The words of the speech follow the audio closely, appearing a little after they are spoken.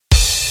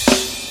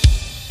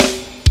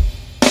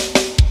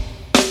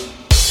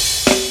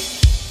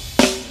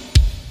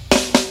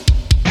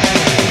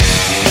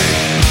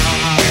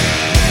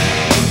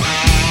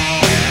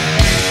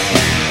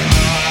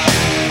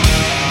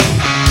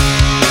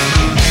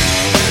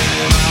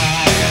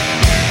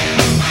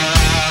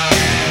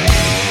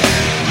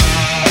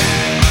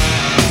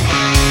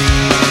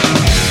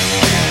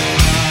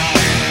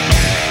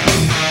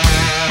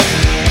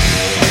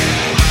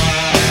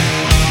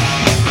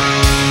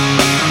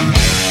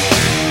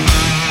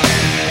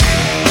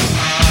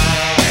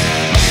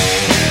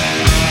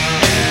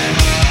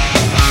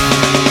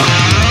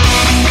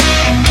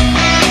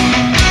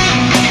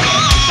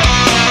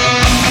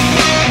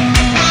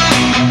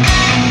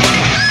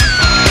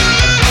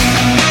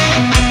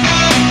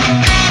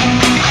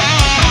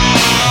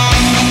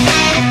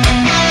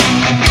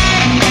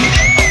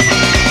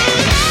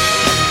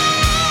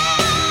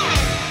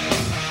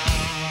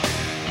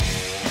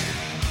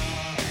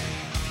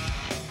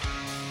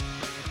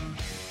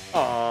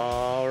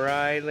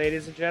right,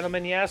 ladies and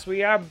gentlemen, yes,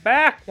 we are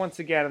back once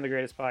again on the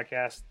greatest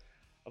podcast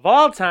of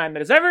all time that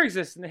has ever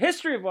existed in the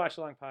history of Watch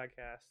Along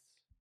podcasts.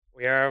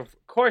 We are, of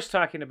course,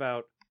 talking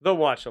about the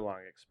Watch Along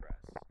Express.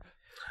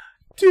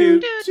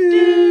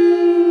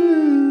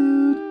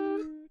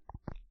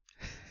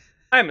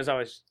 I'm,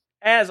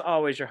 as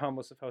always, your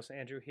homeless host,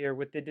 Andrew, here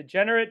with the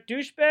degenerate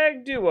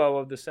douchebag duo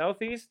of the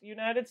Southeast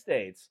United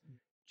States,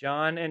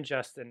 John and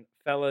Justin.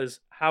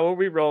 Fellas, how are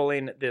we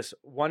rolling this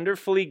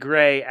wonderfully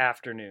gray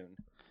afternoon?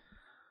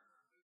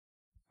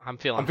 I'm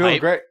feeling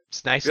great.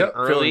 It's nice and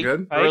early.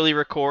 Good. Early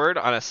record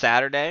on a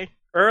Saturday.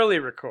 Early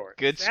record.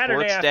 Good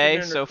Saturday sports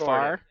day so recording.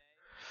 far.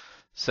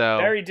 So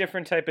very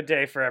different type of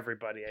day for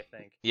everybody, I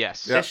think.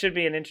 Yes. This should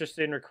be an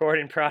interesting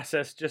recording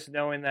process, just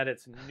knowing that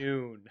it's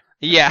noon.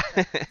 Yeah.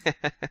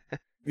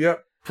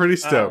 Yep. Pretty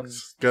stoked.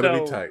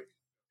 Gotta be tight.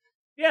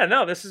 Yeah,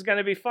 no, this is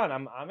gonna be fun.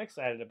 I'm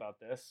excited about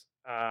this.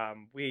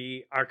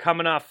 We are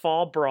coming off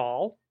Fall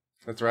Brawl.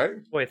 That's right.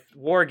 With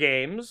War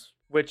Games,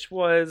 which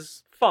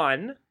was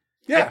fun.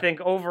 Yeah. I think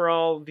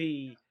overall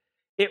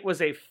it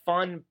was a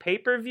fun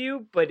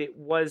pay-per-view, but it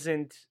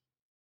wasn't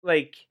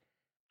like,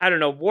 I don't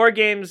know, War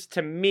Games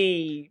to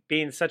me,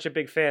 being such a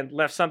big fan,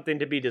 left something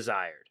to be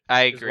desired.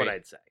 I agree. Is what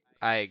I'd say.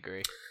 I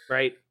agree.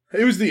 Right?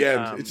 It was the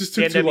end. It just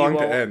took too long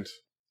to end.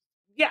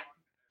 Yeah.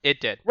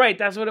 It did. Right,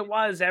 that's what it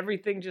was.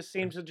 Everything just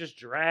seems to just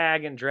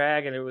drag, and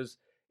it was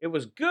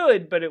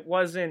good, but it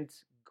wasn't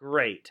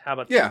great. How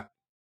about that? Yeah.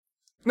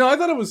 No, I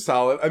thought it was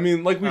solid. I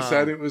mean, like we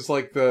said, it was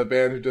like the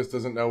band who just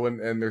doesn't know when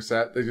to end their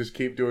set. They just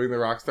keep doing the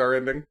Rockstar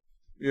ending.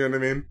 You know what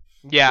I mean?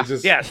 Yeah. It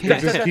just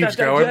keeps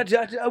going.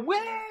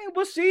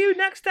 We'll see you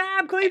next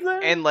time,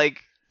 Cleveland. And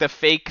like the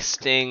fake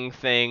Sting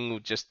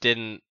thing just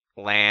didn't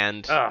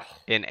land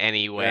in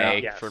any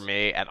way for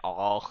me at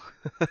all.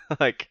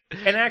 And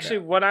actually,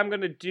 what I'm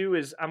going to do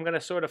is I'm going to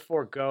sort of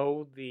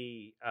forego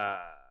the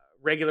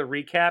regular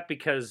recap,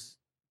 because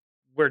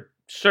we're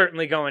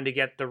certainly going to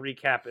get the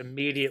recap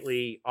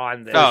immediately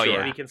on this.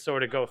 Yeah. We can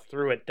sort of go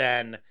through it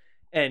then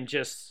and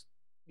just,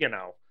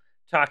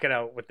 talk it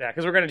out with that,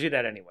 because we're going to do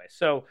that anyway.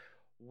 So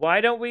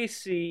why don't we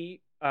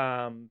see,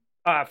 for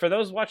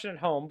those watching at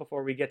home,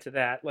 before we get to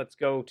that, let's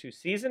go to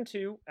Season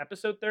 2,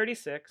 Episode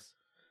 36,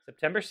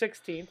 September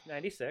 16th,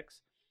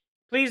 96.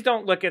 Please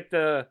don't look at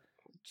the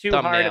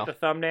hard at the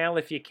thumbnail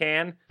if you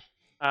can.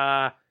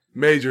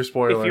 Major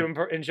spoiler. If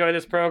you enjoy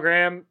this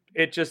program,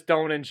 just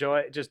don't do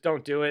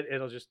it.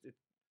 It'll just...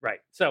 Right.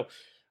 So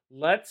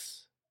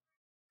let's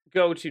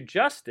go to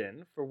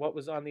Justin for what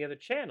was on the other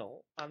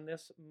channel on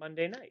this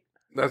Monday night.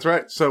 That's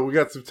right. So we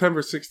got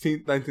September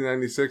 16th,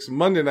 1996.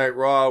 Monday Night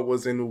Raw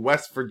was in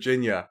West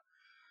Virginia.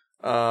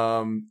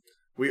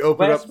 We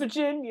opened West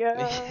Virginia.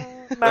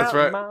 That's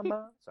right.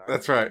 Mama. Sorry.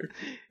 That's right.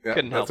 Yeah,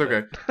 Couldn't help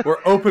okay.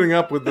 We're opening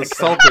up with the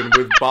Sultan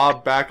with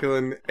Bob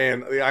Backlund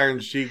and the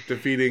Iron Sheik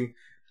defeating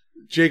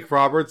Jake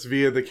Roberts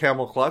via the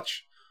camel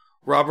clutch.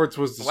 Roberts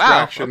was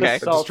distracted,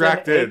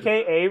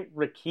 a.k.a.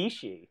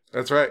 Rikishi.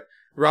 That's right.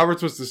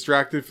 Roberts was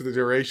distracted for the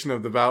duration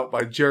of the bout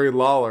by Jerry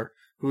Lawler,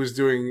 who was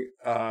doing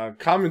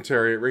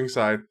commentary at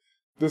ringside.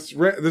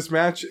 This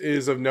match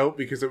is of note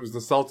because it was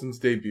the Sultan's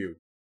debut.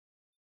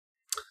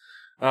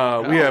 We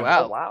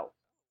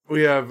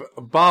have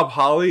Bob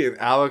Holly and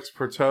Alex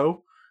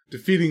Pertot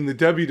defeating the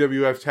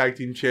WWF Tag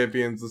Team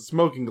Champions, the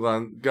Smoking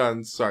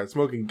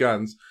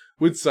Guns,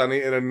 with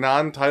Sonny in a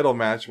non-title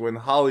match when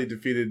Holly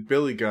defeated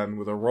Billy Gunn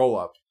with a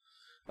roll-up.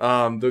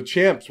 The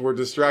champs were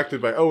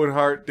distracted by Owen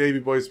Hart, Davey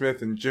Boy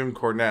Smith, and Jim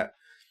Cornette.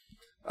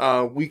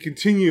 We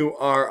continue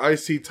our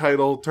IC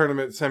title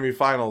tournament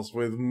semifinals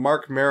with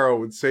Mark Marrow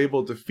with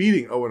Sable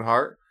defeating Owen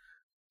Hart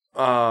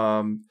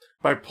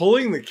by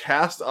pulling the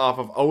cast off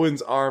of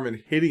Owen's arm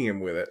and hitting him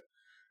with it.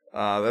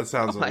 That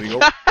sounds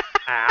illegal.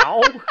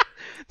 Ow!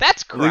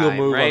 That's crime, legal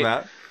move right? on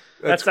that.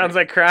 That sounds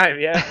like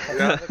crime,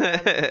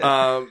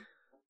 yeah.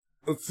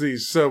 Let's see.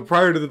 So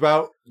prior to the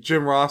bout,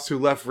 Jim Ross, who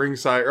left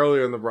ringside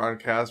earlier in the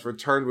broadcast,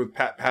 returned with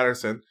Pat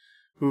Patterson,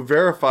 who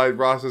verified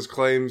Ross's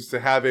claims to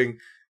having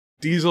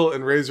Diesel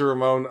and Razor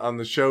Ramon on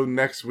the show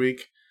next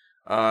week.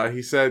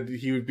 He said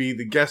he would be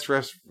the guest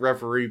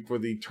referee for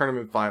the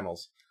tournament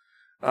finals.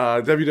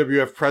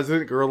 WWF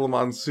President Gorilla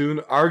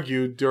Monsoon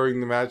argued during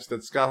the match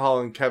that Scott Hall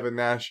and Kevin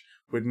Nash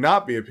would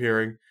not be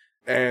appearing,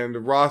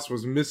 and Ross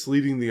was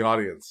misleading the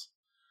audience.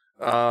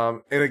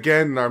 And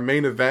again, in our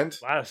main event,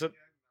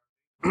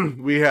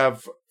 we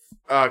have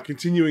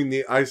continuing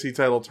the IC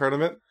title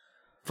tournament,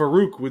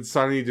 Farouk with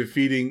Sonny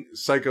defeating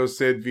Psycho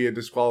Sid via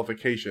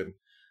disqualification,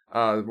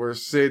 where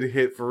Sid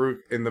hit Farouk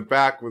in the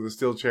back with a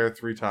steel chair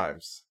 3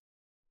 times.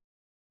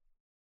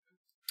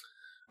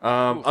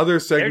 Other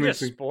segments...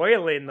 They're just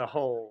spoiling the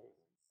whole...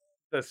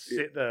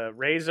 The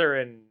Razor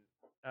and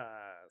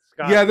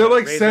Scott... Yeah, they're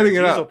like Razor setting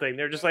it up. Thing.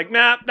 They're just like,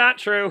 nah, not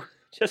true.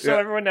 Just so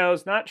everyone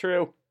knows, not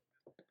true.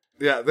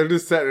 Yeah, they're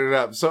just setting it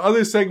up. So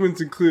other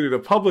segments included a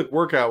public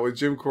workout with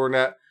Jim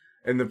Cornette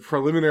and the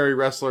preliminary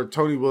wrestler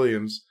Tony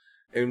Williams,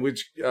 in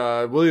which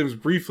Williams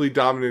briefly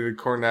dominated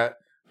Cornette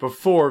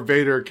before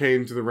Vader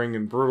came to the ring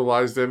and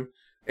brutalized him.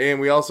 And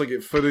we also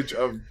get footage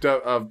of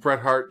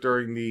Bret Hart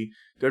during the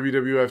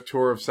WWF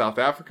tour of South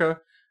Africa,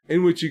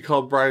 in which he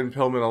called Brian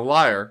Pillman a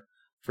liar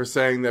for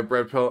saying that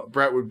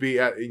Bret would be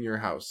at In Your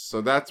House.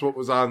 So that's what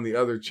was on the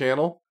other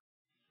channel.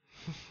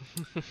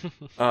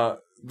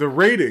 The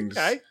ratings,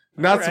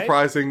 not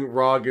surprising,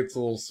 Raw gets a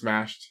little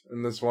smashed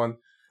in this one.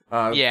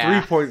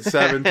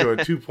 3.7 to a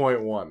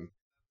 2.1.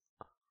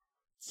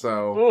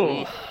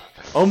 So,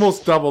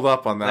 almost doubled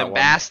up on that one.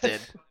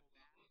 Bastard.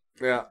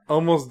 Yeah,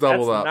 almost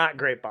doubled up. Not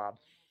great, Bob.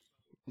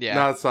 Yeah.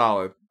 Not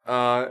solid.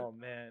 Oh,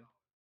 man.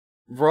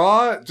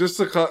 Raw, just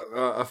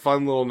a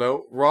fun little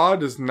note, Raw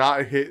does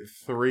not hit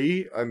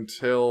 3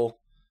 until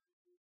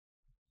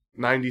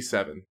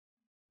 97.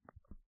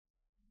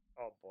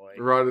 Oh, boy.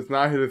 Raw does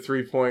not hit a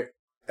 3-point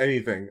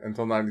anything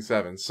until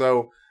 97.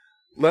 So,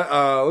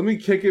 let me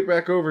kick it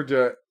back over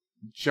to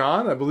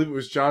John. I believe it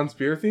was John's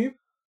beer theme.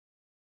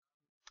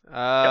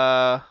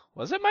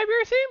 Was it my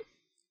beer theme?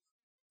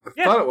 I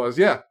thought it was,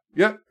 yeah.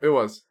 Yep, it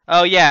was.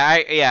 Oh yeah,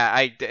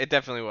 it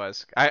definitely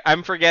was.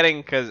 I'm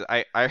forgetting because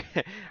I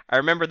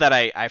remember that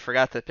I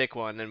forgot to pick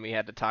one and we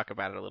had to talk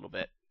about it a little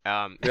bit.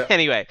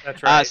 Anyway,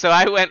 that's right. So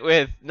I went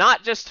with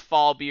not just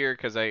fall beer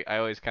because I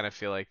always kind of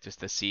feel like just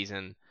the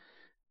season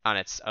on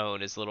its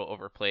own is a little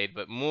overplayed,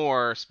 but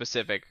more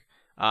specific,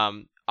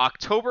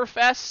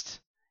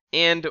 Oktoberfest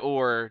and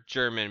or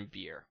German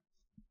beer.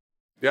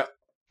 Yep.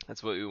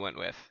 That's what we went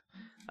with.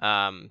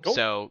 Cool.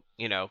 So,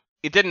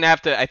 it didn't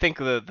have to, I think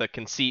the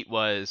conceit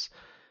was,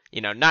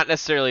 not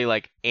necessarily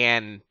like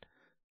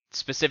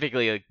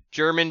specifically a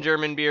German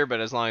beer,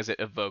 but as long as it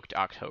evoked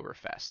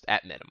Oktoberfest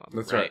at minimum.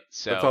 That's right.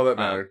 So that's all that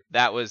mattered.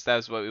 That was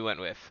what we went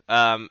with.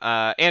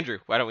 Andrew,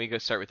 why don't we go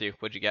start with you?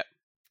 What'd you get?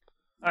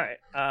 All right.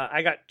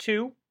 I got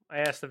 2. I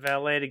asked the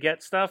valet to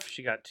get stuff.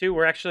 She got 2.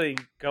 We're actually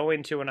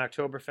going to an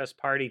Oktoberfest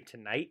party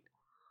tonight.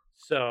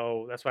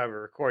 So that's why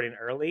we're recording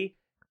early.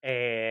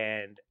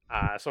 And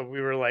so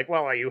we were like,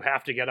 well, you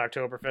have to get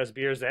Oktoberfest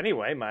beers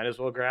anyway. Might as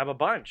well grab a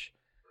bunch.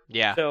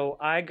 Yeah. So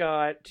I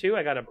got 2.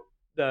 I got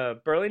the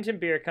Burlington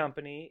Beer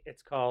Company.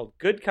 It's called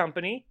Good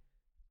Company.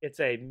 It's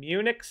a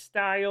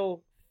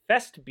Munich-style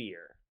fest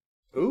beer.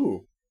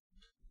 Ooh.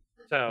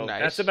 So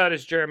nice. That's about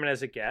as German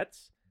as it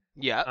gets.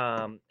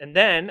 Yeah. And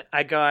then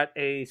I got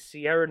a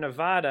Sierra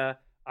Nevada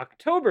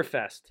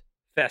Oktoberfest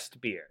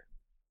fest beer.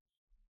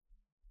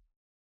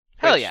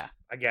 Hell yeah.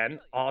 Again,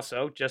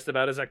 also just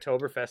about as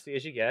Oktoberfesty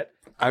as you get.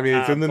 I mean,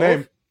 it's in the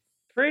name.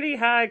 Pretty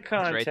high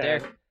content. It's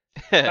right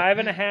there.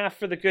 5.5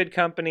 for the Good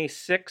Company,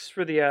 6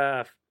 for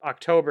the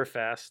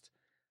Oktoberfest.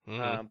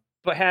 Mm-hmm.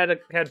 But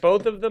had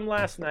both of them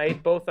last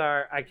night. Both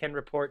are, I can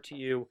report to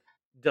you,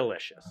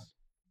 delicious.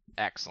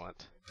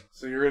 Excellent.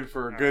 So you're in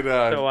for a good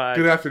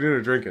afternoon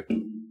of drinking.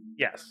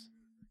 Yes,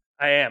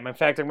 I am. In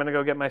fact, I'm going to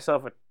go get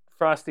myself a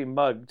frosty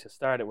mug to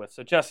start it with.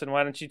 So, Justin,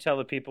 why don't you tell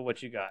the people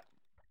what you got?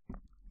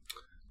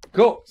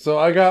 Cool. So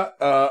I got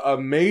a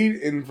made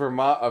in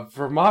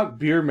Vermont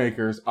beer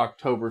makers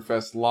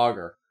Oktoberfest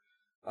lager.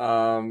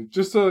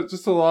 Just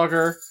a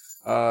lager,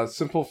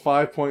 simple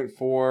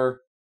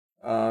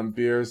 5.4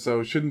 beer, so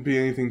it shouldn't be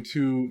anything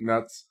too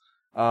nuts.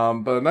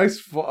 But a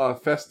nice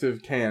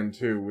festive can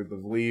too, with the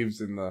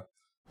leaves and the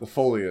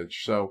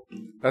foliage. So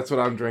that's what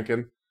I'm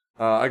drinking.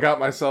 I got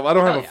myself. I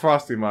don't have a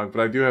frosty mug,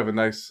 but I do have a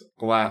nice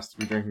glass to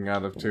be drinking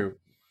out of too.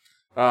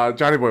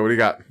 Johnny boy, what do you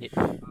got?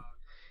 Yeah.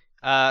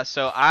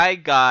 So I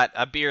got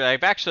a beer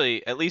I've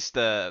actually, at least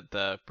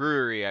the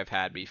brewery I've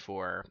had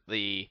before,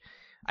 I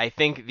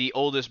think the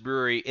oldest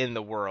brewery in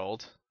the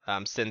world,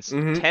 since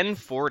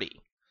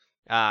 1040.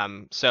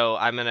 So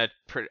I'm going to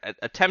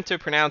attempt to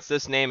pronounce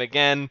this name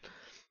again.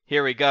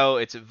 Here we go.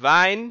 It's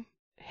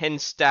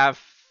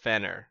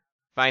Weinhenstafener.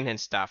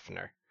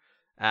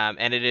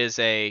 And it is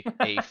a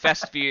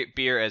fest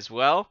beer as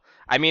well.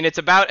 I mean, it's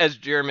about as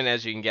German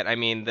as you can get. I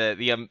mean,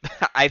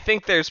 I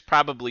think there's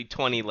probably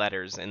 20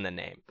 letters in the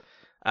name.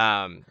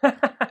 But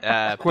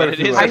it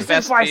is a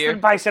fest beer.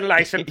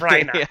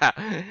 Yeah,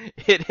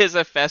 it is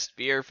a fest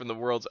beer from the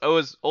world's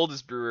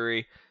oldest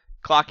brewery,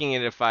 clocking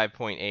in at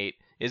 5.8.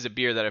 Is a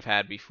beer that I've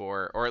had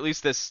before, or at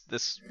least this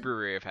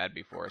brewery I've had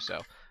before.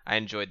 So I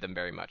enjoyed them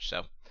very much.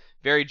 So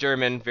very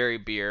German, very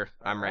beer.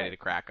 I'm ready to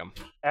crack them.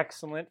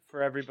 Excellent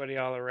for everybody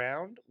all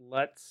around.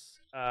 Let's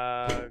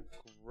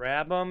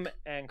grab them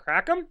and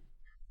crack them.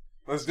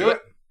 Let's do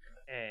it.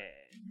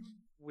 And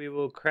we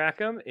will crack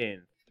them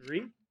in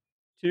 3,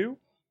 2,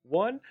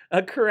 1.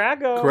 A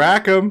crack 'em.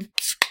 Crack 'em.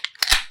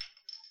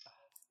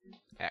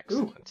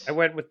 Excellent. I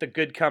went with the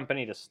Good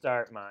Company to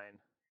start mine.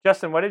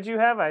 Justin, what did you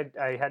have?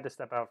 I had to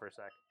step out for a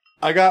sec.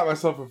 I got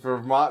myself a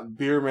Vermont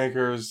Beer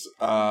Makers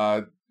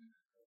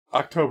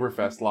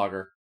Oktoberfest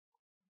lager.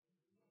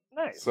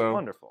 Nice. So,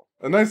 wonderful.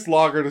 A nice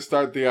lager to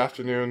start the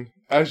afternoon,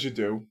 as you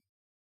do.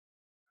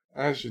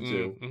 As you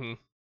do. Mm-hmm.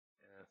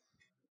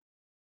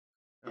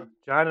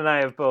 John and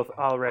I have both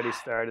already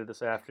started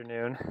this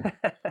afternoon.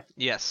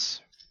 Yes.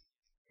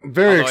 I'm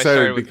very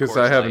excited because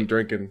I haven't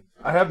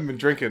been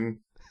drinking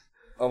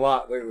a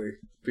lot lately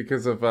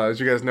because of, as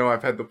you guys know,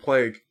 I've had the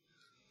plague.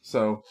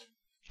 So,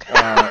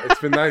 it's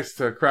been nice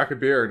to crack a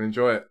beer and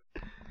enjoy it.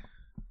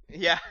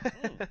 Yeah.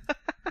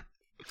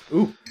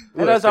 Ooh,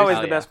 And that's always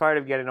Oh, the yeah. best part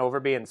of getting over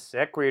being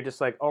sick, where you're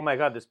just like, oh my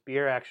god, this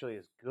beer actually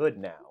is good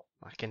now.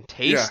 I can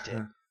taste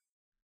it.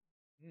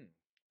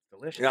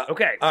 Delicious. Yeah.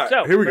 Okay, All right,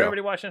 so here we for go.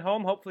 everybody watching at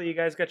home, hopefully you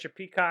guys got your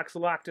peacocks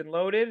locked and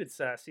loaded. It's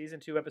season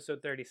 2,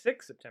 episode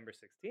 36, September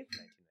 16th,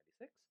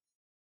 1996.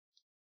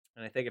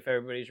 And I think if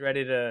everybody's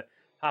ready to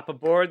hop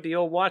aboard the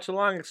old Watch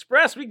Along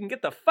Express, we can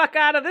get the fuck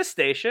out of this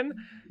station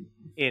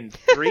in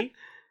 3,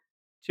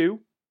 2,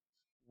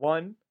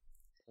 1,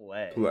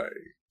 play. Play.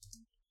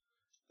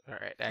 All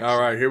right. All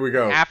right, here we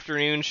go.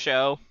 Afternoon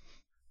show.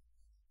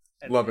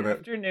 And Loving the it.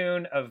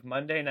 afternoon of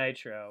Monday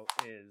Nitro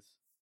is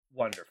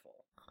wonderful.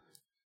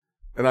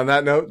 And on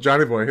that note,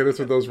 Johnny Boy, hit us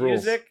with those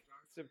rules. Music.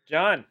 So,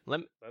 John,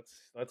 Let,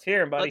 let's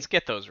hear him, buddy. let's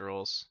get those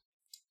rules.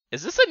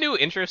 Is this a new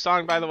intro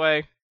song, by the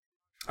way?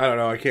 I don't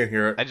know. I can't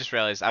hear it. I just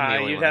realized I'm the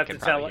only one that can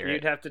probably hear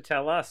You'd it. have to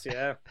tell us,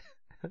 yeah.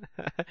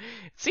 It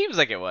seems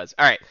like it was.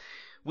 All right.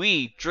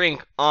 We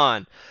drink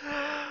on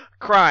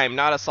crime,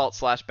 not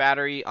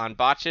assault/battery. On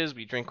botches,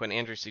 we drink when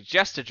Andrew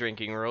suggests a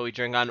drinking rule. We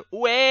drink on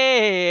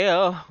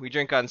whale. We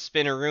drink on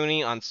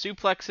spinneroony, on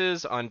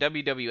suplexes, on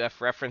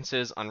WWF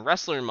references, on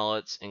wrestler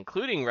mullets,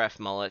 including ref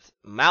mullet,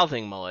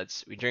 mouthing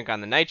mullets. We drink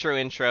on the Nitro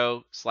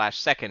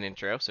intro/second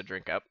intro, so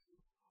drink up.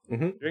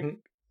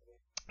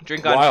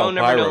 Drink on Wild phone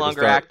number pyro no to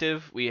longer start.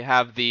 active. We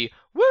have the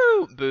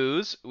woo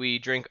booze. We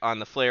drink on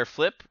the flare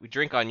flip. We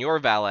drink on your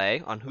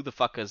valet. On who the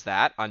fuck is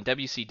that? On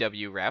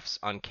WCW refs.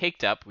 On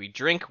caked up. We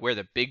drink where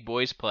the big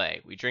boys play.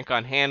 We drink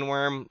on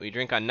handworm. We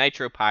drink on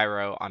nitro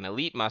pyro. On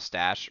elite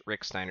mustache.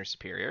 Rick Steiner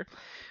superior.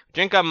 We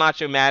drink on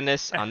macho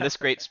madness. On this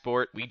great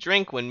sport. We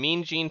drink when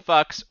Mean Gene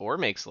fucks or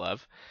makes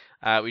love.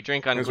 We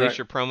drink on That's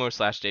Glacier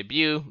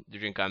promo/debut. We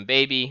drink on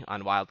Baby,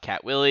 on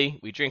Wildcat Willie.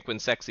 We drink when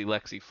Sexy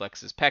Lexi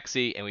flexes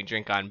Pexy, and we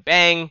drink on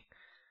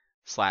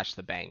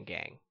Bang/the Bang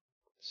Gang.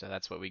 So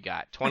that's what we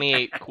got.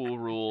 28 cool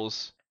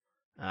rules.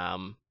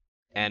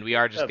 And we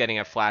are just getting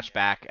a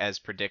flashback, as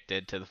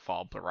predicted, to the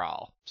Fall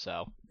Brawl.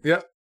 So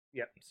Yep.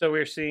 So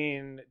we're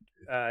seeing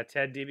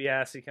Ted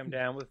DiBiase come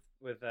down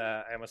with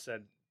I almost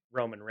said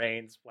Roman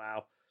Reigns.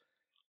 Wow.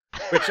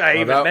 Which I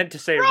even meant to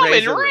say Roman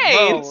Razor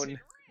Reigns! Ramon.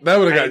 That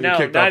would have I gotten know, you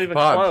kicked not off the even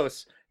pod.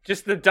 close.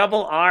 Just the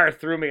double R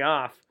threw me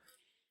off.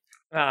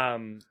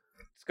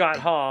 Scott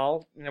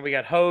Hall, we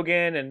got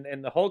Hogan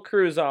and the whole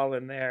crew's all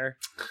in there.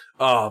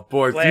 Oh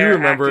boy, do you Flair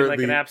remember acting like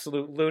an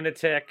absolute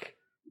lunatic?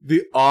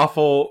 the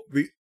awful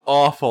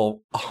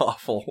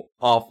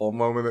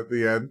moment at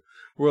the end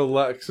where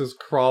Lex is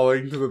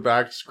crawling to the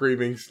back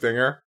screaming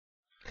Stinger?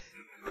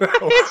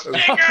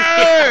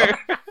 Stinger!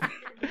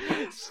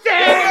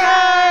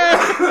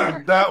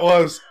 Stinger! That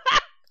was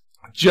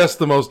just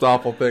the most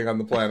awful thing on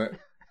the planet.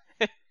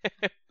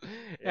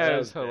 That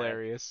was bad.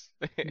 hilarious.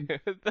 Look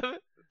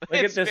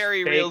It's at this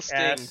very fake real Sting,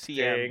 ass TM.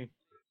 Sting.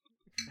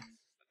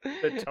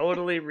 The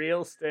totally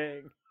real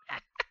Sting.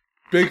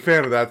 Big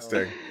fan of that Oh,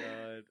 Sting.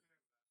 God.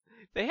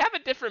 They have a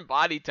different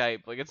body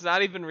type. Like, it's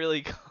not even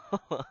really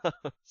close.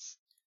 It's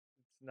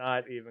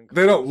not even close.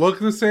 They don't look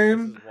the This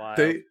same. is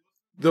wild.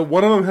 The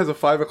one of them has a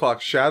 5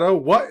 o'clock shadow.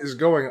 What is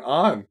going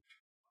on?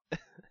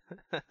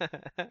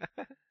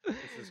 This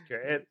is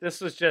great.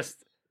 This was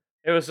just.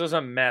 It was just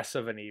a mess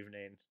of an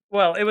evening.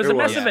 Well, it was It a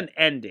mess was. of an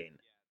ending.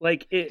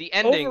 Like The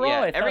ending, overall,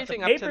 yeah. I thought Everything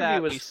the up to pay-per-view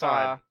that was we fun.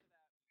 saw.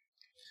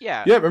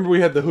 Yeah. Yeah, remember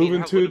we had the I mean,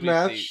 what did Juventud we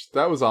match? see?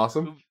 That was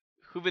awesome.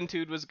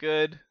 Juventud was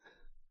good.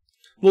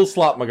 Little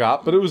slop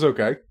magot, but it was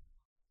okay.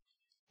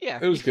 Yeah.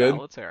 It was he fell.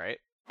 good. It's alright.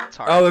 It's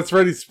hard. Oh, that's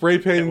right. He's spray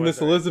It painting was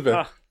Miss a- Elizabeth.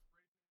 Ugh,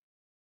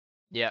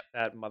 Yep.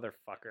 that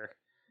motherfucker.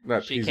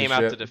 That She piece came of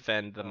out shit. to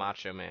defend the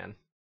Macho Man.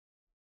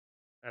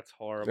 That's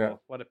horrible. Yeah.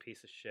 What a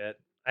piece of shit.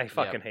 I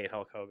fucking hate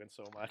Hulk Hogan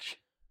so much.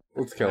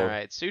 Let's kill him.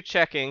 Alright, suit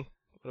checking.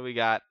 What do we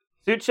got?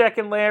 Suchek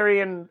and Larry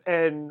and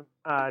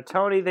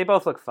Tony, they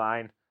both look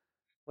fine.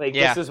 Like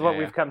Yeah, this is what yeah,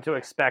 we've come to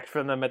expect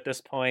from them at this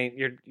point.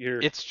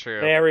 You're It's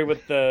true. Larry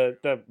with the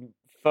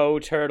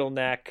faux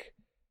turtleneck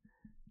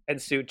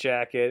and suit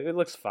jacket. It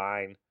looks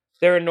fine.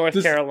 They're in North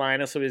Does-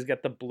 Carolina, so he's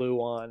got the blue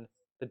on,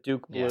 the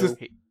Duke blue. Yeah, Does-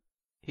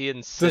 he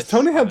insists. Does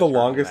Tony on have the a turtleneck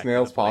longest and a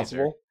nails blazer.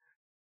 possible?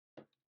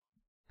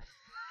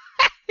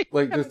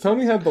 Like, does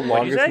Tony have the What'd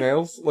you longest say?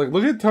 nails? Like,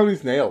 look at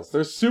Tony's nails.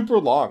 They're super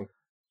long.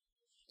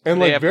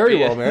 And, They like, have very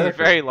big- well manicured.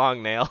 very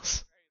long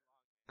nails.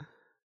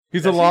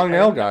 He's a Does he? long I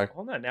nail don't know. guy.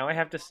 Hold on, now I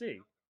have to see.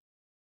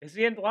 Is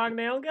he a long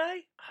nail guy?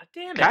 Oh,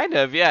 damn it. Kind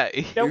of, yeah.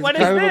 Then He's what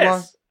is kind of a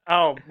this?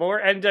 Oh, more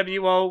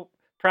NWO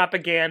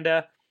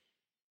propaganda.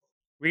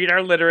 Read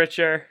our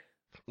literature.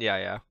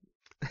 Yeah.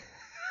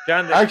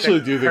 John, I actually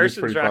do think it's person's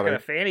pretty rocking funny. a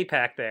fanny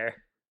pack there.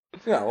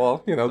 Yeah,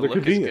 well, you know, The they're look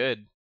is convenient.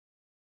 good.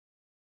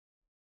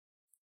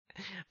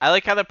 I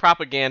like how the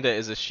propaganda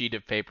is a sheet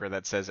of paper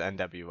that says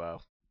NWO.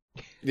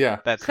 Yeah.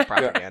 That's the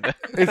propaganda.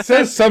 It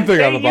says something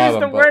They on the use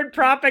bottom. the but- word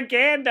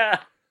propaganda.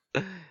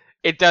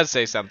 It does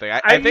say something. I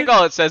I think use-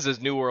 all it says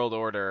is New World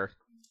Order,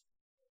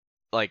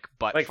 like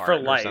butt Like fart for or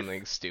life.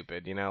 something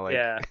stupid, you know? Like,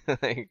 Yeah.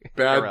 like,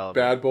 Bad, irrelevant.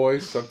 bad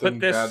boys, something Put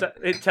this. bad.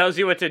 It tells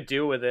you what to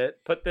do with it.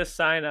 Put this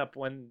sign up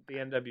when the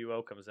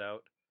NWO comes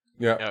out.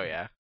 Yeah. Oh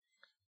yeah.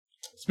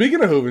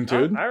 Speaking of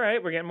Juventud. All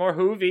right, we're getting more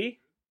Hoovy.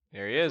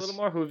 There he is. A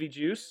little more Hoovy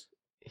juice.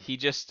 He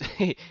just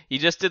he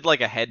just did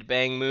like a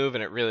headbang move,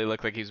 and it really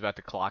looked like he was about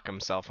to clock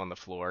himself on the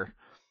floor.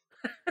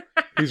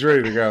 He's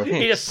ready to go.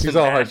 He's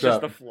all hyped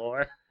up. the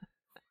floor.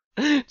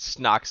 Just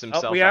knocks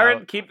himself we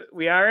out.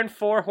 We are in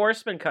Four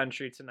Horsemen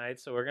country tonight,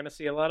 so we're gonna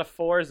see a lot of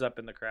fours up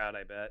in the crowd.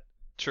 I bet.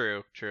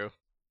 True.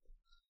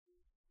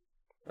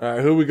 Who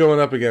are we going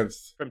up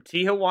against? From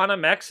Tijuana,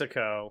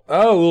 Mexico.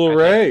 Oh, little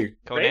Ray.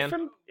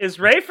 Is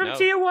Ray from No.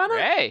 Tijuana?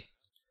 Ray.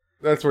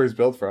 That's where he's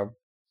built from.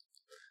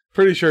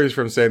 Pretty sure he's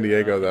from San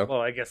Diego, though.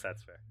 Well, I guess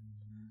that's fair.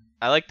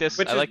 I like this.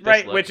 Which I is like this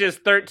right, look. which is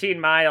 13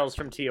 miles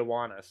from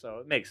Tijuana, so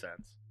it makes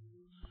sense.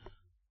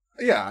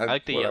 Yeah, I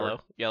like the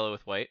yellow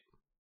with white.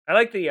 I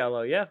like the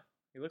yellow. Yeah,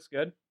 he looks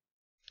good.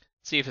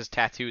 See if his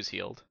tattoo's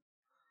healed.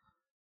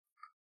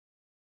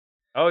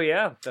 Oh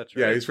yeah, that's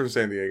right. Yeah, he's from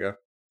San Diego.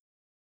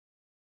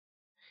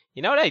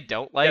 You know what I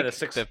don't like? the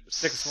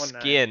 619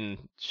 skin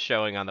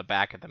showing on the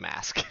back of the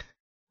mask.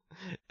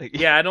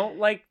 Yeah, I don't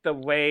like the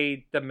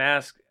way the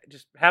mask.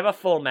 Just have a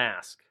full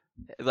mask.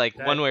 Like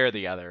one way or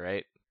the other,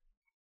 right?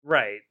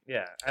 Right.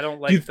 Yeah, I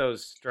don't like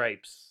those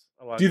stripes.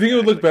 Do you think it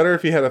would look better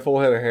if he had a full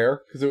head of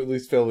hair? Because it would at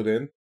least fill it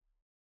in.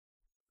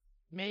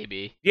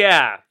 Maybe.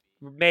 Yeah,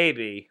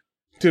 maybe.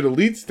 Dude,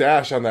 elite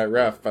stash on that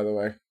ref, by the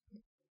way.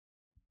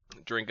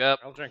 Drink up.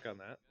 I'll drink on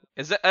that.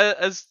 Is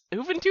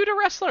Juventud a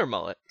wrestler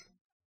mullet?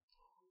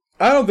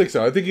 I don't think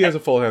so. I think he has a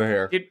full head of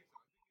hair.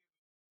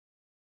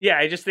 Yeah,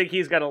 I just think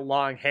he's got a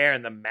long hair,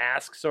 and the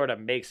mask sort of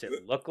makes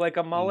it look like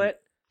a mullet.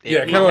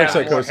 Yeah, He kind of like has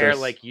more Psychosis. hair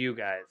like you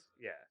guys.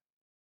 Yeah,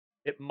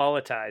 it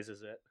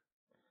mulletizes it.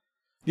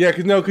 Yeah,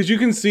 because you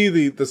can see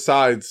the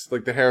sides,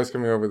 like the hair is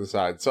coming over the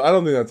sides. So I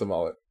don't think that's a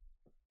mullet.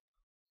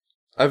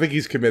 I think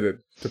he's committed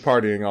to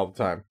partying all the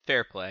time.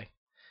 Fair play.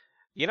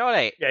 You know what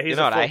I? Yeah, he's you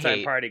know a what I full-time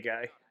hate? party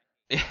guy.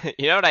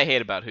 You know what I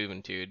hate about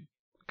Juventud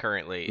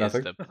currently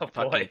Nothing. is the Oh,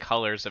 fucking boy.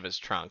 colors of his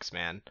trunks,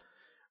 man.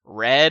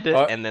 Red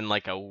What? and then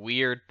like a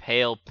weird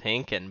pale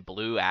pink and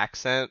blue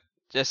accent.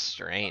 Just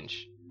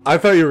strange. I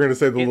thought you were going to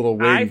say the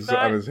little I wings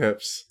thought- on his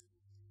hips.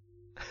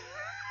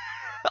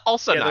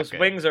 Also Yeah, not those good.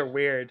 wings are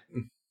weird.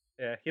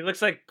 Yeah, he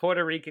looks like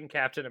Puerto Rican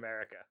Captain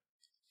America.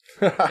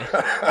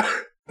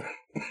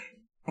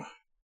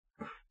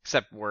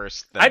 Except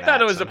worse than I thought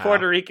that it was somehow. a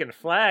Puerto Rican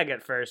flag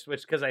at first,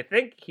 which because I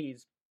think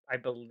I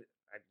mean,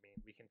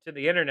 we can to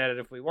the internet it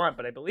if we want,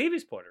 but I believe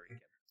he's Puerto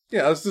Rican.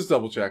 Yeah, let's just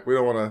double check. We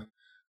don't want to.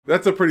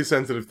 That's a pretty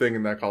sensitive thing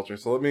in that culture.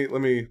 So let me.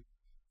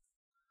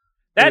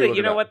 That Let me look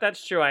you it know up. what?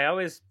 That's true. I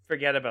always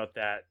forget about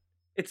that.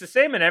 It's the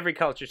same in every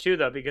culture too,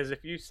 though, because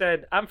if you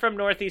said I'm from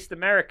Northeast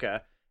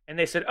America and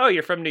they said, "Oh,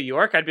 you're from New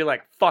York," I'd be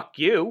like, "Fuck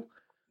you."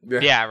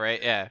 Yeah,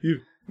 right. Yeah,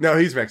 No,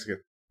 he's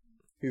Mexican.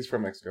 He's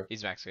from Mexico.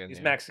 he's Mexican. He's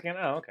yeah. Mexican.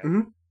 Oh, okay.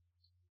 Mhm.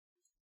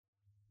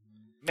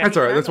 That's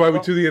all right. That's why we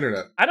to the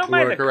internet. I don't We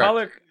mind are the correct.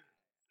 color.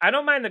 I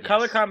don't mind the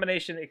color Yes.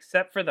 combination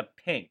except for the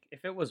pink.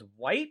 If it was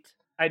white,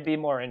 I'd be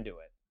more into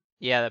it.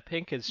 Yeah, the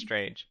pink is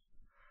strange.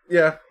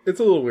 Yeah, it's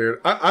a little weird.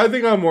 I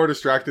think I'm more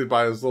distracted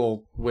by his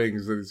little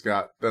wings that he's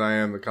got than I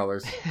am the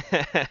colors.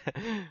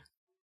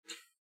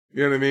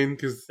 You know what I mean?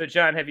 Because So,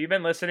 John, have you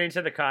been listening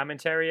to the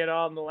commentary at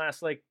all in the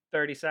last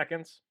 30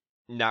 seconds?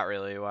 Not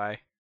really. Why?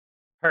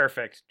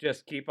 Perfect.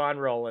 Just keep on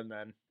rolling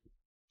then.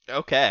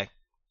 Okay.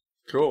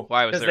 cool.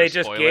 Why was Because there they a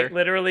just spoiler?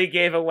 literally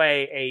gave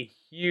away a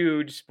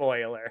huge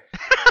spoiler.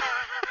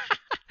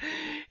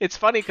 It's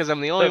funny because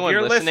I'm the So only if one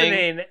you're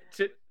listening,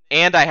 to,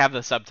 and I have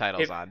the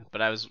subtitles If- on.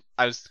 But I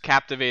was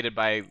captivated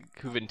by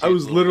Juventud. I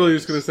was literally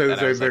just going to say the that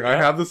I same was thing. like, I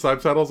have the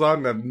subtitles on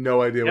and I have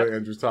no idea Yep. what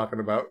Andrew's talking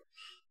about.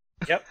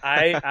 yep,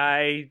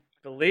 I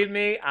believe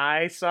me,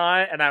 I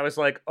saw it and I was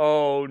like,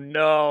 oh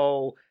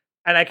no.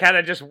 And I kind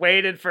of just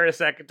waited for a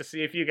second to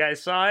see if you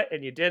guys saw it,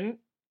 and you didn't.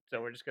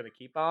 So we're just going to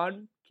keep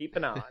on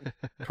keeping on.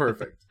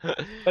 Perfect.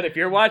 But if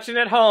you're watching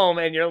at home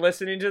and you're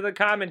listening to the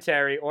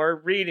commentary or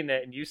reading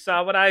it and you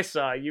saw what I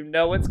saw, you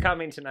know what's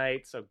coming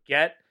tonight. So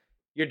get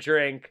your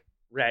drink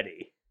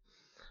ready.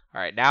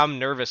 All right, now I'm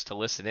nervous to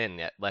listen in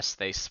yet, lest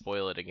they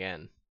spoil it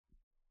again.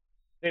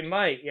 They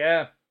might,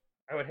 yeah.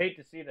 I would hate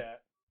to see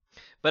that.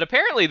 But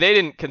apparently they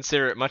didn't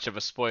consider it much of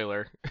a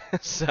spoiler.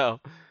 So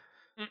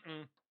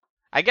Mm-mm.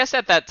 I guess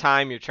at that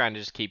time you're trying to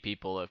just keep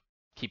people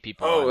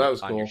Oh, on, that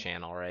was on your cool.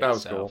 channel, right? That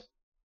was So, cool.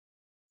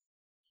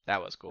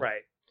 That was cool.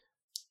 Right.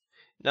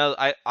 No,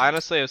 I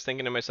honestly was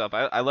thinking to myself,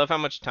 I love how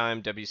much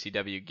time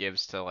WCW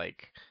gives to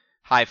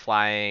high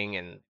flying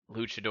and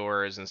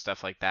luchadors and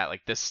stuff like that,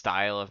 like this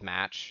style of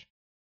match.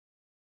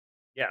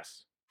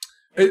 Yes.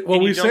 Well, And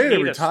we you don't say it need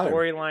every a time.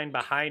 storyline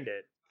behind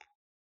it.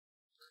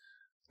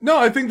 No,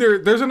 I think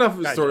there's enough of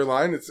a Gotcha.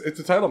 storyline. It's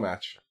a title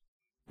match.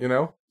 You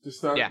know?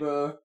 Just not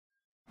Yeah.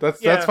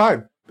 that's Yeah.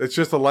 fine. It's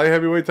just a light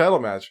heavyweight title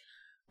match.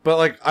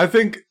 But I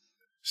think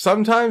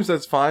sometimes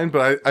that's fine,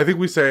 but I think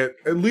we say it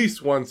at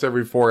least once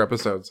every 4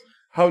 episodes.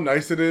 How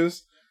nice it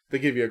is. They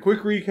give you a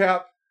quick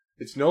recap.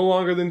 It's no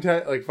longer than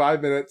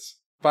 5 minutes,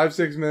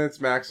 5-6 minutes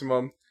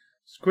maximum.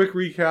 Just quick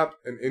recap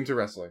and into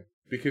wrestling.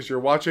 Because you're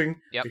watching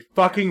Yep. a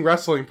fucking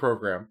wrestling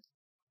program.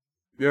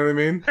 You know what I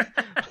mean?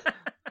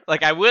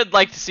 Like, I would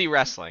like to see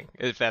wrestling,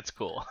 if that's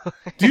cool.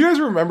 Do you guys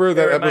remember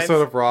that reminds-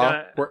 episode of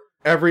Raw where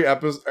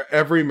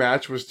every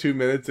match was 2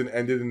 minutes and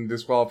ended in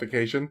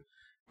disqualification?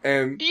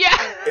 And Yeah!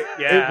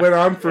 it went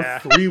on for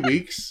 3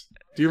 weeks.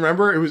 Do you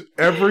remember? It was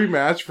every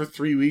match for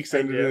 3 weeks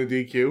ended in a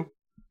DQ.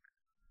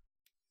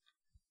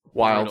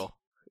 Wild. Brutal.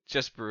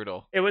 Just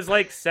brutal. It was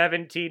like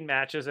 17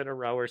 matches in a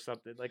row or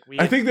something. Like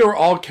I think they were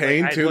all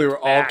Kane, I too. They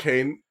looked were all back.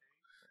 Kane.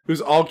 It was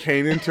all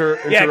Kane Yeah, Kane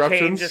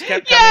interruptions. just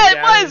kept Yeah, coming it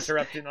down and was!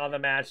 interrupting all the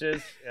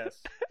matches. Yes.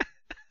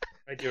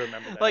 I do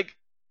remember that. Like,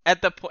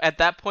 at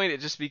that point, it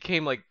just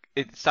became like,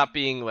 it stopped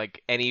being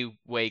like any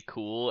way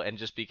cool and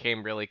just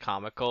became really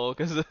comical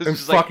because it was And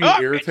just fucking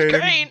like, irritating.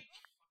 It's Kane!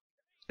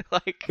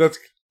 Like, That's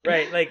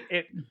right, like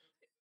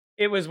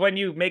it was when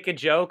you make a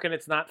joke and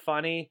it's not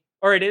funny,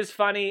 or it is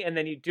funny and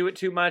then you do it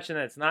too much and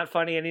then it's not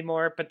funny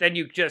anymore, but then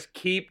you just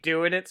keep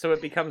doing it so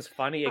it becomes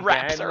funny again.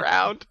 wraps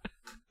around.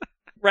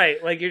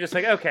 Right, like you're just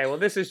like, okay, well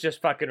this is just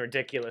fucking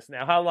ridiculous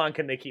now. How long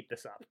can they keep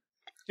this up?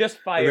 Just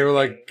fire. And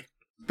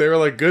they were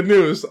like, good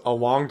news, a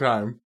long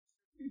time.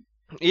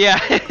 Yeah.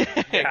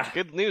 Yeah.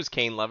 Good news,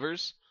 Kane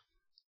lovers.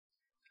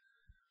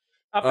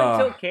 Up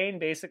until Kane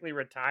basically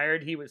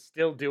retired, he was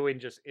still doing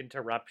just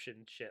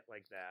interruption shit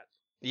like that.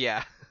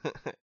 Yeah.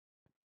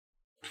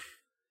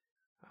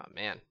 Oh,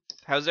 man.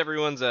 How's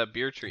everyone's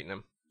beer treating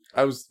him?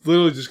 I was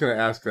literally just going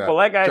to ask that. Well,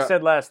 like I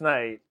said last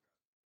night,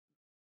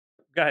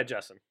 go ahead,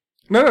 Justin.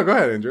 No, go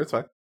ahead, Andrew. It's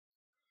fine.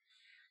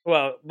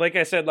 Well, like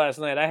I said last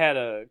night, I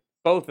had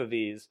both of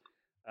these,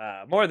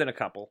 more than a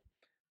couple,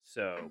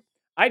 so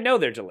I know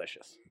they're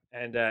delicious.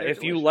 And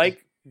if you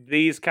like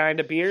these kind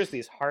of beers,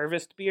 these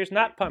harvest beers,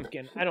 not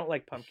pumpkin, I don't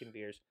like pumpkin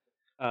beers.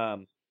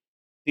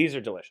 These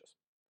are delicious.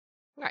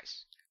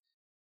 Nice.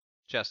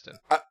 Justin.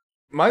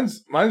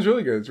 Mine's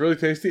really good. It's really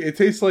tasty. It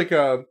tastes like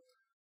a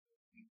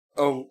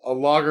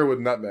lager with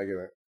nutmeg in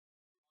it.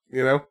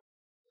 You know,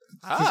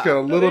 it's just got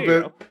a little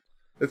bit. Go.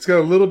 It's got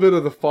a little bit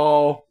of the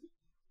fall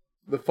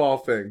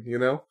thing. You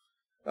know,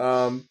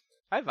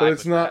 but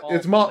it's not.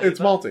 It's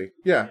malty.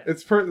 Yeah,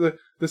 it's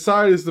the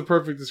side is the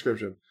perfect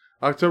description.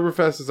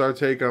 Oktoberfest is our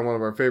take on one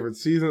of our favorite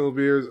seasonal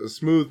beers, a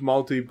smooth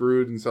malty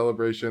brewed in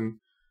celebration,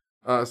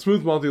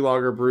 smooth malty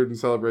lager brewed in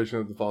celebration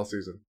of the fall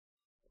season.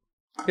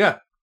 Yeah,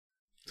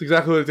 it's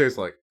exactly what it tastes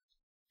like.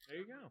 There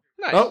you go.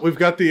 Nice. Oh, we've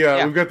got the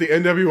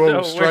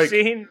NWO So strike.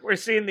 we're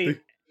seeing the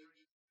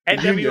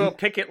NWO union.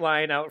 picket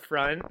line out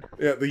front.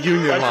 Yeah, the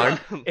union line.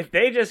 If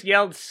they just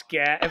yelled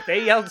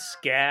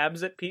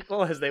scabs at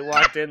people as they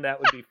walked in, that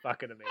would be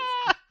fucking amazing.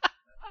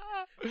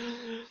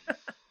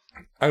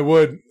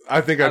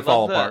 I think I'd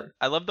fall apart.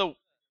 I love the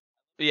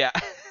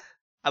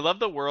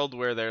world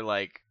where they're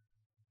like,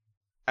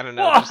 I don't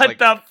know. What just like,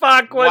 the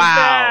fuck was wow.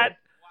 that?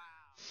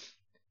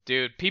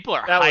 Dude, people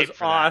are That hyped was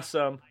for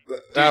awesome.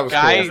 That was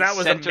guy cool. That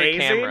was center amazing.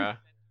 camera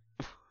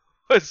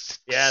was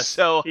Yes,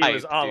 so hyped, he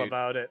was all dude.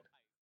 about it.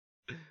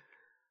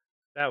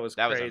 That was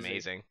That crazy. was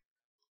amazing.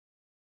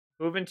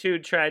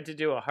 Juventud tried to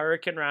do a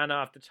hurricane run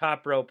off the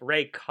top rope.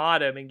 Ray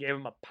caught him and gave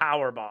him a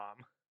power bomb.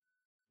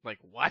 Like,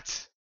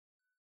 what?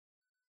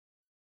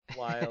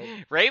 Wild.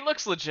 Ray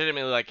looks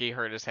legitimately like he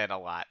hurt his head a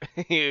lot.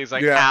 He was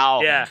like, Yeah.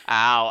 ow, Yeah.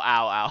 ow,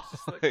 ow,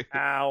 ow.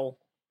 Ow.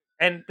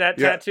 And that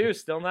Yeah. tattoo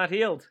still not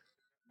healed.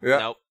 Yeah.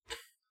 Nope.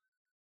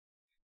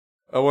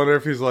 I wonder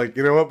if he's like,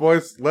 you know what,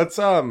 boys? Let's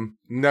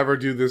never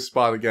do this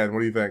spot again. What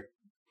do you think?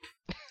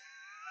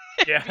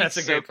 Yeah, that's a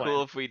It'd be great so plan.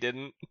 cool if we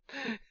didn't.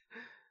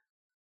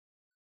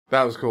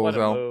 That was cool What as a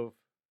hell. move.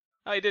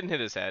 Oh, he didn't hit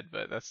his head,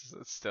 but that's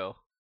still.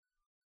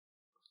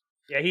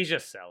 Yeah, he's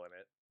just selling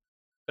it.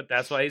 But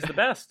that's why he's the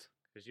best.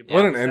 'Cause you What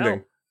bought an the sell.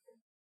 ending.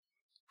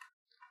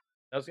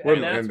 What an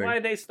and that's ending. why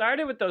they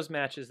started with those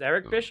matches.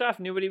 Eric Bischoff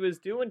knew what he was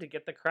doing to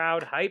get the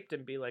crowd hyped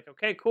and be like,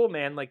 okay, cool,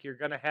 man. Like, you're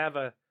going to have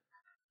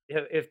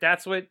if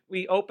that's what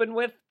we open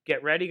with,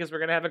 get ready because we're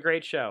going to have a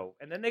great show.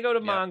 And then they go to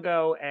Yeah.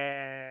 Mongo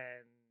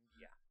and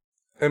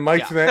And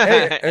Mike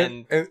Yeah.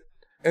 Tanay,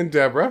 and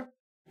Deborah,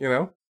 you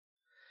know.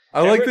 I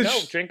Deborah, like no,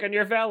 this. drink on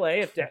your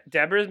valet. If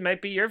Deborah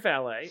might be your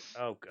valet.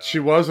 Oh, God. She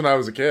was when I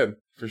was a kid,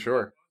 for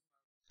sure.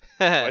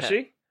 Was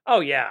she? Oh,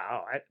 yeah.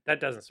 Oh, that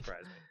doesn't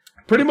surprise me.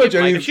 Pretty much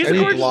any She's a any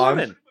gorgeous blonde,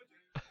 woman.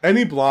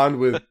 any blonde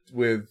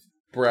with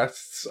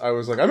breasts, I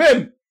was like, I'm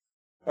in.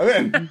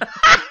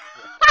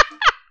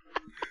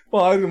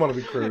 Well, I didn't want to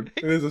be crude.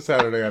 It is a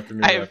Saturday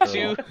afternoon. I have after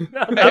two. all.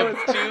 No, I that have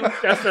was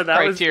two Justin,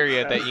 that was-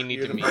 criteria that you need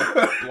to meet: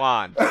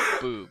 blonde,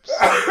 boobs.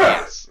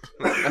 Yes,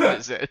 that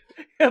is it.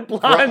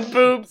 Blonde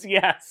boobs,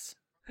 yes.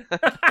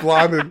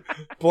 blonde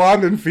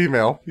and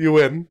female. You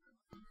win.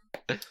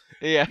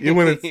 Yeah, You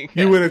win it.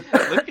 You win it.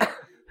 Look at-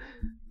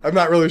 I'm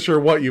not really sure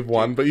what you've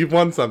won, but you've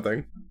won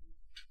something.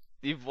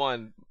 You've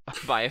won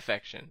by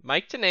affection.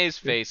 Mike Tanay's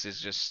face is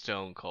just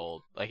stone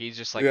cold. Like he's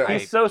just like, Yeah. I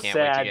He's so can't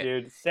wait to sad, get...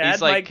 dude. Sad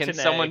He's like, Mike can Tenay.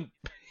 someone?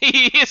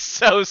 He is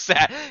so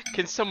sad.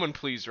 Can someone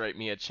please write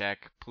me a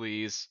check,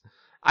 please?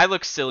 I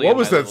look silly What in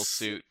was my that little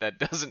suit. That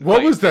doesn't. What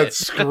quite was that fit.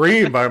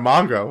 scream by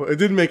Mongo? It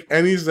didn't make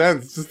any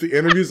sense. It's just the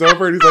interview's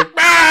over and he's like,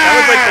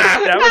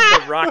 That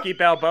was the Rocky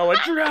Balboa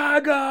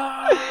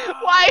Drago.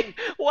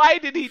 Why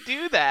did he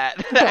do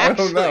that? I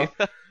don't know.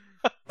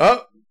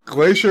 Oh,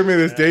 Glacier made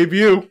his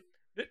debut.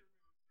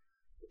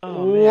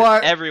 Oh,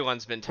 what? Man.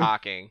 Everyone's been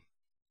talking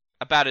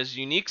about his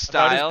unique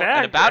style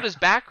and about his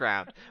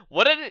background.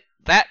 What did it?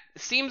 That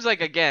seems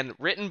like, again,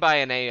 written by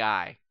an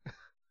AI.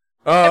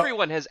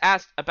 Everyone has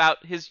asked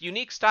about his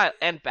unique style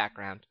and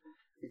background.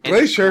 And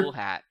Glacier. His cool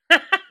hat.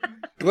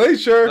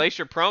 Glacier.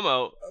 Glacier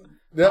promo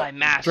by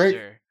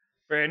Master.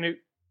 Brand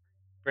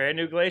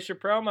new Glacier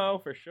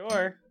promo for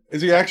sure.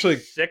 Is he actually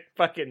sick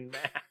fucking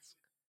mask?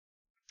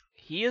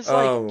 He is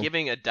like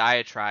giving a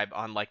diatribe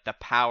on like the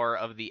power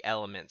of the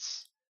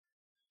elements.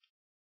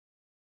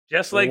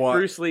 Just like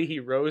Bruce Lee, he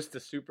rose to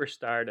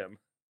superstardom.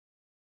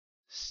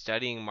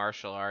 Studying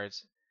martial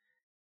arts.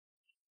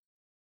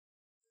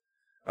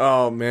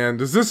 Oh man,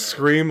 does this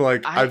scream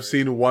like I've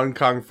seen one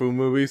kung fu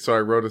movie, so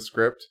I wrote a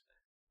script?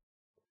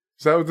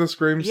 Is that what this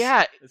screams?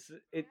 Yeah.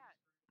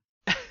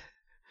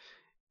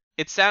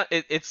 It's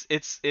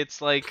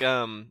like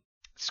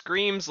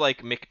screams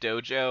like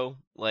McDojo,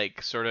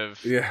 like sort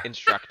of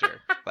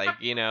instructor,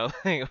 like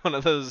like one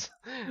of those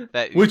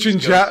that. Which in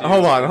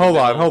hold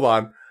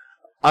on.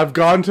 I've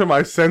gone to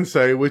my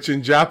sensei, which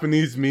in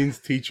Japanese means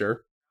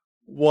teacher.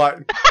 What?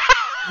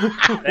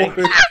 In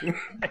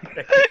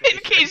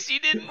case you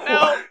didn't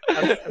know,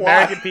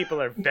 American people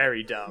are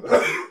very dumb.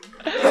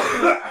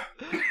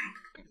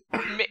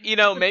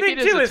 Maybe it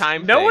is a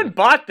time thing. No one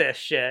bought this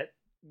shit.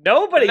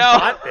 Nobody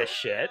bought this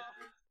shit.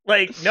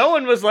 Like, no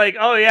one was like,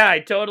 oh yeah, I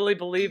totally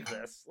believe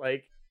this.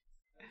 Like,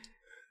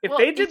 if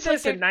they did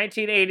this in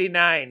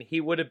 1989, he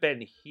would have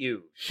been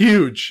huge.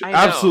 Huge.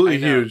 Absolutely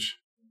huge.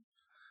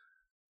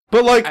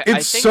 But, like,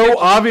 it's so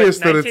obvious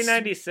that it's...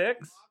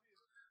 1996?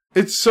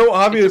 It's so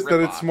obvious that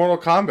it's Mortal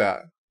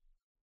Kombat.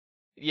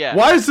 Yeah.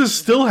 Why is this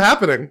still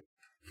happening?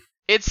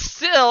 It's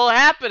still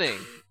happening.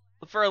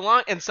 For a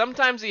long... And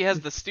sometimes he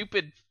has the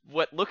stupid,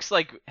 what looks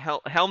like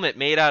helmet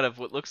made out of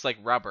what looks like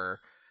rubber.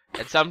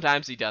 And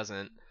sometimes he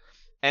doesn't.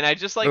 And I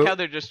just like how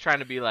they're just trying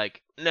to be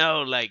like,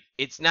 no, like,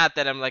 it's not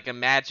that I'm like a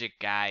magic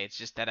guy. It's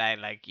just that I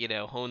like,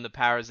 hone the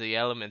powers of the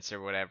elements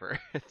or whatever.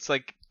 It's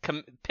like,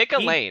 pick a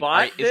lane.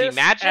 Right? Is he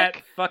magic?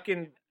 At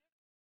fucking...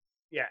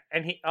 Yeah,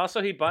 and he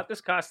bought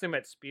this costume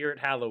at Spirit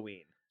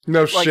Halloween.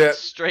 No like, shit.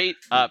 Straight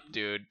up,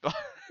 dude.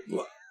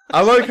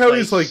 I like how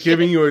he's like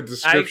giving you a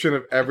description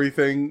of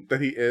everything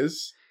that he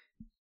is.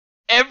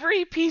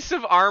 Every piece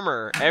of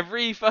armor,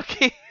 every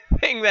fucking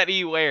thing that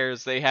he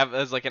wears, they have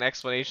as like an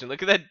explanation.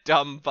 Look at that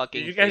dumb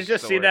fucking. Did you guys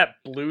just sword. see that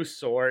blue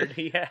sword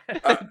he had?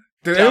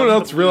 Did anyone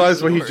else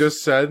realize what he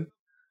just said?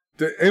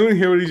 Did anyone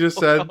hear what he just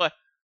said? What?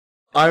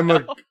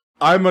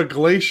 I'm a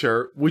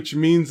glacier, which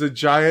means a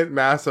giant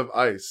mass of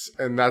ice,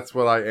 and that's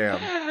what I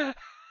am.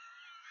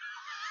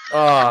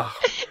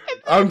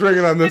 I'm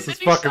bringing on this.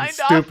 It's fucking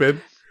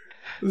stupid.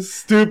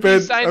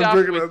 Stupid. I'm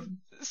bringing on.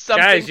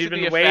 Guys, you've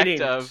been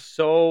waiting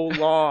so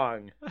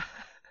long.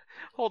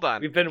 Hold on.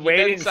 We've been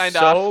waiting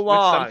so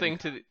long. With something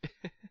to.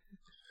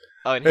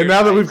 And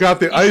now that we've got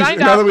the ice,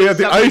 now that we have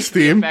the ice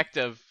theme.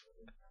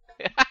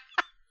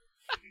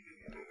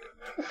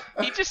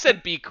 He just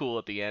said "be cool"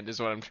 at the end,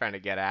 is what I'm trying to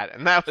get at,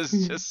 and that was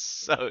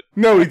just so.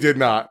 No, he did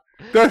not.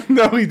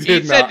 No, he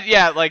did not. He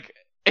said,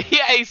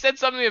 he said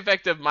something to the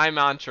effect of "my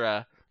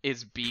mantra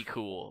is be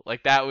cool,"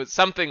 like that was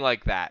something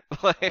like that.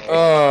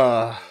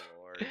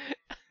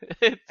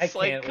 It's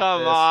like,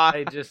 come on.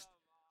 I just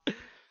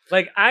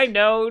I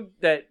know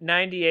that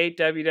 '98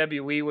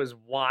 WWE was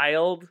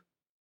wild,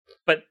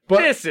 but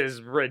this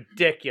is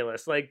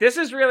ridiculous. Like, this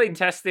is really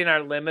testing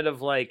our limit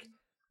of like,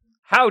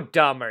 how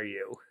dumb are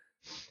you?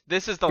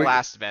 This is the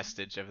last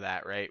vestige of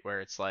that, right? Where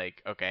it's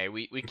like, okay,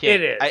 we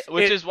can't. It is.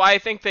 Which is why I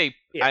think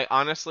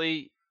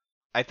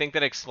I think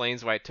that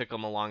explains why it took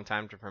them a long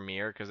time to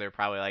premiere, because they're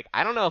probably like,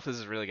 I don't know if this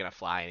is really gonna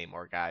fly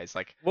anymore, guys.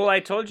 Like, well,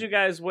 I told you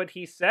guys what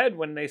he said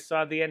when they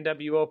saw the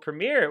NWO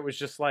premiere. It was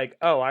just like,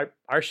 oh,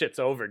 our shit's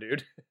over,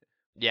 dude.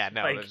 Yeah,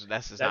 no,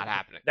 this is not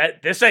happening.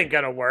 This ain't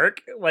gonna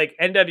work. Like,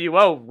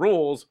 NWO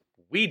rules,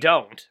 we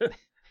don't.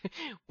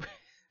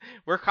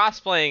 We're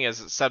cosplaying as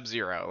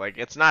Sub-Zero. Like,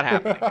 it's not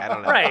happening. I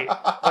don't know. Right.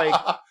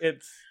 Like,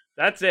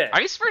 that's it.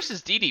 Ice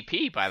versus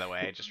DDP, by the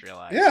way, I just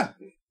realized. Yeah.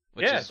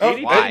 Which is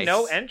DDP, why.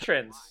 no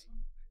entrance.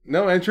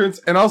 No entrance.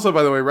 And also,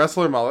 by the way,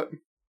 wrestler mullet.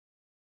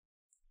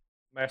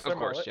 Wrestler of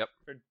course, mullet yep.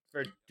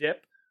 For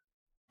dip.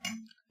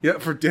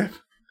 Yep, for dip.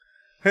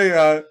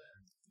 Hey,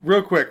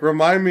 real quick,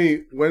 remind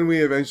me when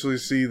we eventually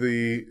see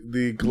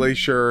the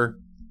Glacier,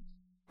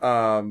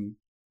 when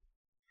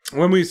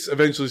we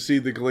eventually see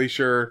the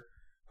Glacier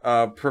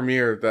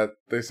premiere that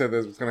they said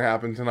that was going to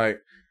happen tonight.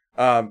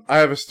 I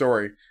have a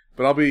story,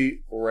 but I'll be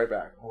right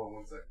back. Hold on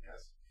one second,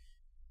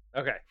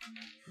 guys. Okay.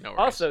 No worries.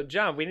 Also,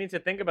 John, we need to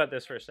think about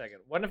this for a second.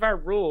 One of our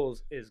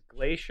rules is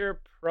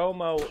Glacier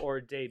promo or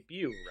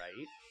debut,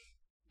 right?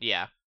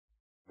 Yeah.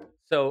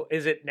 So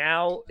is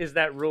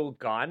that rule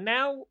gone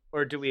now?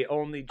 Or do we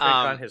only drink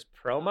on his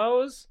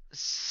promos?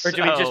 Or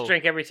do we just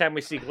drink every time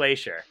we see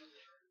Glacier?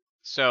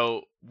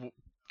 So,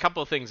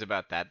 couple of things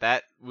about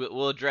that.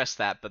 We'll address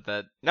that, but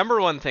the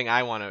number one thing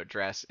I want to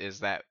address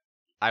is that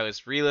I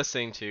was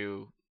re-listening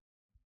to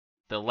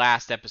the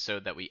last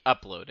episode that we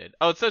uploaded.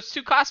 Oh, so it's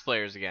two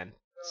cosplayers again.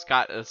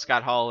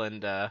 Scott Hall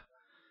and Oh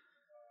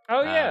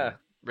yeah.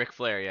 Ric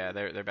Flair. Yeah,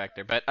 they're back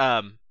there. But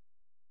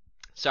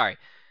sorry,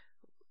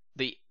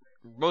 the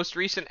most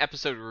recent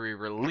episode we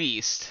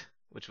released,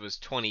 which was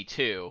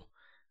 22,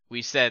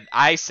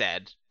 I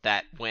said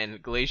that when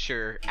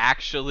Glacier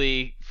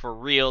actually for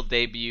real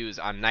debuts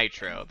on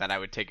Nitro, that I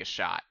would take a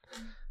shot.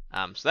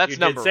 So that's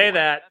number one. You did say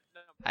that.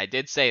 I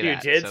did say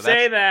that. You did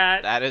say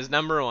that. That is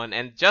number one,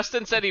 and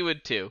Justin said he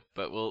would too,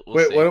 but we'll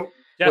wait, see. What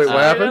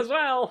happened? As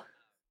well.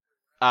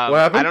 What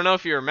happened? I don't know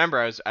if you remember.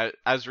 I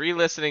was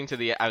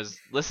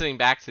listening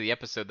back to the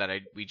episode that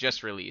we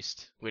just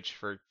released, which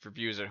for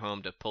viewers at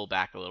home to pull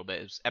back a little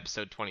bit, it was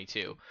episode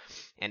 22,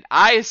 and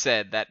I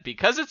said that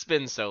because it's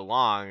been so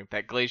long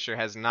that Glacier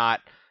has not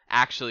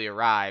actually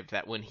arrived,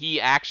 that when he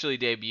actually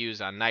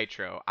debuts on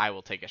Nitro, I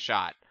will take a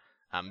shot.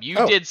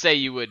 You did say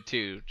you would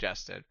too,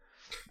 Justin.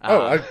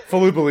 I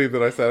fully believe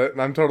that I said it,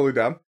 and I'm totally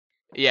down.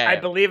 Yeah, I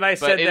believe I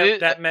said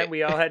that meant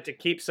we all had to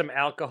keep some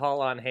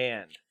alcohol on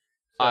hand.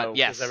 So,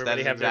 yes, that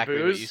is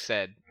exactly what you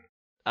said.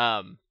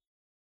 Now,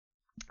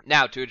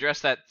 to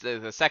address that,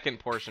 the second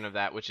portion of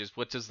that, which is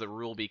what does the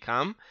rule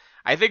become?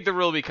 I think the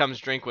rule becomes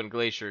drink when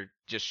Glacier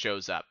just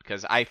shows up,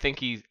 because I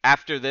think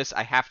after this,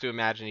 I have to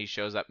imagine he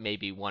shows up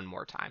maybe one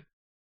more time.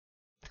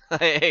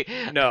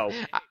 No.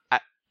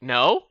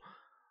 No?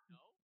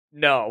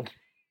 No.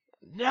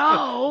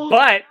 No.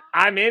 But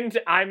I'm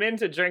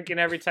into drinking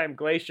every time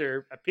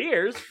Glacier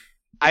appears.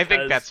 I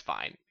think that's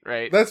fine,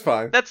 right? That's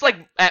fine. That's like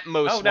at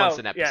most once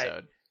an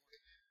episode. Yeah.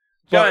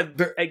 John,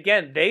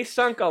 again, they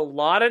sunk a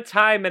lot of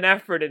time and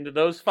effort into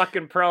those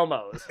fucking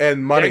promos.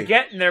 And money. They're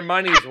getting their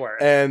money's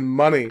worth. And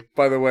money,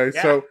 by the way.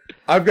 Yeah. So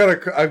I've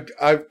got can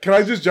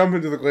I just jump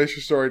into the Glacier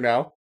story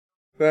now?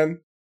 Then?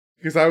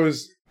 Because I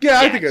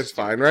think it's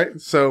fine, right?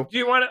 So. Do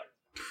you want to?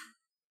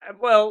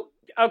 Well,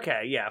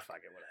 okay, yeah, fuck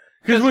it, whatever.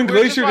 Because when we're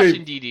Glacier just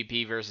watching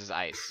DDP versus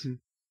Ice,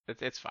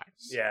 it's fine.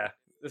 Yeah,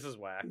 this is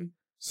whack.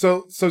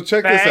 So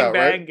check this out,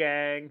 right? Bang,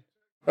 gang.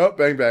 Oh,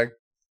 bang, bang.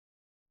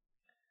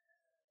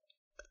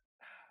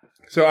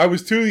 So I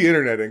was to the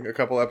interneting a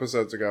couple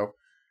episodes ago,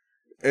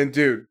 and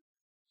dude,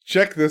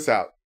 check this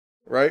out,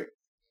 right?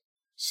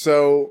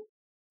 So,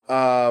 he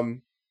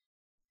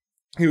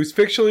was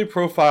fictionally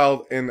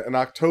profiled in an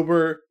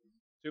October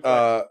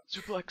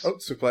Suplex. Oh,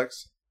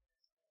 suplex.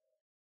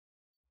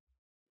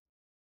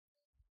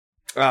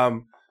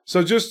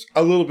 So just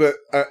a little bit.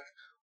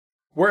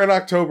 We're in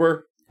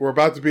October. We're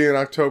about to be in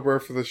October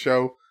for the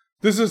show.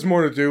 This is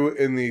more to do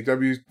in the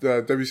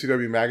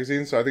WCW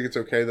magazine, so I think it's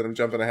okay that I'm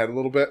jumping ahead a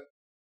little bit.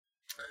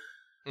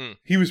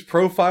 He was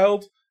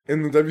profiled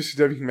in the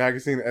WCW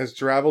magazine as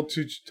traveled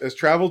to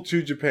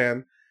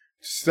Japan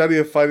to study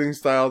a fighting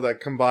style that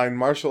combined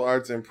martial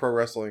arts and pro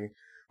wrestling,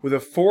 with a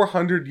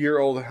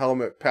 400-year-old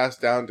helmet passed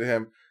down to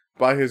him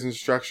by his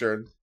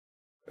instructor.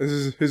 This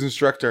is his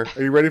instructor.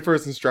 Are you ready for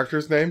his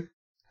instructor's name?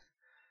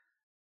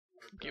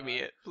 Give me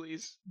it,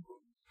 please.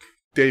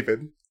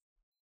 David.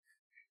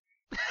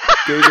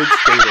 David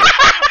Stater.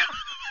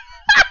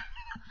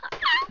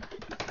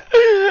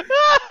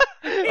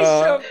 He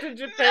showed up to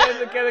Japan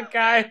to get a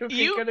guy who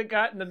could have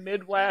gotten the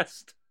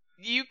Midwest.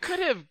 You could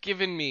have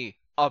given me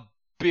a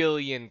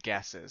billion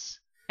guesses,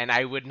 and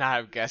I would not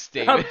have guessed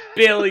David. A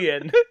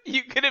billion.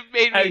 You could have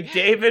made me.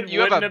 David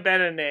wouldn't have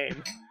been a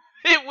name.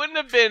 It wouldn't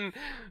have been.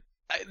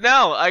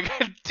 No, I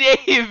got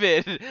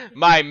David,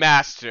 my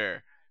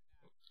master.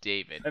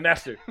 David. My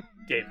master,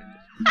 David.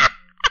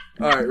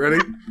 Alright, ready?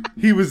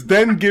 He was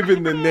then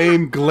given the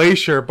name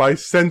Glacier by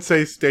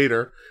Sensei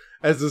Stater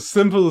as a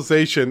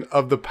symbolization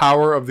of the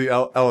power of the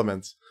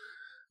elements.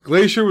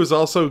 Glacier was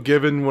also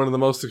given one of the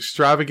most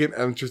extravagant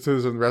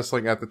entrances in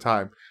wrestling at the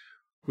time,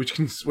 which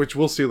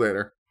we'll see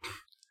later.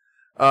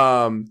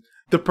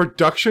 The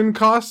production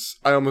costs,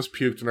 I almost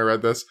puked when I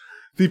read this.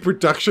 The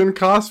production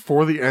costs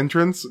for the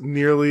entrance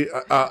nearly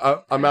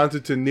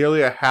amounted to nearly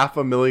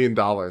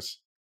 $500,000.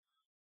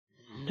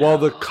 No. While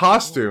the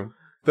costume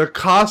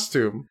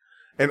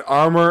and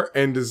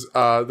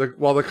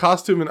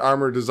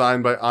armor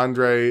designed by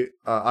Andre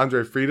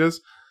Freitas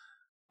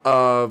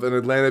of an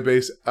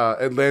Atlanta-based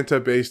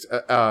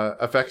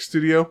effects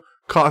studio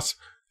costs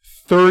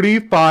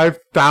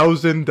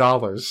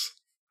 $35,000.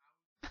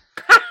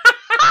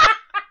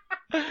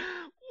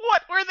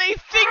 What were they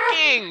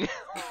thinking?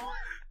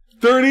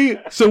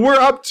 So we're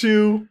up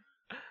to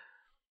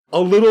a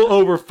little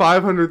over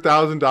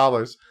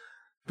 $500,000.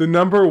 The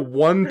number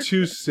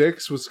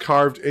 126 was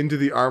carved into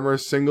the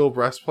armor's single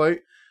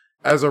breastplate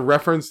as a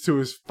reference to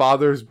his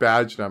father's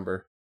badge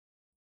number.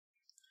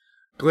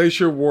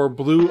 Glacier wore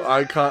blue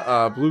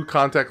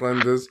contact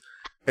lenses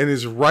in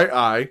his right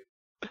eye,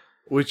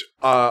 which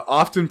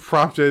often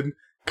prompted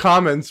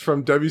comments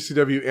from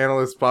WCW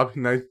analyst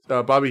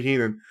Bobby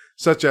Heenan,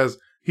 such as,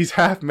 "He's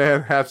half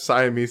man, half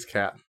Siamese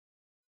cat."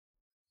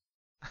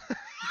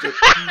 Which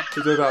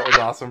I thought was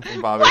awesome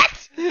from Bobby.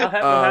 What?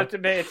 I'll have to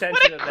pay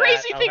attention to that. What a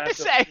crazy thing to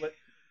say.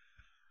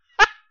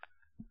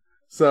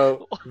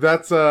 So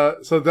that's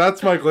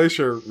my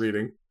Glacier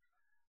reading.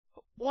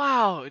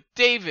 Wow,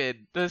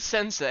 David, the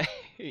sensei.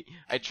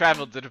 I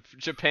traveled to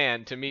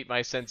Japan to meet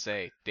my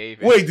sensei,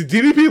 David. Wait, did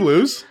DDP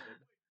lose?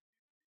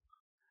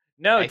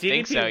 No, I DDP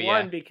think so,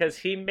 won yeah. because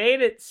he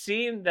made it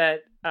seem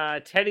that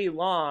Teddy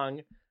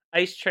Long,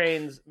 Ice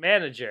Train's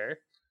manager,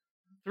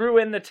 threw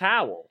in the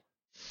towel,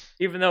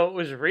 even though it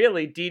was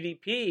really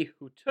DDP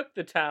who took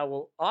the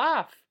towel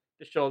off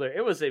the shoulder.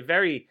 It was a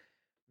very,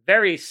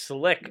 very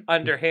slick,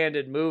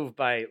 underhanded move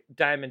by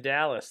Diamond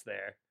Dallas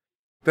there.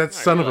 That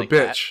son of a like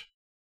that. bitch.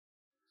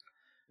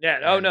 Yeah,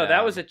 oh And, no,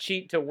 that was a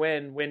cheat to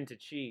win, win to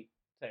cheat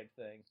type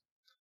thing.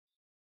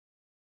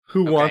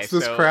 Who Okay, wants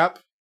this so- crap?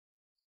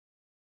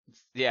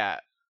 Yeah,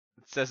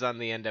 it says on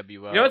the NWO.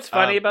 You know what's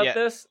funny about yeah.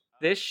 this?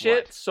 This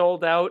shit What?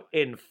 sold out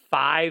in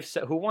 5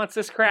 seconds. Who wants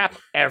this crap?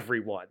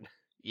 Everyone.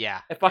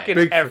 Yeah. Fucking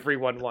Big-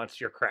 everyone wants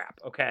your crap,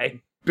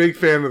 okay? Big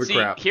fan of the See,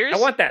 crap. here's I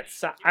want that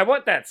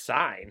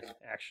sign,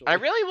 actually. I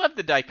really love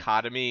the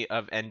dichotomy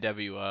of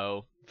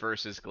NWO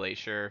versus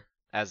Glacier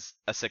as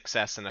a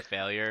success and a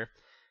failure.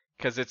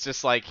 Because it's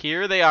just like,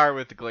 here they are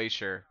with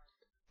Glacier,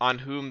 on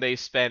whom they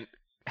spent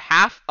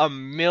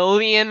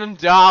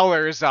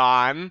 $500,000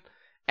 on,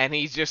 and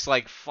he's just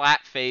like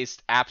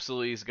flat-faced,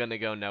 absolutely is gonna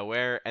go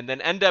nowhere. And then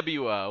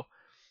NWO,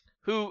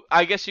 who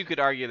I guess you could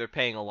argue they're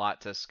paying a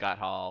lot to Scott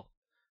Hall,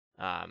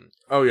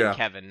 Oh, yeah. and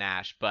Kevin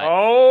Nash, but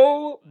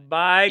Oh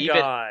my Even-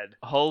 god.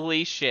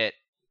 holy shit,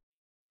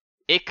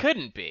 it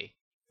couldn't be.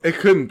 It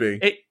couldn't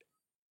be.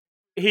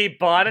 He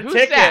bought a Who's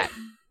ticket. that?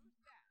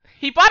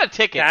 He bought a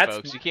ticket, That's-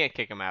 folks. You can't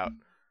kick him out.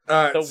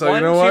 Alright, The so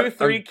 1, you know what? 2,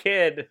 3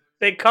 kid.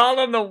 They call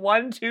him the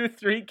 1, 2,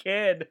 3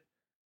 kid.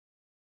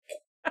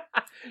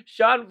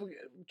 Sean,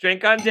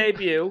 drink on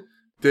debut.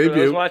 For those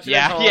Debut. watching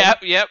at Yeah, home,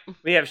 yep.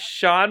 We have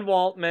Sean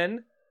Waltman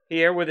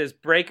here with his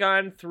Break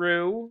On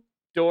Through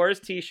Doors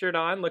t-shirt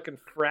on, looking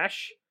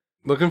fresh.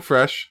 Looking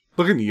fresh.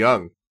 Looking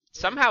young.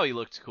 Somehow he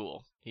looked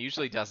cool. He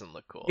usually doesn't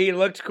look cool. He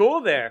looked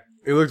cool there.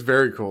 He looked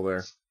very cool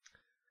there.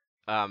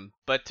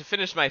 But to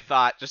finish my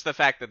thought, just the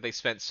fact that they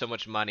spent so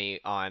much money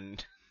on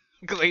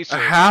Glacier,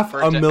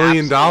 for it to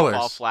 $500,000. absolutely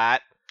fall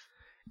flat,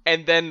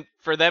 and then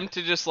for them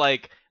to just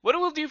like, what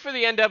do we do for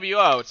the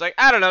NWO? It's like,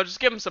 I don't know,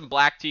 just give them some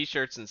black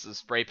T-shirts and some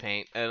spray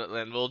paint,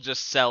 and we'll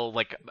just sell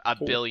like 1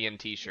 billion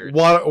T-shirts.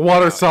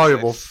 Water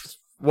soluble.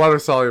 Water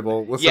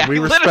soluble. Listen, Yeah, we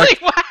literally.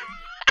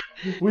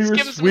 respect. We, Just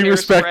give 'em some we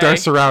respect our hairspray.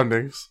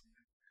 surroundings.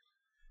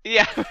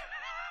 Yeah.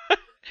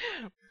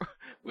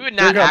 We would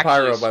Drink not on actually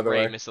pyro, by the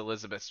spray way. Miss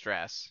Elizabeth's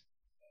dress.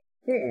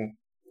 Mm-mm.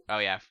 Oh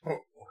yeah,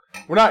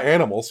 We're not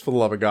animals, for the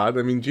love of God.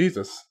 I mean,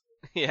 Jesus.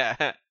 yeah.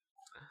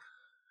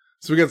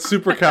 So we got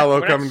Super Callow We're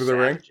not coming to the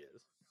ring. savages.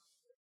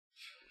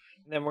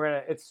 And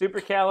then it's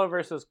Super Callow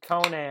versus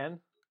Conan,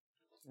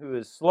 who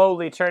is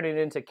slowly turning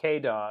into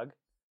K-Dog.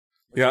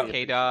 Yeah.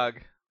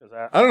 K-Dog.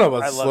 I don't know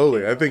about I love slowly.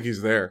 K-Dog. I think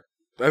he's there.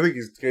 I think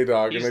he's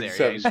K-Dog. He's and there, I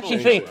yeah, just he's haven't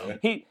fully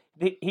changed there.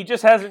 it. he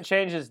just hasn't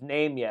changed his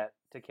name yet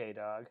to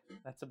K-Dog.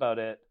 That's about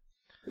it.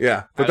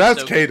 Yeah, but I was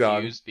that's so K-Dog.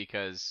 confused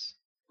because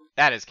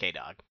that is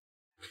K-Dog.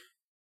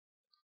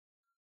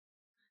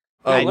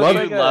 Oh, I He love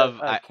looks do like love-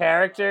 a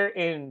character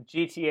in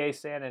GTA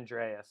San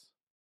Andreas.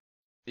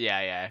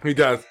 Yeah. He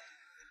does.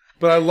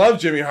 But I love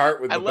Jimmy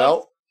Hart with I the love-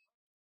 belt.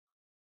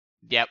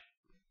 Yep.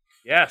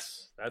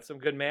 Yes, that's some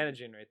good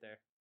managing right there.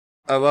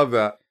 I love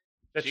that.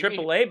 The Jimmy-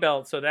 AAA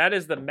belt, so that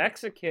is the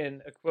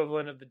Mexican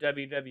equivalent of the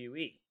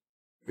WWE.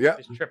 Yeah.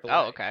 It's AAA.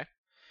 Oh, okay.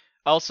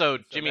 Also,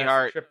 So Jimmy that's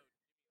Hart, the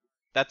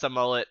that's a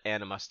mullet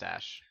and a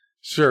mustache.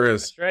 Sure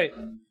is. That's right.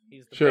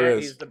 He's the Sure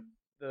is. He's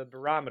the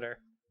barometer.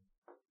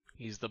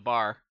 He's the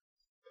bar.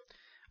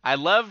 I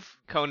love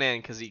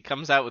Conan because he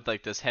comes out with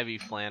like this heavy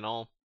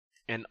flannel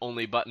and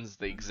only buttons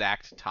the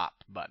exact top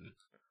button.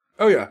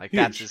 Oh, yeah. Like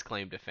huge. that's his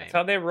claim to fame. That's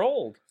how they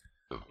rolled.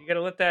 You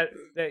gotta let that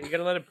you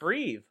gotta let it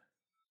breathe.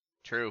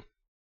 True.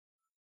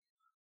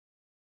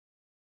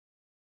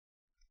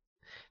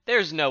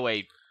 There's no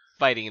way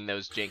fighting in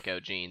those Jinko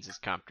jeans is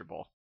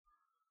comfortable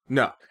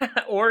No.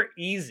 Or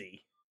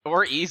easy.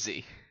 or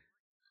easy.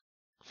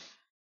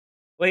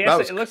 Well,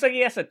 That it looks like he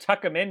has to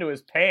tuck them into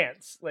his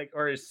pants,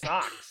 or his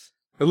socks.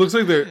 It looks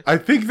like I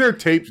think they're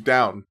taped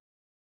down.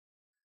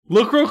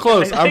 Look real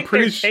close. I I'm think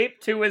pretty they're sure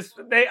taped to his.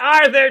 They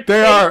are. They're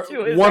they taped are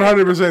to his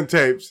 100%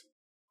 taped.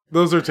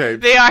 Those are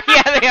taped. They are,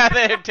 yeah, they are.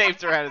 They're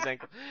taped around his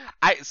ankle.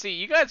 I see.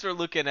 You guys were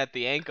looking at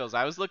the ankles.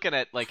 I was looking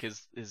at like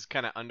his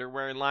kind of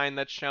underwear line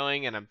that's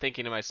showing, and I'm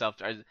thinking to myself,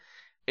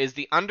 is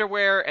the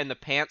underwear and the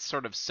pants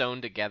sort of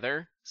sewn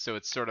together, so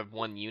it's sort of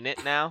one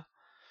unit now?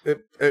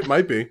 It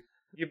might be.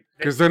 You-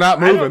 Because they're not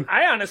moving.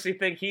 I honestly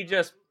think he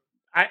just.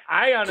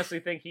 I honestly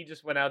think he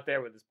just went out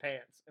there with his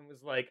pants and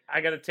was like,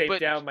 "I gotta tape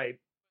But- down my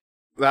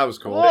That was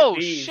cool. Whoa,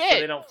 these so shit!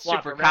 they don't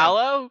flop Super around.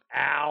 Kahlo?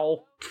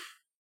 ow."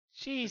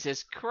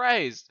 Jesus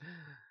Christ!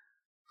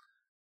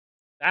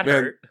 That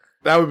Man. hurt.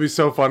 That would be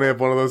so funny if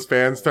one of those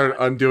fans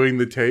started undoing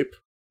the tape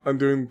on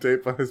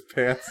his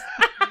pants.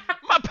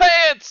 My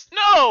pants!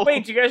 No!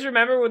 Wait, do you guys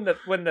remember when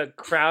the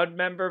crowd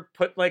member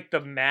put like the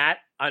mat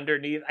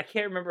underneath? I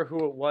can't remember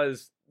who it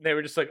was. They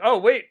were just like, "Oh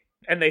wait,"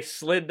 and they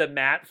slid the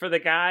mat for the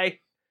guy.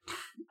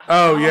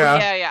 Oh,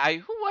 yeah. yeah.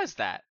 Who was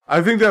that?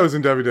 I think that was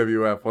in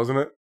WWF, wasn't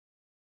it?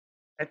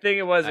 I think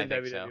it was I in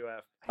think so.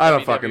 WWF. I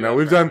don't fucking know.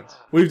 We've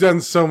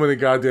done so many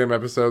goddamn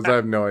episodes. I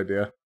have no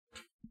idea.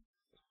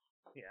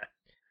 Yeah.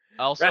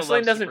 Also Wrestling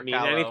love doesn't Super mean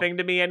Callow. anything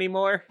to me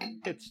anymore.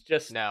 It's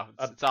just No,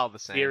 a it's all the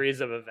same.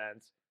 series of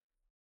events.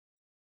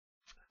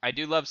 I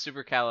do love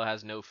Super Callow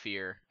has no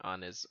fear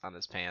on his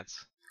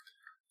pants.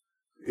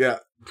 Yeah.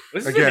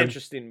 This is Again. an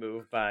interesting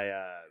move by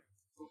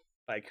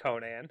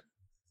Conan.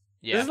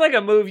 Yeah. This is like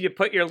a move you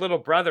put your little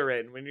brother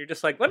in when you're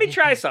just like, let me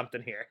try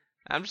something here.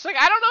 I'm just like,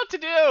 I don't know what to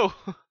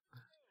do.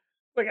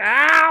 Like,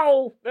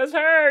 ow, this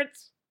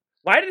hurts.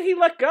 Why did he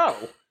let go?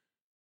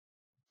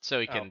 So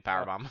he can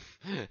powerbomb.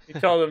 He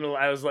told him.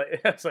 I was like,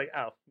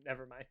 oh,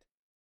 never mind.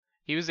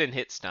 He was in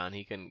hit stun.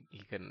 He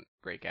couldn't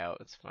break out.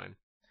 It's fine.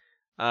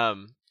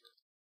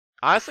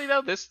 Honestly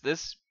though, this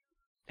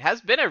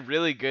has been a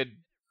really good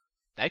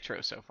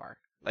Nitro so far.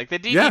 Like the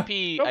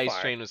DDP so Ice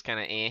far. Train was kind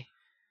of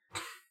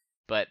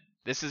but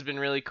this has been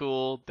really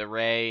cool. The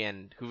Ray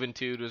and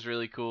Juventud was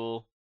really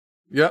cool.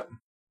 Yep.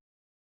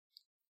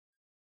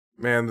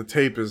 Man, the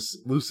tape is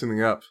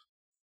loosening up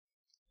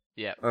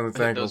Yeah, on its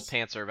ankles. those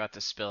pants are about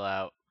to spill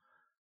out.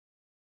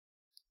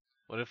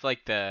 What if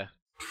like the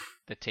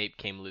tape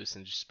came loose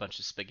and just a bunch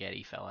of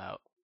spaghetti fell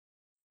out?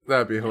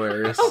 That'd be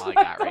hilarious. That's all I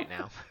got right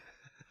now.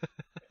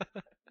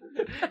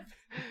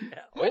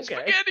 Okay.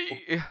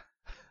 Spaghetti.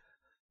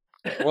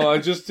 Well, I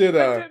just did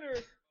a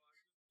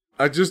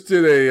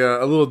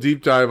little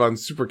deep dive on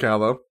Super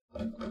Callow.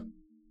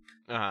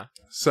 Uh-huh.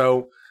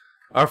 So,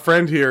 our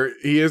friend here,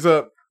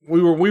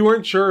 we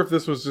weren't sure if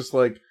this was just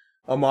like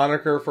a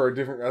moniker for a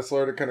different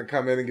wrestler to kind of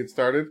come in and get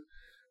started,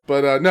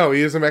 but no,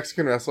 he is a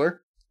Mexican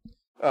wrestler,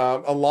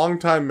 a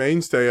longtime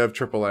mainstay of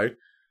AAA,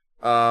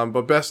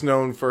 but best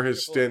known for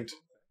his stint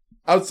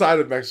outside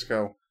of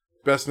Mexico.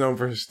 Best known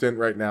for his stint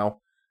right now.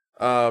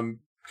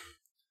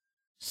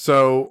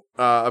 So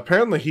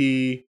apparently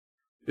he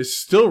is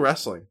still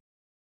wrestling.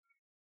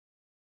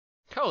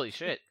 Holy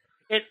shit.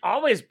 It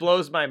always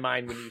blows my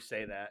mind when you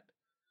say that.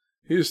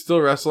 He is still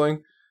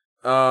wrestling.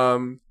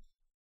 Let's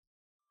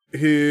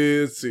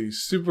see,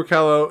 Super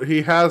Callow.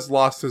 He has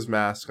lost his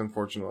mask,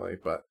 unfortunately,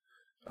 but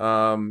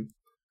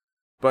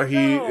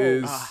he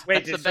is.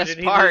 Wait, That's the so best did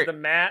he part. lose the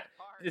mat?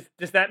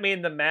 Does that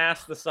mean the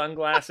mask, the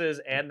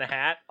sunglasses, and the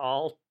hat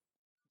all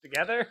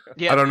together?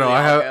 Yeah, I don't know.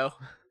 they all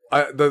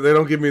go. They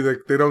don't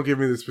give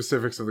me the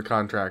specifics of the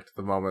contract at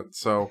the moment,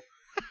 so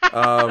They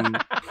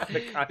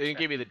didn't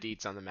give me the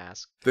deets on the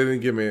mask. they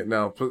didn't give me it.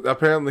 No, but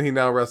apparently he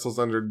now wrestles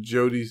under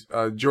Jordy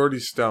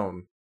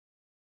Stone.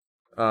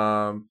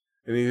 And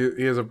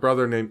he has a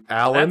brother named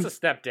Alan. That's a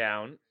step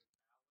down.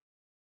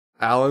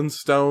 Alan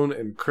Stone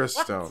and Chris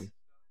What? Stone.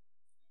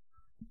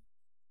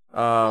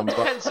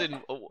 Depends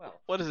on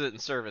what is it in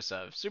service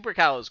of. Super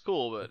Cal is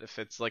cool, but if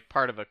it's like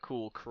part of a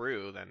cool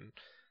crew, then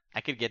I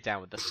could get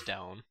down with the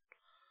Stone.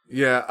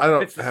 Yeah, I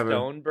don't It's the have it.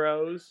 Stone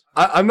Bros.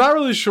 I'm not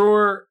really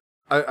sure.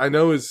 I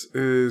know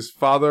his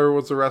father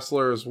was a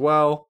wrestler as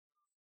well,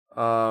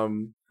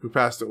 who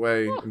passed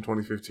away in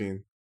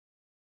 2015.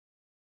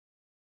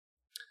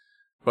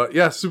 But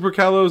yeah, Super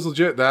Callow is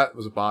legit. That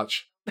was a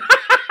botch. Did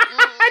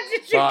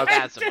you Botch.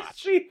 guys That's a just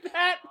botch. see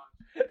that?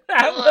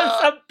 That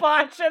was a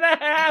botch and a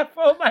half.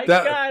 Oh my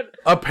god.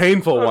 A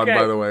painful one, Okay,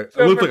 by the way.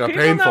 So It looked for like a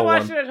people painful not one.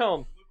 watching at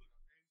home,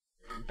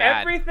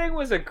 Bad. everything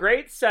was a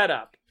great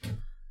setup.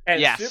 And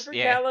Yes, Super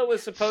yeah. Callow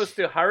was supposed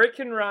to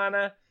Hurricane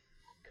Rana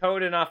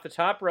Conan off the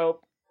top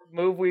rope,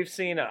 move we've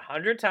seen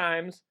 100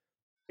 times,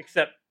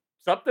 except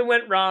something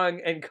went wrong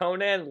and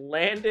Conan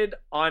landed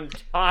on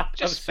top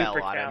Just of fell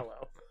Super on him.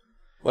 Callow.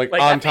 Like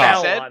Like on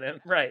fell top. on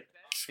him. Right.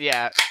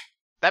 Yeah.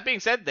 That being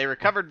said, they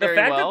recovered The very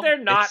fact well. that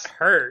they're not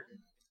hurt.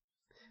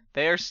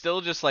 They are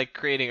still just like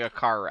creating a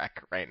car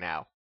wreck right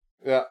now.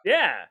 Yeah.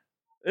 Yeah.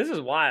 This is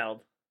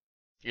wild.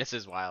 This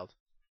is wild.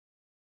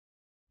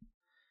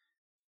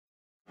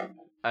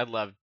 I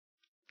love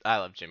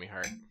Jimmy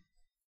Hart.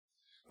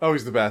 Oh,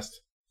 he's the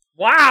best.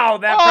 Wow,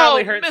 that Oh,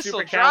 probably hurt missile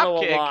Super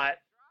Callow a dropkick. lot.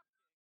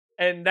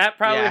 And that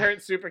probably Yeah.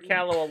 hurt Super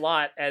Callow a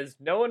lot as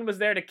no one was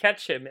there to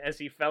catch him as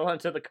he fell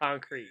onto the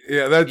concrete.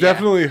 Yeah, that Yeah.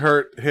 definitely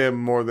hurt him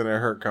more than it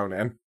hurt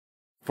Conan.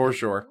 For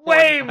sure.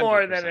 Way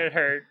more than 100%. it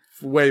hurt.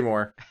 Way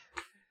more.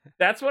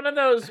 That's one of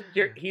those,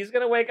 he's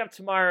going to wake up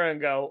tomorrow and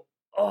go,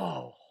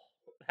 oh,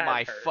 that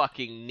My hurt.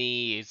 fucking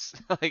knees.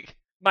 Like,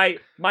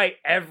 My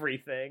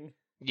everything.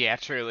 yeah,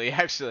 truly,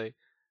 actually.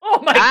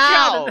 Oh my Ow!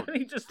 god, and then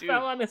he just Dude.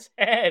 fell on his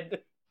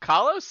head.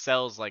 Kahlo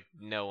sells like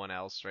no one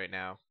else right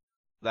now.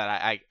 That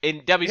I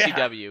in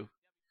WCW.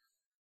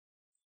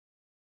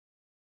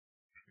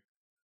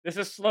 This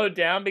is slowed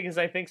down because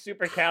I think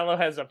Super Callow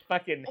has a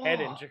fucking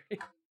head Oh. injury.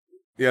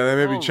 Yeah, they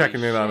may be Holy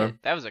checking in on shit. him.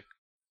 That was a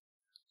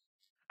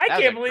I That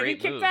was can't a believe he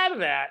great kicked move. out of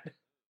that.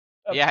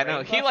 A yeah,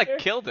 no, he like brainbuster?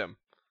 killed him.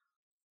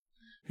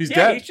 He's Yeah,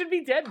 dead. he should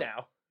be dead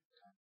now.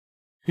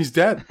 He's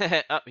dead.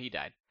 Oh, he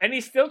died. And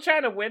he's still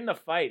trying to win the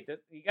fight.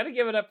 You got to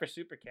give it up for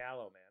Super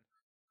Callow, man.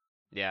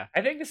 Yeah.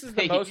 I think this is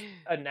the most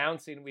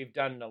announcing we've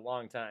done in a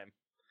long time.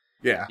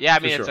 Yeah. Yeah, I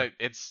for mean sure.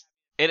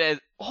 it is.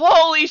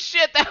 Holy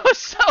shit, that was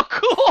so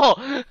cool.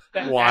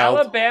 The Wild.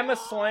 Alabama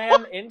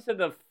slam into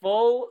the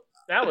full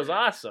That was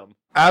awesome.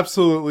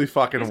 Absolutely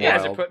fucking These wild.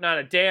 guys are putting on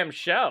a damn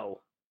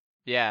show.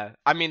 Yeah,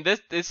 I mean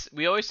this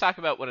we always talk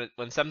about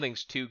when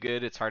something's too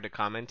good, it's hard to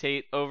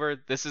commentate over.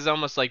 This has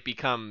almost like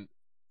become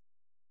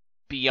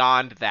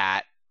beyond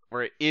that,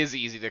 where it is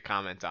easy to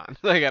comment on.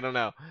 Like I don't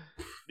know.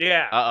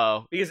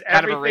 Yeah. Because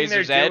kind of a everything they're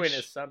Razor's Edge. doing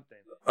is something.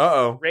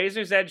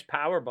 Razor's Edge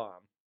powerbomb.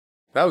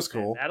 That was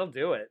cool. That'll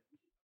do it.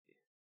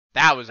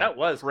 That was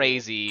a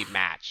crazy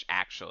match,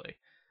 actually.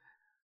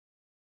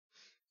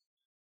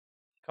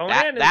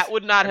 Conan that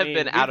would not have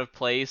been out of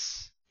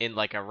place in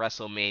like a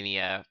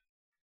WrestleMania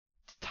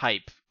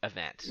type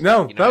event.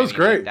 No, you know that was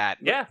great. Like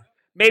yeah,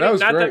 maybe that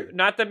was not great.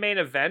 not the main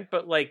event,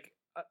 but like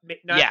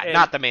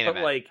not the main but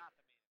event. Like,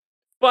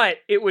 but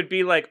it would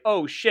be like,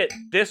 oh shit,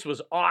 this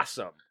was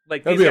awesome.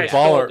 Like That'd these be a guys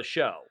stole baller. the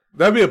show.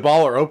 That'd be a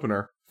baller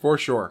opener for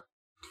sure.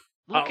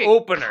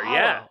 Opener,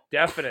 yeah,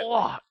 definitely.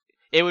 Oh,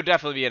 it would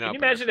definitely be an Can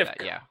opener. you imagine if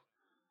that, yeah.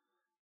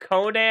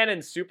 Conan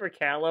and Super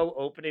Callow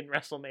opening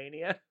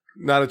WrestleMania?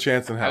 Not a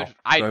chance in hell.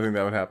 I think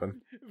that would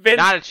happen.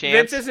 Not a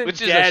chance. Vince isn't which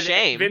dead. is a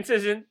shame. Vince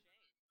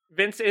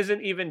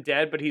isn't even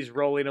dead, but he's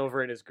rolling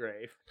over in his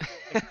grave.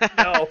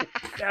 No,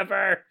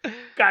 never.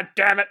 God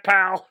damn it,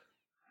 pal.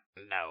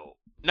 No,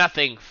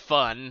 nothing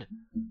fun.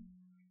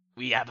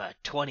 We have a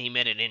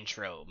 20-minute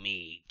intro,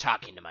 me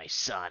talking to my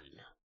son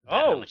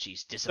about how much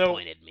he's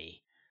disappointed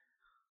me.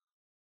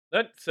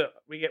 So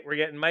we're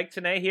getting Mike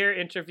Tenay here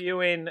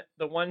interviewing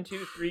the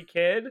 1-2-3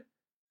 kid.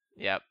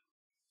 Yep.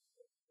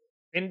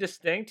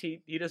 Indistinct.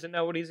 He doesn't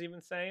know what he's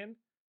even saying.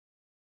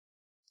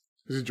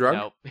 Is he drunk?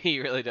 Nope, he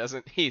really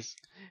doesn't. He's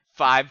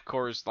 5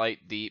 Coors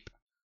Light deep.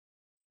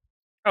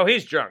 Oh,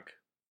 he's drunk.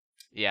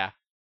 Yeah.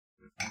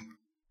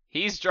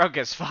 He's drunk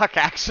as fuck,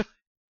 actually.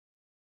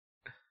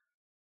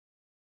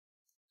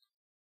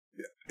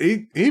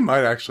 He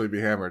might actually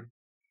be hammered.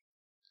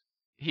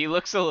 He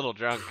looks a little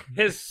drunk.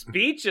 His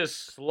speech is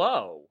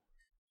slow.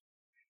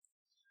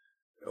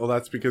 Well,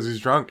 that's because he's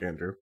drunk,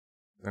 Andrew.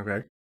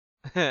 Okay.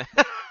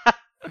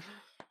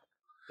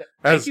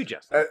 Thank you,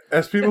 Justin.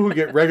 As people who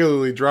get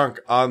regularly drunk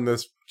on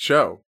this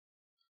show,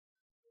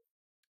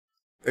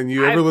 and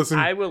you ever listen,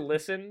 I will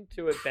listen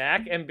to it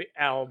back, and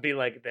I'll be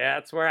like,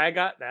 "That's where I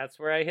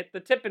hit the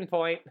tipping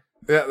point."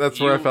 Yeah, that's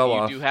where I fell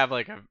off. You do have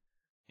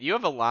you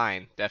have a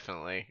line,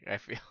 definitely. I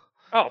feel.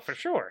 Oh, for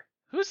sure.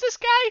 Who's this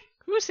guy?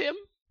 Who's him?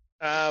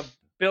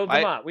 Bill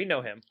DeMott. We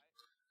know him.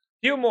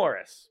 Hugh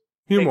Morris.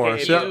 Hugh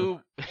Morris. Yeah. Yeah.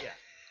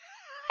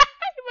 I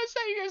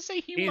thought you were gonna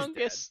say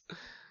humongous.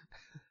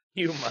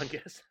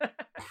 Humongous.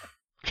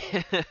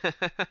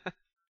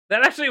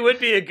 That actually would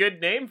be a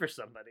good name for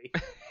somebody.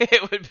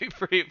 It would be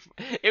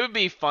It would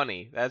be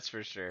funny. That's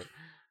for sure.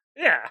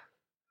 Yeah.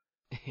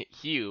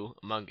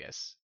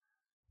 Humongous.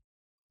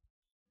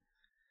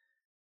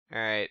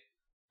 All right.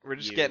 We're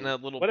just getting a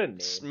little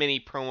mini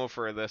promo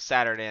for the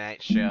Saturday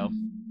night show.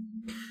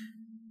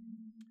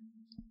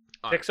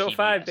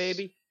 6:05,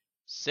 baby.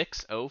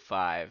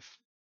 6:05.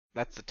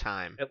 That's the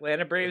time.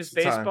 Atlanta Braves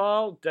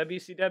baseball,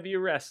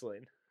 WCW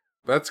wrestling.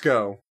 Let's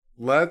go.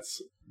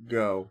 Let's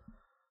go.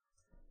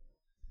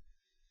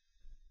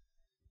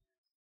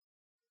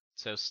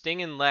 So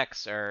Sting and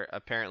Lex are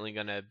apparently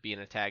going to be in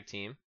a tag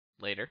team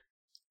later.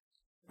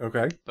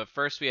 Okay. But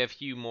first we have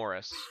Hugh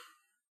Morris.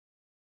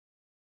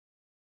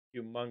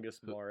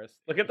 Humongous Morris.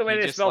 Look at the way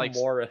they spell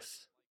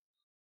Morris.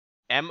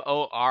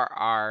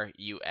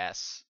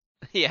 Morrus.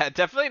 Yeah,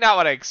 definitely not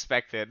what I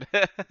expected.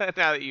 Now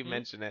that you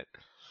mention it.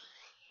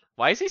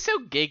 Why is he so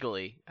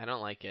giggly? I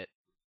don't like it.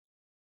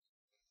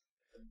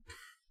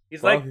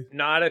 He's like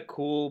not a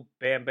cool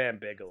Bam Bam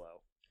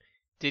Bigelow.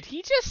 Did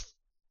he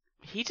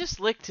just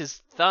licked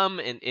his thumb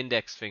and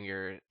index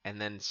finger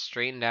and then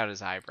straightened out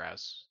his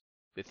eyebrows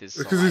with his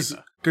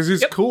saliva. Because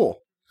he's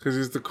cool. Because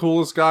he's the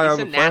coolest guy on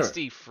the planet. He's a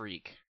nasty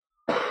freak.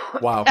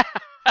 Wow.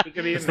 He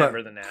could be a member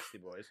of the Nasty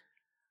Boys.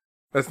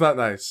 That's not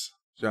nice,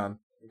 John.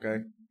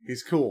 Okay?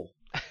 He's cool.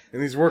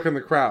 And he's working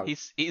the crowd.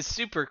 He's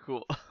super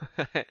cool.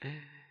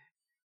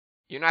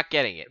 You're not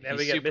getting it. And then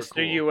he's we get Mr.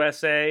 Cool.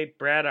 USA,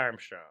 Brad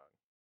Armstrong.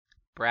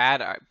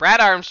 Brad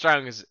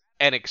Armstrong is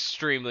an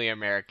extremely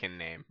American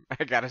name,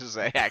 I gotta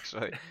say,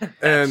 actually.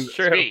 And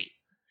true. Sweet.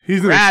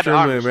 He's Brad an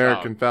extremely Armstrong.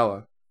 American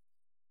fella.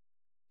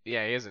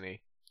 Yeah, isn't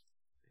he?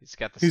 He's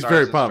got the He's stars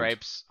very and pumped.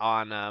 stripes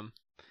on, and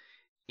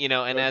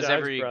as Dog's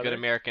every brother. good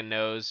American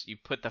knows, you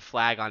put the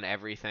flag on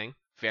everything.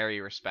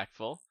 Very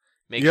respectful.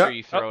 Make sure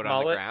you throw it on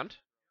the mullet. ground.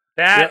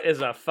 That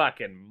is a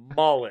fucking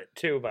mullet,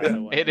 too, by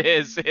the way. It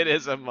is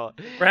a mullet.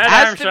 Brad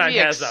As Armstrong to be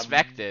has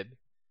expected.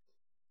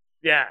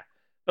 Yeah.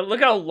 But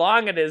look how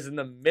long it is in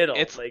the middle.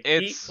 It's a Look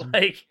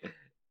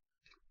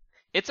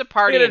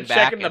party at in him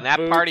back, checking and the that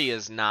boots. party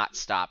is not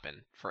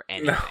stopping for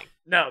anything.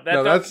 No,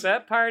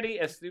 that party,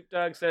 as Snoop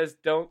Dogg says,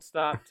 don't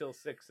stop till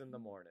 6 in the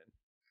morning.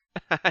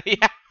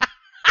 Yeah.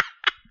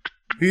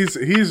 He's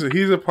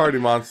a party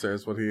monster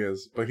is what he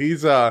is. But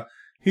he's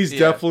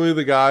definitely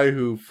the guy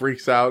who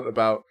freaks out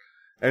about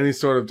any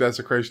sort of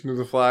desecration of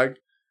the flag,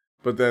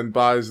 but then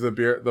buys the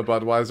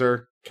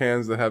Budweiser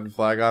cans that have the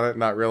flag on it,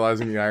 not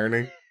realizing the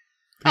irony.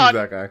 He's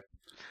that guy.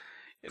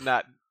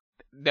 Not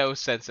no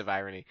sense of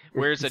irony.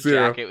 Wears a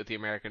Zero. jacket with the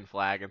American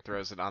flag and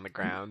throws it on the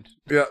ground.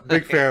 Yeah,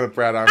 big fan of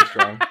Brad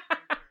Armstrong.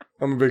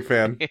 I'm a big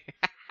fan.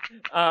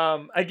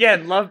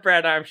 Again, love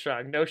Brad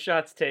Armstrong. No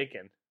shots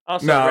taken.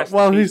 Also, No, rest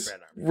well, in peace, he's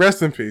Brad Armstrong.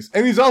 rest in peace,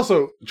 and he's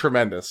also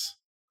tremendous.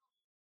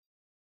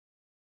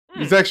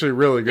 He's actually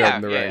really good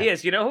in the ring. He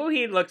is. You know who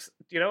he looks?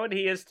 Do you know what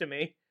he is to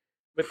me?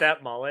 With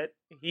that mullet,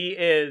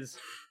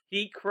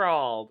 he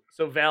crawled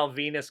so Val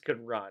Venus could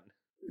run.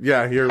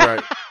 Yeah, you're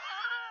right.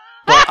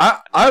 But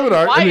I would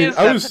argue. Why I mean, is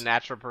that the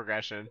natural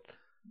progression?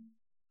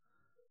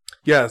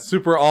 Yeah,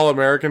 super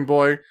all-American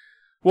boy.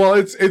 Well,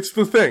 it's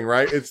the thing,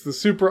 right? It's the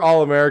super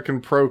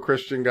all-American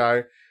pro-Christian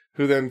guy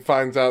who then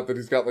finds out that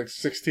he's got like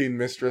 16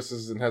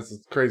 mistresses and has this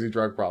crazy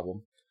drug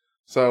problem.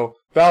 So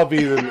Val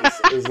Venus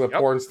is a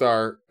porn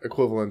star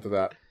equivalent to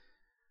that.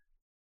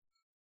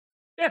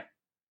 Yeah,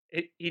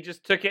 he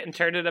just took it and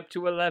turned it up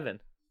to 11.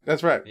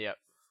 That's right. Yep.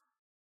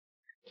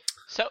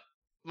 So,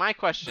 my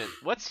question,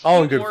 what's All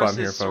Hugh in good fun Morris's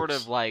here, sort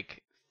folks. of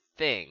like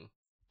thing,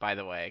 by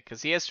the way?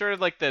 Because he has sort of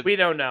like the We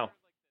don't know.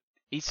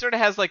 he sort of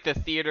has like the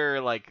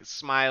theater like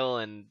smile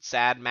and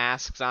sad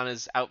masks on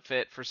his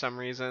outfit for some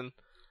reason.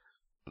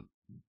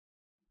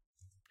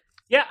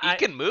 Yeah, He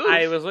can move.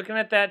 I was looking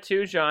at that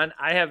too, John.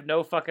 I have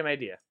no fucking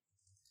idea.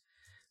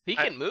 He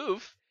can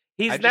move.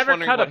 He's I'm just never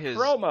wondering cut a what his-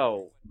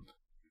 promo.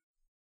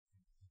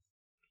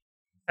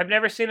 I've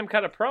never seen him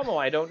cut a promo.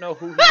 I don't know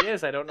who he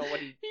is. I don't know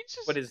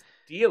what his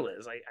deal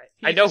is.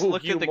 I know just who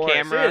looked Hugh at the Morris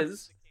camera.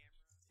 is.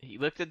 He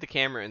looked at the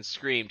camera and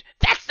screamed,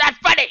 "That's not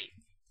funny!"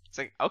 It's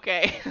like,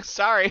 okay,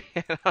 sorry.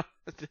 I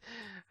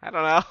don't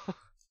know.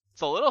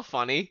 It's a little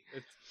funny.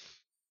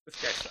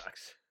 This guy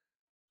sucks.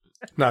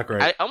 Not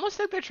great. I almost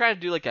think they're trying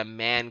to do like a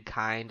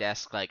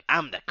Mankind-esque, like,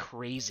 I'm the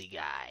crazy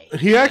guy.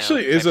 He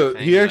actually is type a of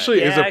thing, he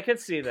actually is Yeah, a I could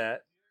see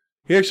that.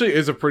 he actually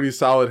is a pretty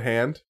solid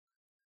hand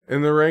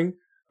in the ring.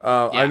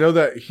 I know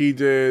that he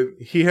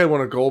had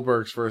one of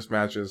Goldberg's first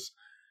matches,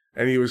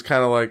 and he was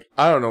kind of like,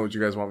 I don't know what you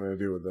guys want me to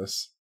do with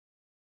this.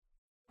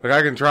 Like,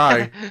 I can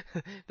try.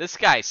 This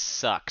guy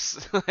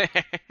sucks.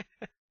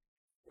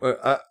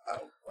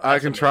 I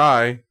can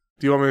try.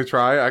 Do you want me to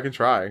try? I can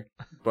try,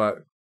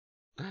 but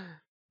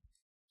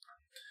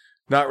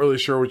not really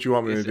sure what you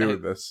want me to do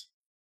with this.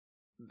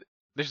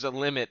 There's a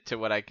limit to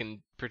what I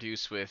can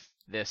produce with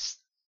this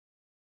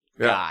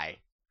Yeah. guy.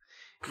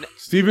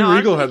 Steven No,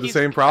 Regal honestly, had the he's-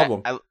 same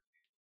problem.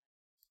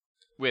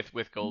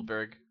 With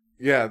Goldberg.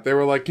 Yeah, they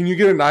were like, "Can you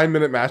get a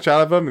 9-minute match out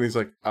of him?" And he's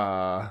like,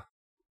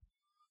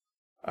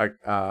 It's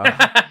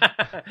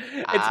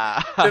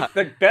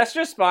the best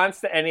response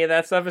to any of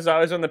that stuff is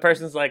always when the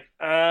person's like,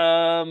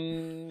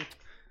 9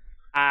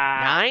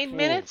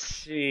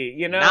 minutes? Gee,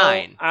 you know,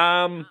 9.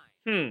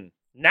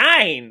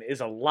 9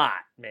 is a lot,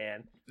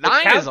 man. So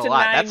 9 count is a to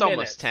lot. 9 That's minutes.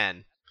 almost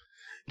 10.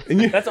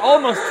 And you, That's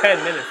almost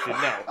 10 minutes. Dude.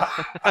 No,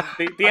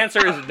 the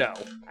answer is no.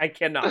 I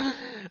cannot.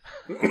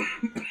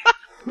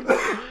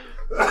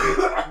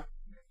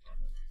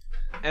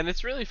 And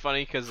it's really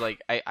funny because like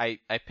I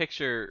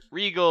picture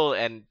Regal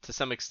and to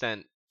some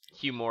extent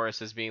Hugh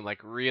Morris as being like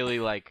really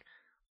like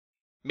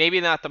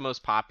maybe not the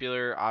most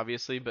popular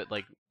obviously, but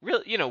like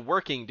real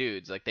working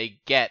dudes. Like they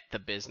get the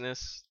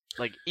business.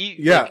 Like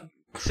like,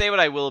 say what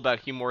I will about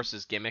Hugh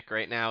Morris's gimmick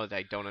right now that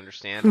I don't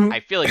understand.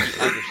 I feel like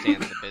he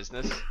understands the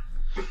business.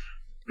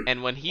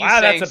 And when he's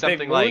saying that's a something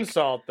big like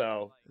moonsault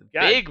though.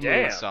 big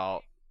damn.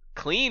 moonsault,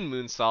 clean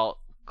moonsault,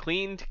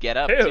 clean to get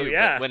up Too, too.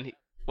 yeah. But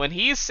when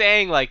he's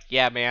saying like,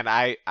 yeah, man,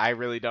 I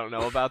really don't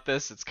know about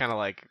this, it's kind of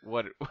like,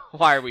 what?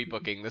 Why are we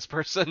booking this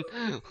person?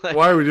 Like,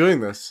 why are we doing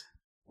this?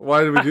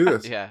 Why did we do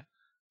this? yeah,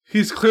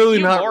 He's clearly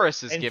Hugh not.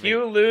 Morris is And giving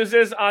Hugh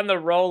loses on the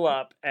roll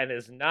up and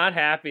is not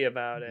happy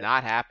about it.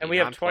 not happy. And we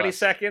have 20 nonplussed.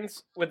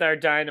 seconds with our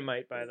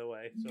dynamite, by the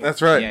way. So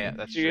That's right. Yeah,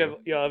 that's you true.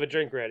 you'll have a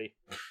drink ready.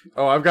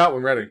 Oh, I've got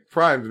one ready,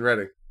 primed and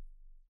ready.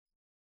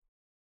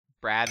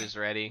 Brad is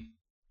ready.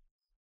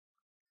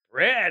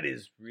 Brad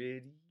is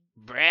ready.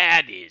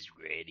 Brad is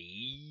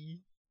ready.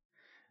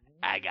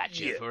 I got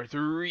you Yeah. for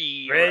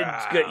 3.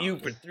 Brad's got you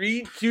rounds. for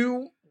 3,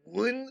 2,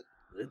 1.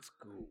 Let's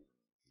go.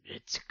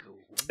 Let's go.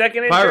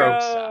 Second Pyro.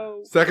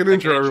 intro. Second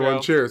intro, intro.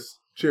 everyone. Cheers.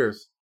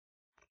 Cheers.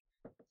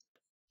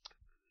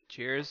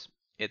 Cheers.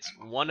 It's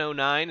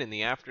 1:09 in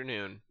the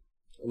afternoon,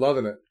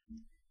 Loving it.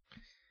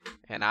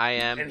 and I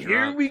am And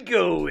here drunk. we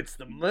go. It's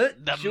the Macho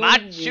The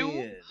Macho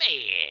Man.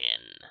 Man.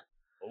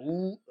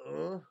 Oh,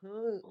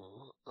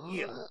 uh-huh.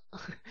 Yeah.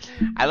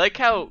 I like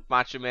how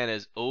Macho Man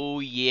is, oh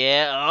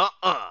yeah,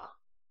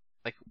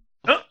 like,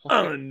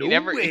 No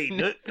never- way.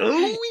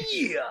 Oh,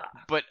 yeah.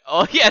 but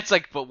oh yeah, it's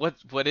like, but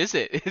what is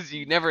it? Is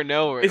you never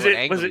know Is what it-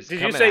 angle was it- he's did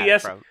you coming say at it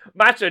yes? from.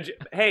 Macho,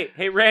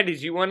 hey, Randy,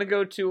 do you want to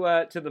go to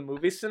the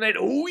movies tonight?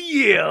 Oh,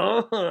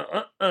 yeah.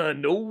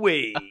 No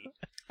way.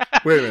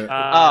 Wait a minute.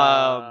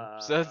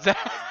 So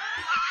that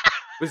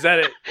Was that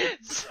it?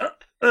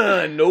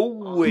 No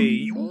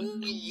way. Oh,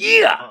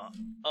 yeah.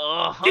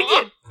 Dig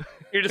it.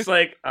 You're just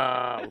like,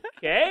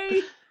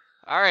 okay.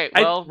 All right,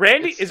 well,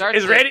 Randy it is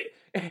starts Randy.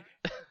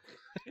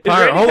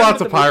 Pyro, whole coming lots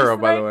to of the movies pyro,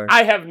 by the tonight? way.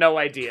 I have no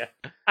idea.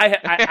 I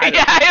don't know.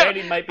 I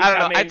Randy might be I don't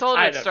coming. know. I told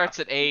him it don't starts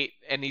at 8,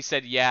 And he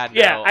said, yeah,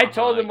 no, Yeah, I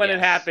told him when yes.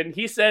 it happened.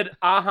 He said,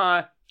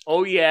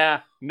 oh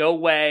yeah, no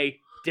way,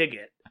 dig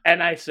it.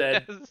 And I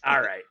said, all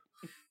right.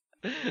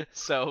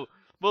 So,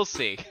 we'll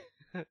see.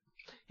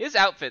 His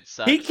outfit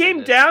sucks. He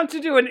came down to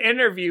do an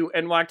interview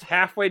and walked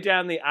halfway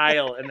down the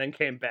aisle and then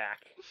came back.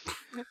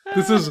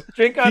 This is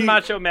Drink on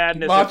Macho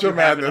Madness if you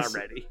haven't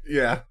already.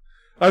 Yeah.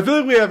 I feel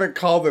like we haven't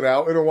called it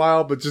out in a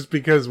while, but just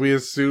because we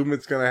assume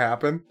it's going to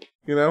happen,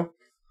 you know?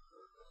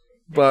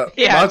 But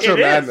yeah, Macho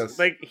Madness.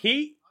 Like,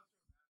 he's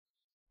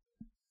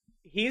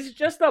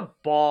just a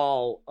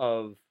ball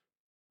of,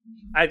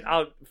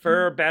 I'll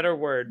for a better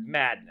word,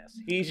 madness.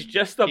 He's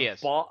just a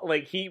ball.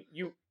 Like, you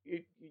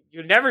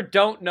never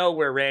don't know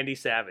where Randy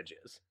Savage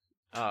is.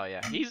 Oh,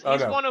 yeah. He's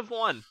one of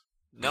one.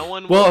 No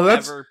one will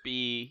ever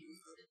be...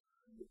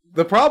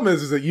 The problem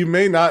is that you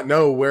may not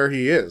know where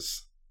he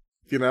is,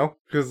 you know?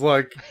 Because,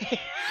 like,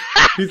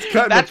 he's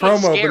cutting the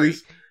promo, but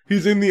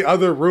he's in the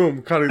other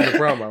room cutting the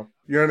promo.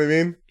 You know what I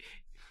mean?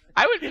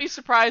 I would be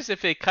surprised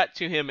if they cut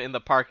to him in the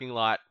parking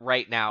lot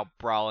right now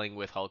brawling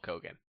with Hulk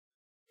Hogan.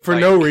 For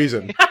no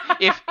reason.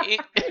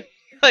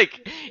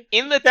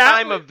 In the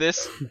time of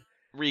this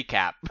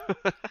recap.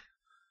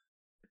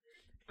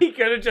 He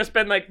could have just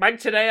been like, Mike,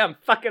 today I'm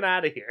fucking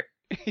out of here.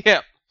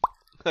 Yeah.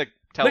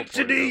 Like,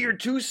 today you're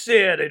too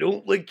sad. I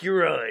don't like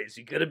your eyes.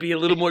 You gotta be a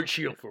little more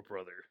cheerful,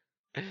 brother.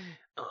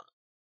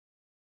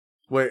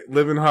 Wait,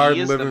 living hard,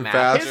 living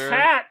fast. His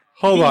hat.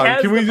 Hold on,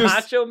 has can we the just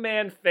Macho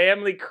Man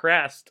family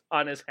crest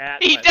on his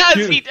hat? He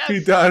does. He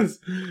does.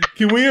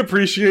 Can we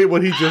appreciate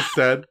what he just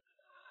said?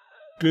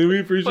 Can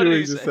we appreciate what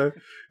he just said?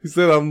 He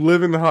said, "I'm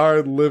living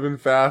hard, living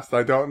fast.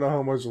 I don't know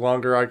how much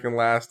longer I can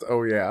last.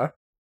 Oh yeah."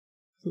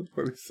 That's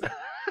what he said.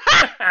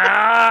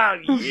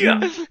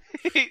 Yeah.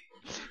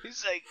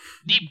 He's like,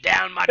 deep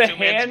down, Macho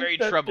Man's very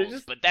troubled,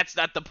 but that's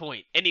not the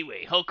point.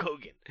 Anyway, Hulk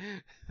Hogan.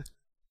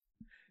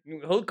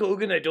 Hulk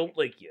Hogan, I don't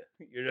like you.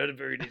 You're not a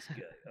very nice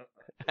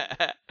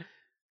guy.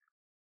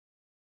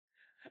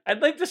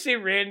 I'd like to see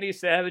Randy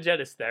Savage at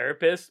his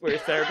therapist, where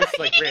his therapist is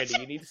like, Randy,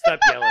 you need to stop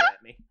yelling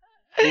at me.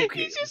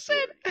 Okay, he just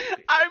said,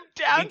 okay. I'm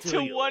down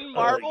to one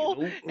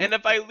marble, and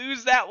if I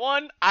lose that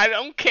one, I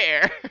don't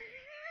care.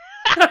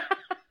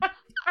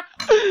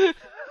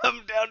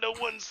 I'm down to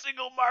one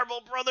single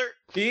marble, brother.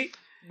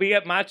 We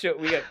got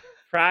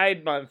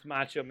Pride Month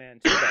Macho Man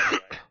too, by the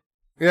way.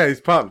 Yeah,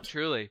 he's pumped.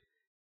 Truly.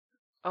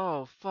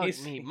 Oh, fuck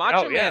me.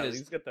 Macho Man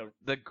is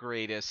the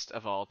greatest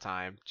of all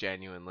time,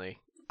 genuinely.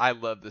 I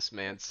love this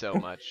man so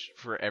much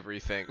for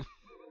everything.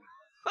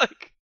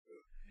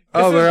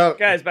 They're out.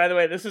 Guys, by the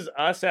way, this is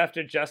us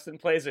after Justin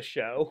plays a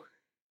show.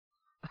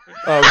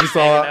 Oh, just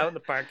all out in the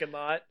parking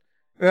lot.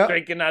 Yeah.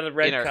 Drinking out of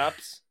red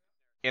cups.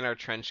 In our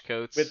trench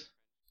coats.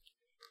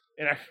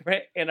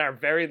 In our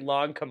very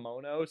long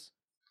kimonos.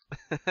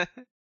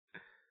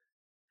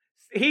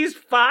 He's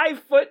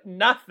 5'0"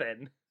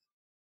 nothing.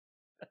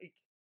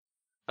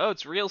 Oh,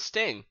 it's real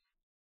Sting.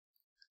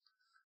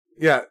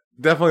 Yeah,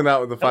 definitely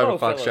not with the 5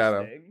 o'clock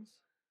shadow. Stings.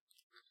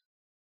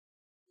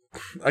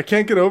 I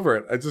can't get over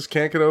it. I just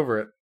can't get over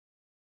it.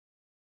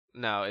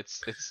 No, it's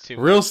too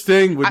much. Real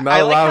Sting would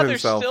not allow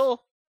himself.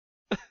 Still...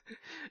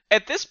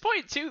 At this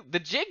point, too, the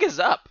jig is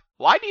up.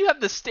 Why do you have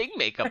the Sting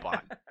makeup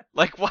on?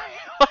 Like, why?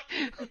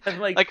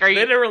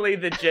 Literally,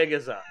 the jig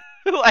is up.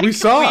 Like, we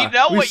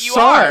know what you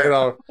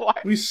are.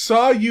 We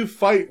saw you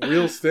fight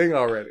Real Sting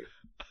already.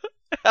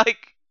 Like,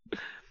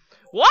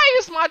 why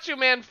is Macho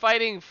Man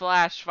fighting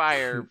Flash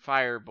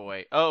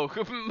Fireboy? Oh,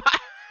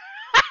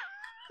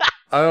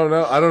 I don't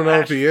know. I don't know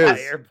if he is.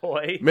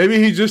 Fireboy.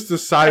 Maybe he just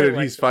decided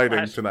he's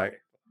fighting tonight.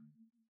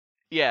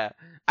 Yeah.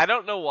 I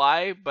don't know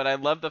why, but I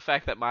love the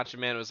fact that Macho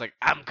Man was like,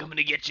 I'm coming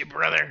to get you,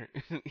 brother.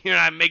 You're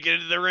not making it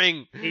to the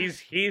ring.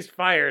 He's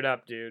fired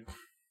up, dude.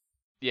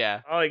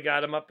 Yeah. Oh, he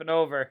got him up and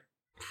over.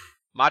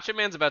 Macho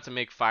Man's about to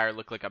make Fire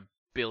look like $1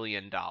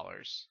 billion.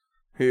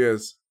 He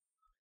is.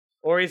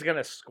 Or he's going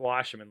to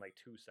squash him in like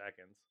 2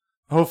 seconds.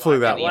 Hopefully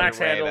that one. Black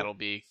handle, that'll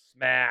be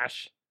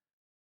smash.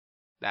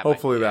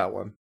 Hopefully that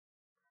one.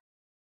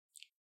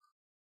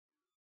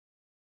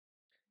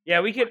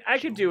 Yeah, I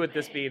could do with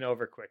this being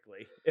over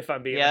quickly, if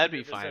I'm being that'd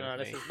be fine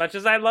honest. As much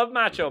as I love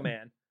Macho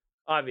Man,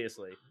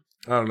 obviously.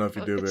 I don't know if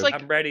you do, it's babe. Like,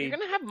 I'm ready. You're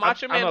gonna have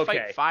Macho Man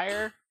fight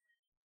Fire.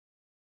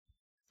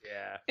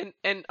 Yeah.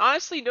 And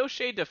honestly, no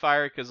shade to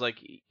Fire, because like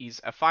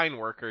he's a fine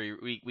worker.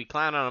 We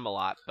clown on him a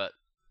lot, but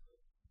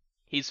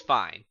he's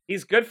fine.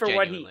 He's good for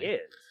what he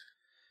is.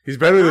 He's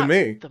better than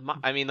me.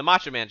 The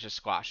Macho Man's just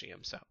squashing him,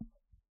 so.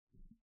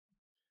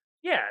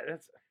 Yeah,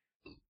 that's.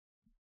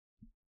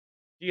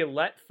 Do you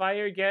let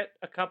Fire get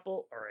a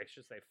couple, or I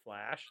should say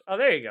Flash? Oh,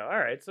 there you go. All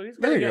right, so he's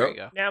gonna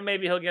go. Now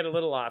maybe he'll get a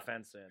little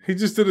offense in. He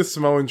just did a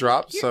Samoan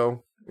drop,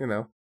 so, you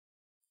know.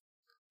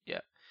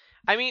 Yeah.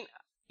 I mean,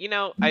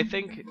 I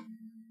think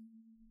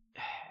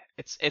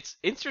it's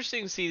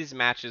interesting to see these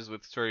matches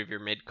with sort of your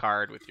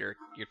mid-card, with your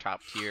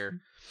top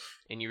tier,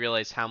 and you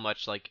realize how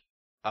much, like,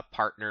 a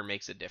partner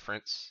makes a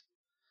difference.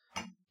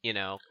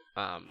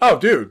 Oh,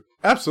 dude.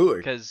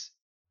 Absolutely. Because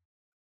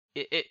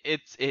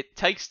it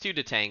takes two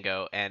to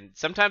tango, and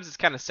sometimes it's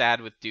kind of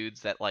sad with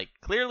dudes that like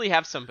clearly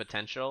have some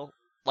potential,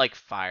 like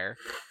Fire,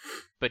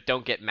 but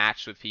don't get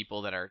matched with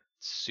people that are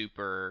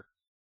super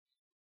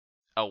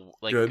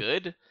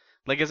good.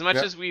 Like, as much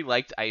as we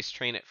liked Ice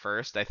Train at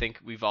first, I think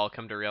we've all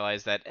come to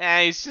realize that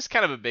he's just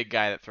kind of a big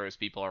guy that throws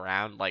people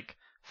around. Like,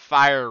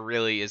 Fire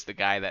really is the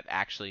guy that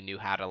actually knew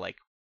how to, like,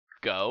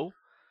 go.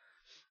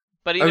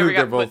 But he never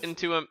got put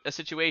into a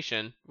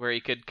situation where he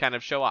could kind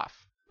of show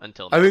off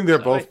until now. I think they're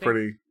both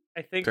pretty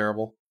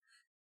terrible.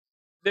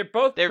 They're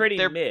both pretty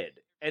mid.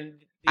 And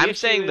I'm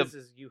saying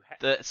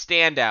the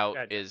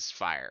standout is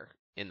Fire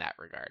in that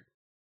regard,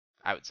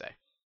 I would say.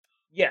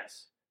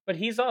 Yes. But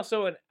he's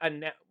also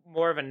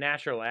more of a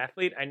natural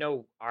athlete. I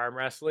know arm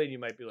wrestling, you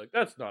might be like,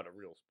 that's not a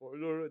real sport.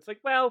 It's like,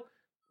 well,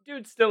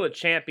 dude's still a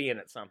champion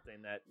at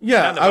something that.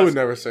 Yeah, I would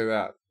never say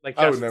that. Like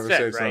I would never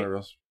say it's not a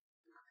real sport.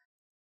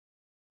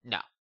 No.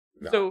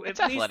 So it's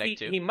at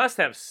least he must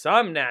have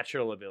some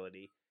natural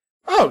ability.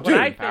 Oh,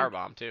 dude.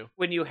 Powerbomb, too.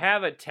 When you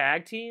have a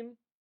tag team,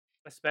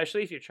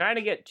 especially if you're trying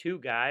to get two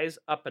guys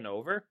up and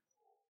over,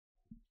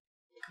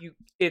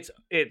 it's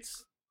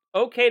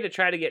okay to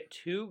try to get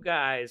two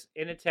guys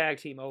in a tag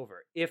team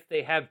over if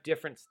they have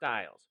different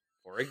styles.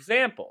 For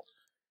example,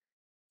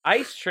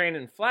 Ice Train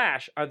and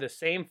Flash are the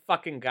same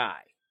fucking guy.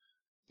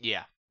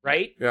 Yeah.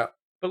 Right? Yeah.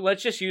 But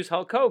let's just use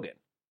Hulk Hogan.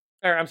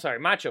 Or, I'm sorry,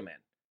 Macho Man.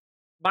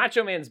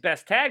 Macho Man's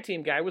best tag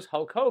team guy was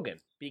Hulk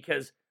Hogan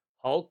because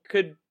Hulk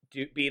could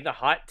be the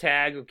hot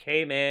tag who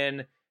came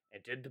in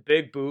and did the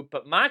big boot,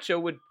 but Macho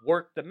would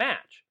work the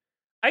match.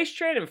 Ice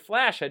Train and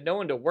Flash had no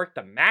one to work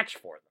the match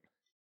for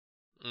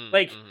them.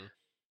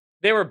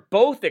 They were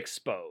both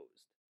exposed.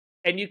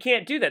 And you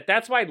can't do that.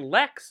 That's why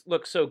Lex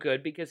looks so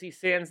good because he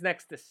stands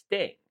next to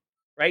Sting.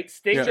 Right?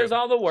 Sting does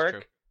all the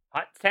work.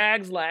 Hot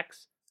tags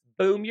Lex.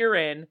 Boom, you're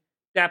in.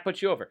 That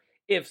puts you over.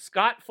 If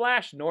Scott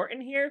Flash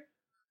Norton here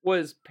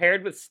was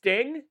paired with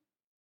Sting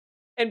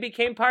and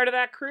became part of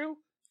that crew,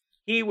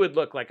 he would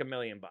look like $1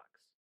 million.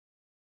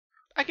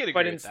 I could agree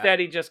but with instead, that.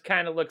 he just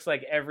kind of looks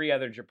like every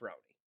other jabroni.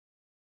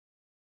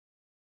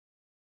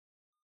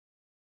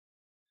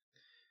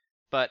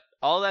 But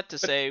all that to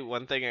say,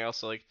 one thing I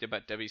also liked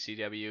about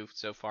WCW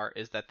so far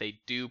is that they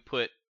do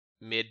put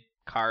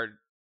mid-card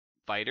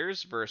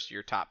fighters versus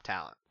your top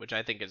talent, which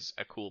I think is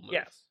a cool move.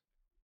 Yes.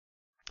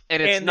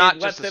 And it's not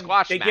just a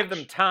squash match. They give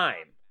them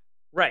time.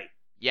 Right.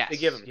 Yes. They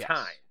give them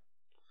time.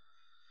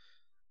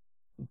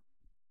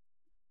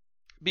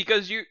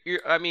 Because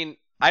I mean,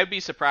 I'd be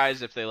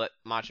surprised if they let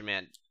Macho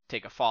Man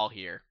take a fall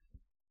here.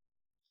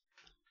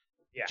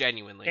 Yeah.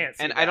 Genuinely.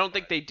 And I don't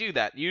think they do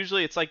that.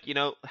 Usually it's like,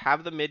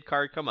 have the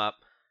mid-card come up,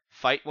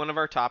 fight one of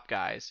our top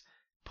guys,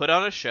 put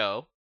on a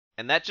show,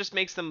 and that just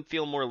makes them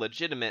feel more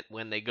legitimate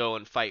when they go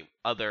and fight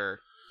other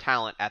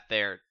talent at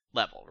their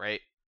level,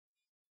 right?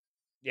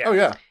 Yeah. Oh,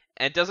 yeah.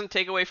 And it doesn't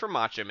take away from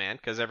Macho Man,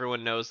 because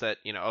everyone knows that,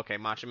 okay,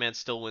 Macho Man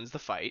still wins the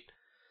fight.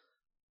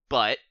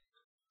 But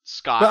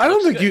Scott But I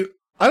don't think good.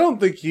 I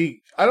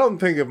don't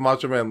think if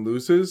Macho Man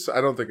loses,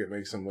 I don't think it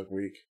makes him look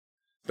weak.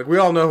 Like, we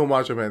all know who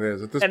Macho Man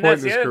is. At this point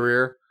in his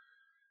career,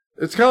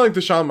 it's kind of like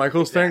the Shawn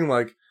Michaels thing.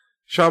 Like,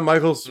 Shawn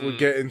Michaels would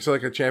get into,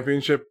 like, a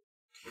championship,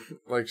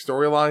 like,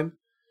 storyline,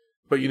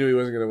 but you knew he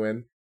wasn't going to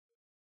win.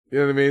 You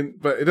know what I mean?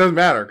 But it doesn't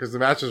matter, because the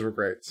matches were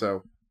great,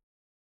 so.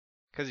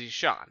 Because he's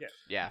Shawn.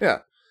 Yeah.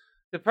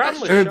 The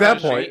problem with and Shawn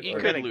at that point, he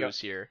could lose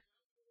here.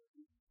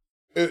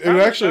 It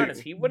actually...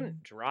 is he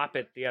wouldn't drop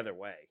it the other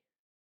way.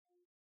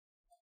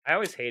 I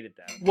always hated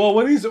that. Well,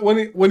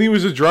 when he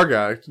was a drug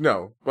addict,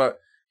 no, but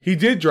he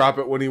did drop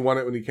it when he won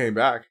it when he came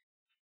back.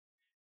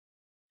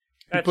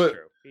 That's true.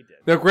 He did.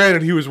 Now,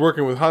 granted, he was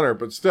working with Hunter,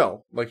 but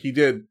still, like, he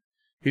did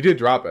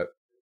drop it.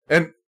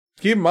 And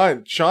keep in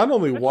mind, Shawn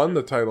only won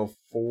the title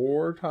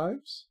 4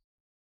 times.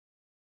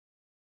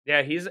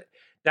 Yeah,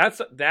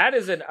 that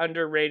is an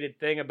underrated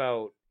thing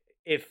about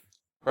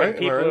when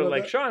people are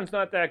like, Shawn's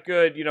not that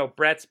good,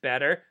 Brett's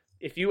better.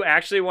 If you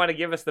actually want to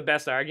give us the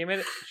best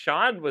argument,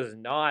 Shawn was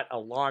not a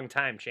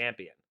long-time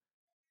champion.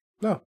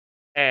 No.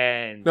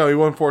 And no, he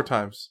won 4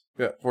 times.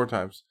 Yeah, 4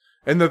 times.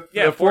 And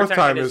the fourth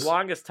time is... his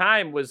longest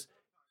time was...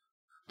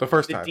 The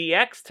first time. The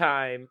DX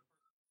time...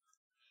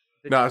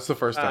 No, it's the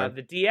first time.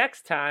 The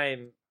DX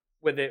time,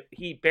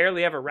 he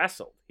barely ever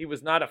wrestled. He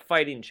was not a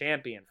fighting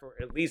champion for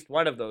at least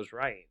one of those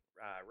reigns.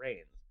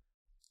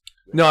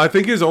 No, I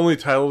think his only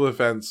title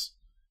defense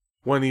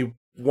when he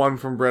won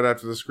from Brett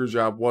after the screw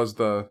job was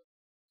the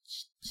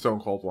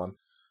Stone Cold one.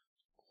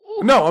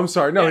 Ooh. No, I'm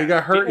sorry. No, he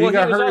got hurt. He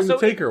got hurt in the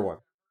Taker one.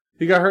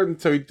 He got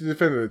hurt, so he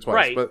defended it twice.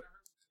 Right. But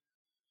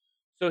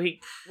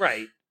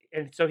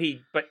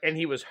and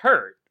he was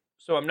hurt.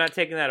 So I'm not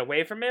taking that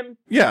away from him.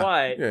 Yeah.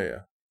 But yeah.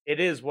 It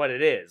is what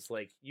it is.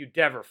 Like, you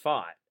never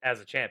fought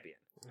as a champion.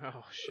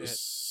 Oh shit.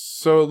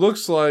 So it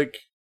looks like.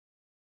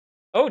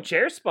 Oh,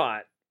 chair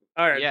spot.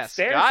 Or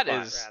Scott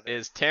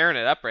is tearing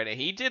it up right now.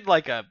 He did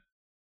like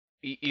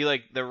he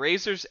like the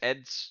Razor's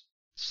Edge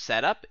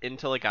setup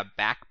into like a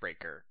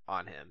backbreaker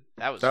on him.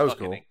 That was fucking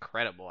cool.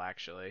 Incredible,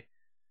 actually.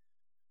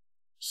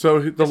 So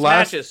this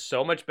match is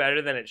so much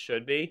better than it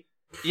should be.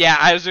 Yeah,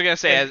 I was gonna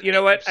say, you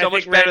know what? So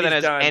much better than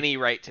it has any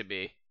right to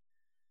be.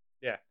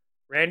 Yeah,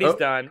 Randy's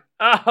done.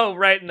 Oh,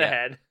 right in the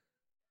head.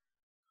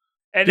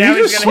 And Did now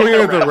he he's just gonna swing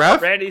hit at the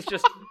ref? Randy's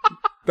just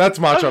That's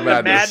Macho the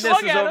Madness. madness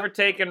Swung is at him.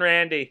 overtaking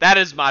Randy. That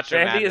is Macho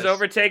Randy Madness. is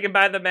overtaken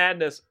by the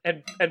madness,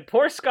 and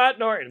poor Scott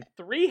Norton,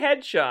 3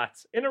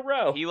 headshots in a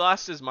row. He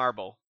lost his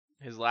marble.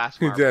 His last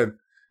He marble. did.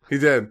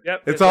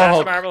 Yep, It's his all last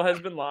Hulk. marble has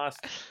been lost.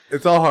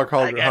 It's all Hulk I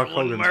Hogan. got Hulk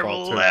one Hogan's marble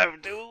fault too.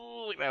 left.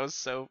 Ooh, that was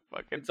so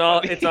fucking It's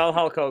all funny. it's all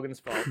Hulk Hogan's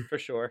fault for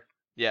sure.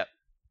 Yep.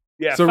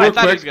 Yeah, So fight real I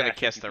thought he quick- was gonna back,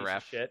 kiss you the piece of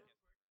ref. shit.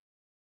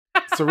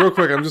 So real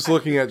quick, I'm just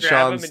looking at Grab him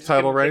and Sean's just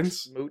title give him a big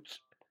reigns. smooch.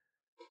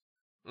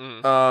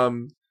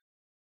 Mm.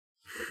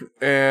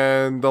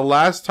 And the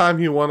last time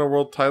he won a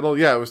world title,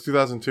 it was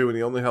 2002, and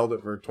he only held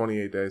it for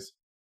 28 days.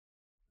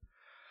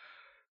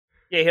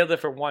 Yeah, he held it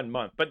for 1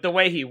 month, but the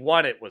way he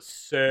won it was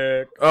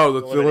sick. Oh,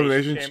 the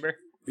elimination chamber.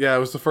 Yeah, it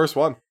was the first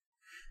one.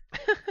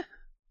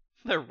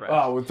 The ref.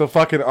 Oh, with the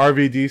fucking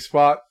RVD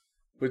spot,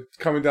 with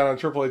coming down on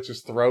Triple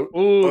H's throat.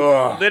 Ooh,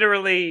 Ugh.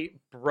 literally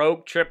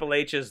broke Triple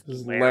H's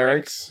His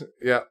larynx. larynx.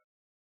 Yeah.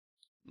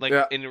 Like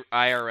yeah. in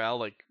IRL,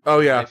 like. Oh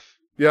yeah. life.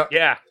 Yeah.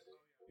 Yeah,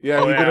 Yeah.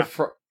 Oh, he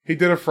yeah. he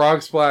did a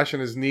frog splash,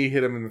 and his knee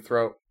hit him in the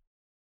throat.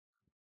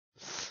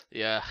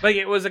 Yeah. like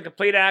it was a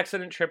complete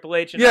accident. Triple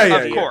H and Yeah, yeah,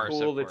 RVD yeah. are Of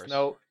cool. course. It's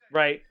no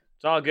right.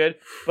 It's all good,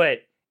 but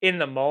in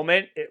the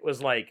moment, it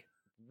was like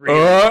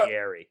really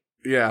scary.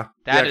 Yeah.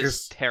 That yeah,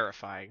 is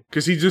terrifying.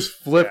 because he just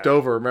flipped Yeah.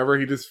 over. Remember,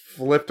 he just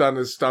flipped on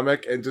his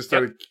stomach and just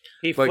started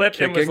He like, flipped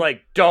and was kicking?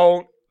 like,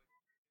 "Don't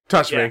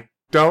touch Yeah. me.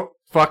 Don't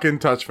fucking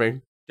touch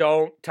me.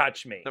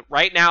 touch me."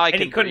 Right now I And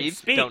he can couldn't breathe.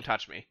 speak. Don't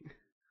touch me.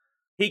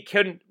 He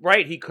couldn't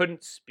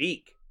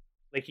speak.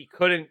 Like he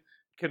couldn't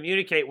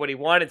communicate what he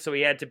wanted, so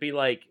he had to be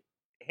like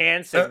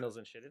hand signals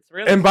and shit. It's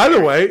really And by the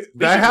scary. way, We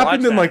that should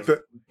happened watch in like that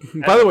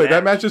the. By the way,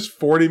 that match. match is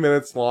 40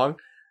 minutes long.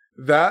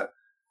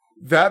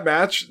 That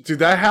match, dude,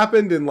 that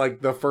happened in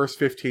like the first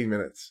 15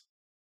 minutes.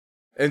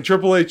 And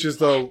Triple H is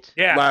the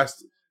Yeah.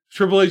 last.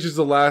 Triple H is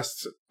the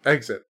last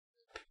exit.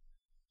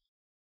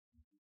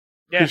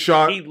 Yeah,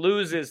 Sean- he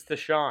loses to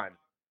Sean.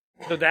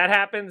 So that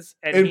happens,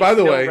 and And he by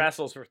the still way-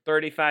 wrestlles for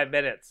 35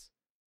 minutes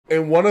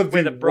And one of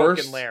with the a broken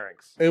worst.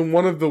 larynx. And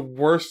one of the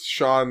worst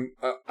Sean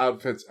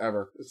outfits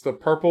ever. It's the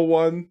purple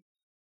one.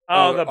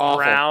 Oh, Oh, the awful.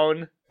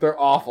 brown. They're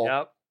awful.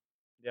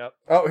 Yep.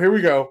 Oh, here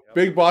we go. Yep.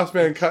 Big Boss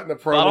Man cutting a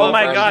promo. Oh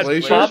my on God,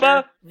 Glacier.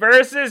 Bubba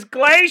versus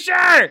Glacier.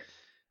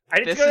 I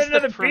need This to go is get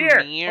another the beer.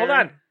 premiere. Hold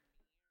on.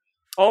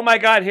 Oh my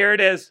God, here it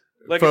is.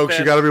 Look Folks, at this.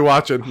 you gotta be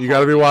watching. You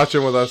gotta be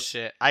watching with us.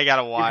 Shit, I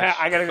gotta watch.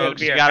 I gotta go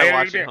Folks, to beer. you gotta I gotta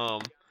watch get beer. at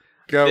home.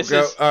 Go, This go.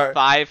 is All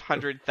right.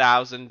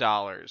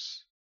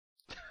 $500,000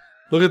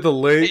 Look at the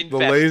invested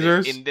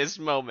lasers. in this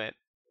moment.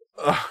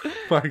 Oh,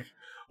 my.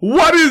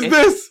 What is It's-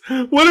 this?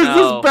 What is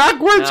No, this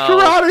backwards no.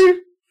 karate?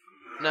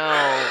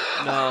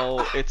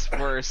 No, it's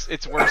worse.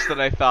 It's worse than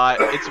I thought.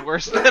 It's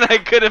worse than I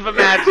could have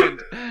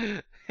imagined.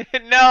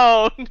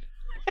 No,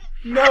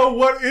 No,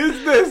 what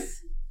is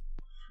this?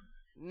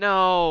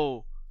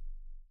 no.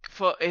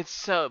 It's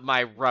so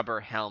my rubber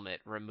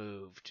helmet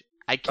removed.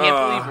 I can't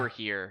believe we're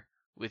here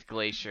with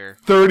Glacier.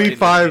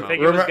 35. Did you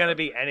think it was going to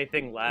be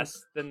anything less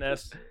than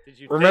this? Did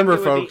you Remember,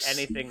 think it would folks. be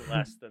anything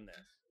less than this?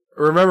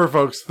 Remember,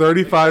 folks,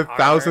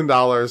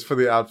 $35,000 for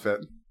the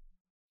outfit.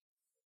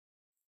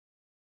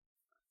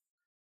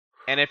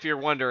 And if you're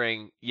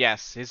wondering,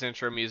 yes, his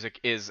intro music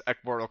is a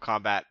Mortal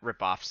Kombat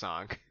ripoff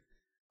song.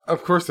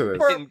 Of course it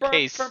is. In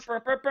case.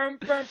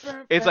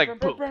 It's like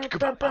Mortal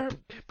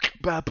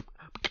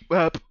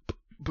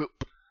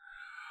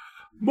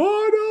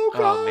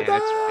Oh, man,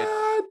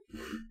 Kombat!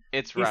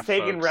 it's He's rough.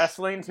 taking folks.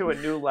 wrestling to a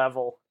new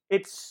level.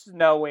 It's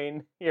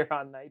snowing here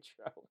on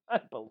Nitro.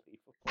 Unbelievable.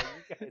 You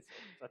guys are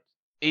such...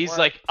 He's What?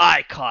 like,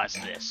 I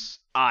caused this.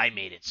 I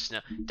made it snow.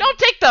 Don't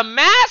take the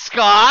mask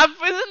off.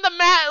 Isn't the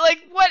mask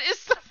like what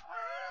is the?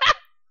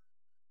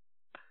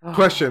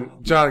 Question,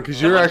 John,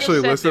 because you're Someone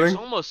actually just said listening. There's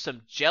almost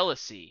some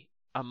jealousy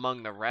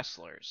among the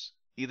wrestlers.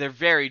 They're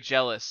very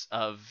jealous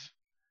of.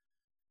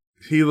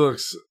 He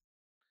looks.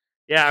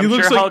 Yeah, He I'm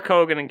looks sure like- Hulk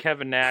Hogan and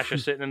Kevin Nash are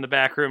sitting in the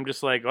back room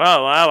just like, oh,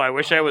 wow, I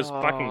wish I was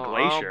fucking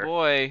Glacier. Oh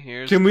boy,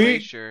 here's Can we-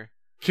 Glacier.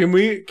 Can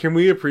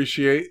we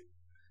appreciate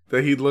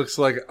that he looks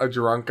like a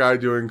drunk guy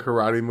doing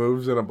karate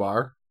moves in a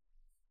bar?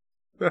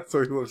 That's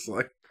what he looks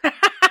like.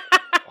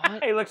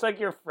 What? He looks like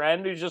your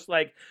friend who's just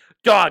like,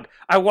 dog,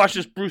 I watched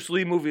this Bruce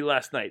Lee movie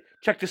last night.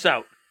 Check this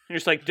out. And you're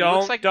just like, He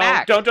looks don't, like don't,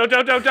 Mac.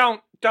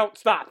 don't,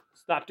 stop.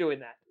 Stop doing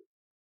that.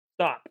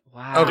 Stop.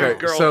 Wow. Okay.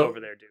 There's girls so- over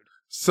there, dude.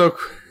 So.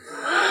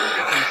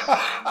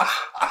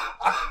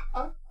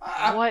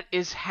 What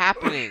is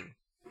happening?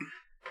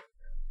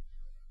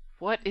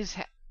 What is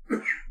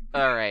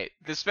All right.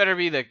 This better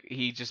be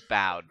he just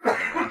bowed. To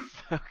the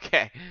ref.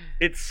 Okay.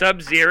 It's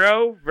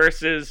Sub-Zero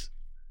versus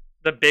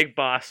the Big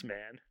Boss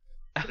Man.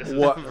 This is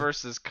What?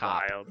 Versus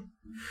Cop. wild.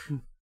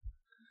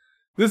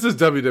 This is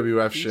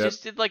WWF He shit.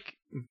 just did like.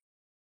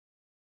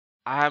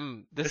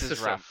 This is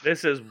rough.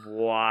 This is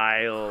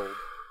wild.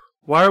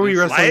 Why are we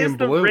Why wrestling Why is in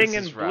the blue? ring This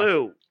in is rough.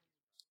 blue?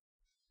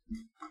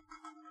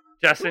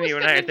 Justin, Who you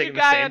was and I are the thinking ninja the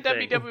guy same on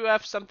thing.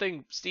 WWF?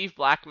 Something Steve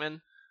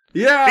Blackman.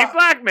 Yeah, Steve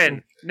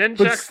Blackman! Nunchuck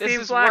This Steve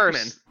is Blackman.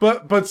 worse.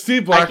 but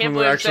Steve I can't Blackman would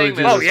believe I'm actually saying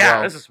do this. Oh this yeah,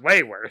 well. this is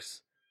way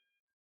worse.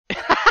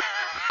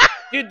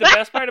 Dude, the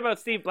best part about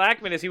Steve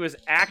Blackman is he was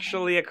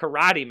actually a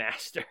karate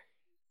master.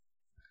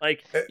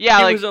 Like, he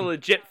was a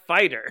legit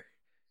fighter.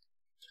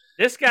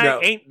 This guy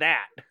ain't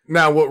that.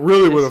 Now, what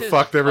really would have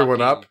fucked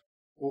everyone up?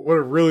 What would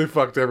have really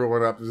fucked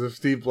everyone up is if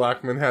Steve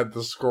Blackman had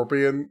the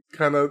Scorpion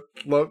kind of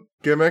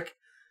gimmick,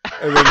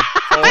 and then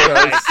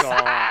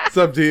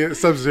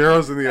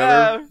Sub-Zero's in the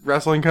other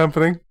wrestling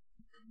company.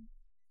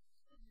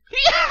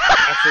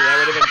 Actually, that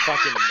would have been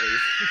fucking amazing.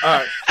 All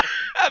right.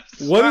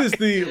 What is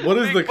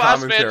the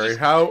commentary?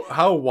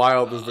 How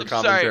wild is the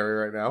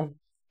commentary right now?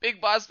 Big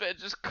Boss Man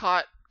just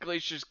caught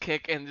Glacier's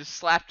kick and just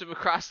slapped him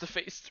across the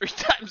face 3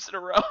 times in a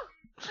row.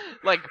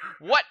 Like,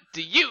 what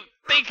do you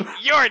think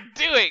you're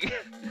doing?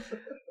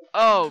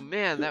 Oh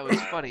man, that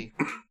was funny.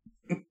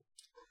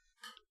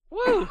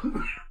 Woo!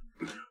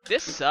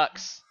 This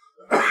sucks.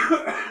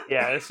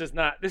 Yeah, this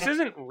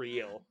isn't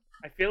real.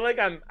 I feel like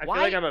I'm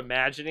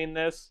imagining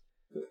this.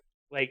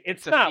 Like,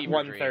 it's not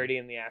 1:30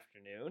 in the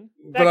afternoon.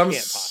 But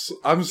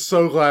I'm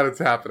so glad it's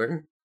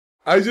happening.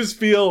 I just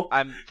feel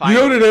you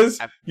know what it is?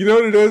 You know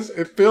what it is?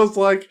 It feels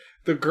like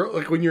the girl,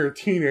 like when you're a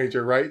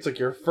teenager, right? It's like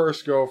your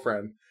first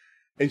girlfriend,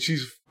 and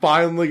she's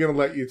finally gonna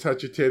let you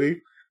touch a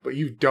titty, but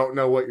you don't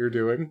know what you're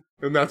doing,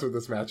 and that's what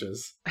this match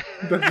is.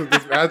 That's what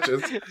this match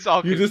is. It's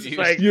all confused. Just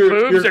like,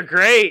 boobs are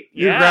great.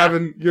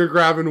 You're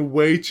grabbing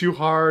way too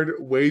hard,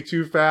 way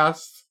too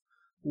fast.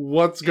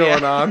 What's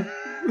going on?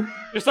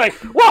 Just like,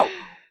 whoa.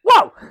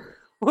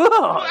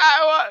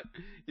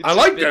 I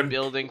like been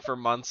building for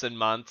months and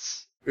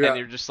months, and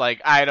you're just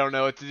like, I don't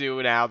know what to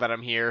do now that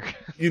I'm here.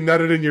 You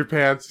nutted in your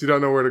pants. You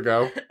don't know where to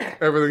go.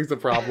 Everything's a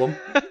problem.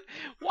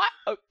 What?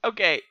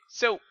 Okay,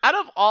 so out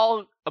of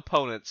all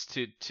opponents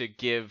to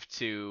give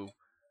to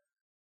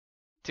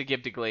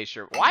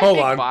Glacier, why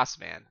Big Boss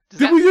Man?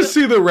 Did we just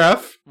see the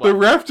ref? What? The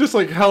ref just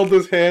like held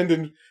his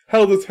head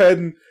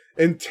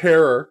in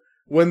terror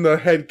when the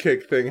head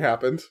kick thing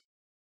happened.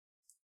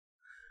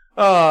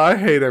 Oh, I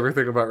hate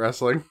everything about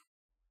wrestling.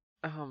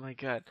 Oh my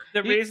god.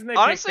 The reason they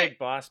picked Big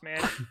Boss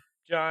Man,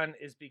 John,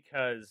 is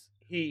because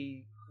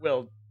he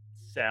will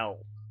sell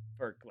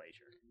for Glacier.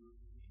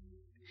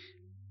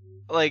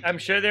 Like, I'm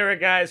sure there are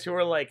guys who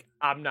are like,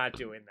 I'm not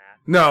doing that.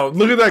 No,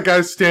 look at that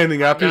guy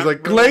standing up. He's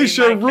like,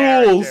 Glacier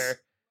rules!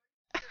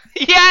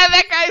 Yeah,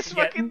 that guy's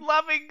fucking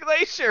loving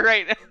Glacier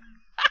right now.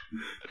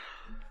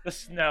 The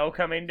snow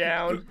coming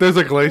down. There's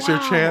a Glacier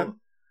chant.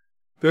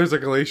 There's a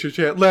Glacier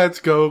chant. Let's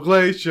go,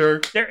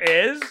 Glacier. There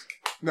is?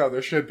 No,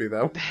 there should be,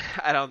 though.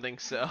 I don't think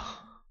so.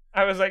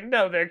 I was like,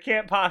 no, there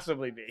can't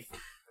possibly be.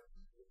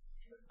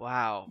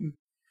 Wow.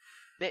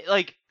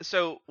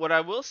 So what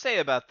I will say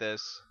about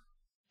this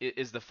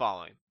is the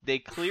following. They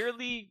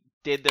clearly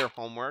did their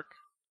homework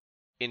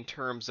in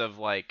terms of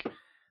like,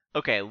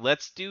 okay,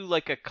 let's do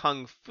like a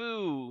kung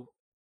fu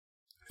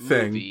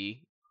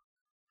movie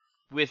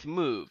with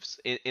moves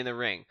in the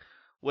ring.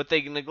 What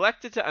they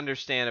neglected to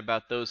understand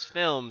about those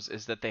films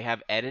is that they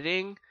have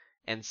editing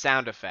and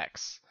sound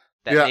effects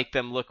that make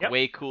them look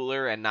way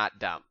cooler and not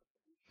dumb.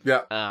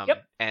 Yeah.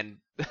 And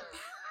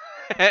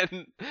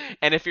and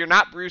if you're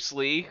not Bruce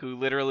Lee, who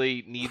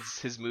literally needs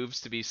his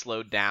moves to be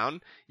slowed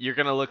down, you're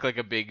gonna look like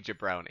a big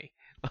jabroni.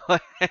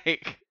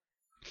 Like.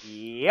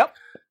 Yep.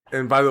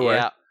 And by the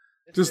way,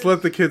 just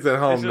let the kids at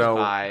home know.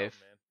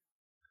 5.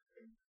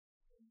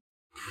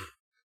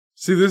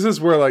 See, this is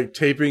where like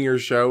taping your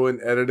show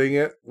and editing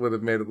it would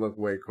have made it look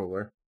way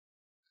cooler.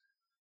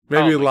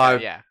 Maybe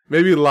live.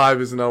 Maybe live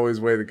isn't always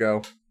the way to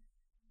go.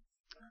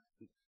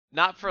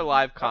 Not for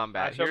live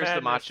combat. Here's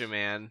the Macho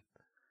Man.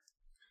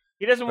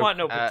 He doesn't want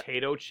no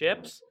potato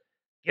chips.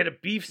 Get a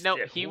beef stick. No,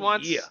 he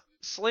wants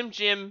Slim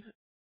Jim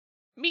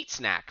meat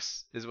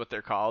snacks, is what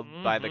they're called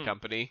by the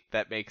company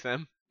that makes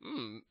them.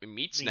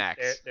 Meat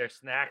snacks. They're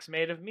snacks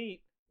made of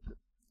meat.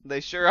 They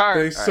sure are.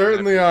 They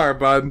certainly are,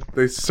 bud.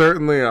 They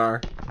certainly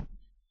are.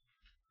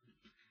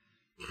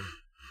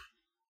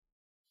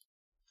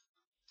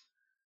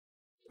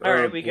 All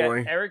right, we got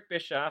Eric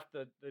Bischoff,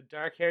 the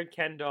dark-haired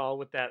Ken doll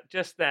with that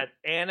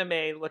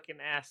anime-looking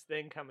ass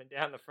thing coming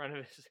down the front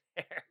of his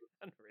hair.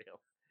 Unreal.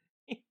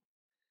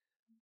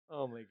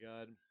 Oh my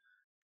god.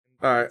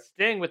 All right.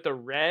 Sting with the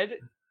red. Do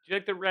you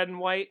like the red and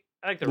white?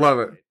 I like the red and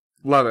white.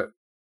 Love it.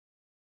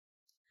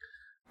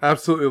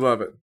 Absolutely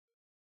love it.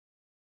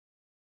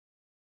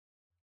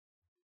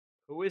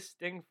 Who is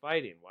Sting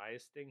fighting? Why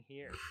is Sting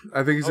here?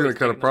 I think he's going to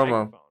cut a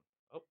promo.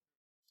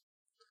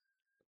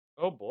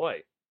 Oh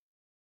boy.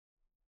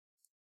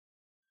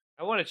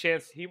 He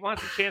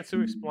wants a chance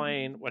to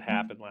explain what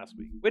happened last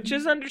week, which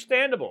is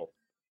understandable.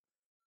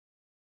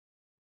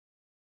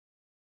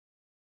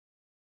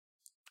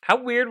 How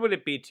weird would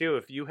it be, too,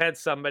 if you had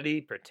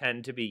somebody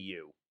pretend to be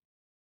you?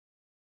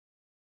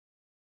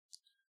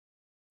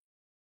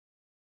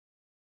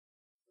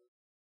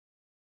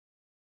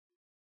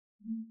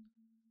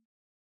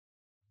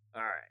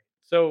 All right.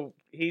 So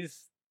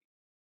he's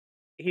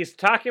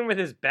talking with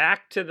his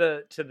back to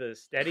the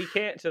steady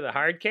cam, to the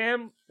hard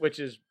cam, which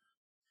is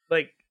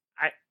like,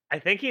 I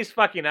think he's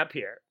fucking up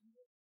here.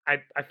 I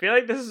feel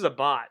like this is a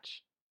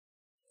botch.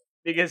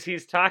 Because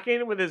he's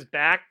talking with his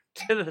back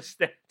to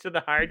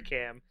the hard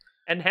cam,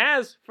 and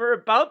has for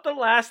about the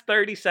last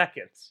 30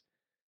 seconds.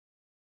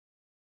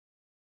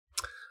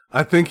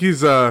 I think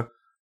he's Look,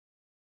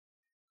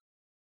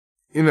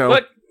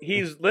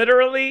 he's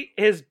literally,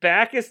 his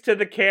back is to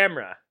the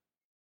camera.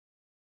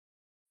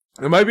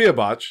 It might be a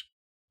botch.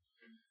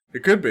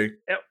 It could be.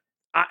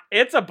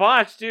 It's a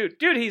botch, dude.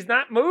 Dude, he's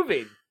not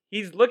moving.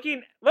 He's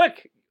looking.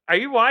 Look, are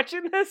you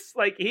watching this?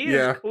 Like, he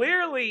is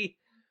clearly.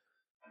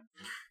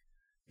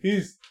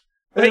 It's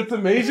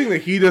amazing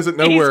that he doesn't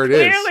know where it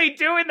is. He's clearly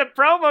doing the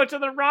promo to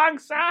the wrong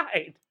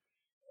side.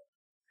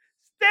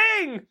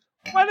 Sting,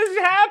 what is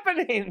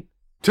happening?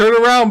 Turn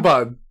around,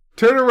 bud.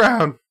 Turn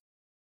around.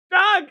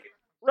 Dog,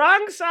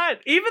 wrong side.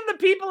 Even the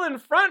people in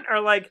front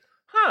are like,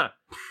 huh,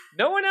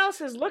 no one else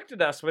has looked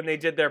at us when they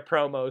did their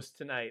promos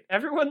tonight.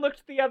 Everyone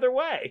looked the other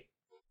way.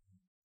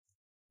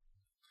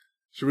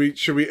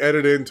 Should we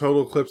edit in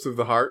total clips of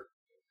the heart?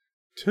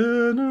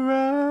 Turn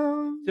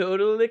around.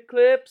 Total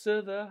eclipse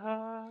of the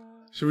heart.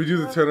 Should we do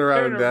the turn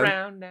around and then?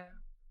 Around now.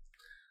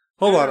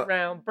 Hold turn on.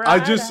 Around, I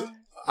just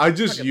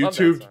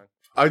YouTubed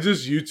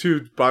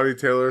YouTubed Bonnie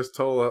Taylor's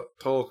total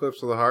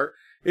eclipse of the heart.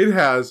 It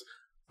has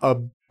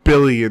 1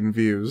 billion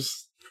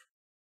views.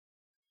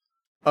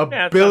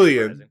 A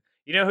billion.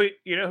 You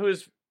know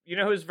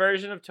whose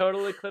version of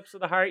Total Eclipse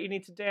of the Heart you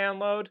need to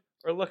download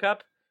or look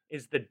up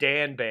is the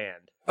Dan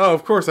Band. Oh,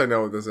 of course I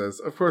know what this is.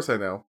 Of course I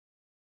know.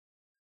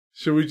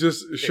 Should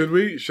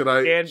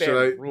I Dan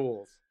Band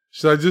rules.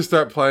 Should I just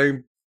start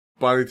playing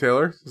Bonnie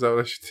Taylor? Is that what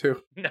I should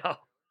do? No.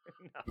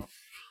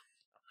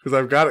 Because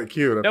I've got it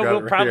queued.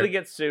 We'll probably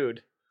get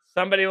sued.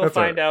 Somebody will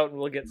find out and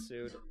we'll get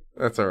sued.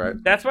 That's all right.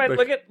 That's why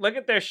look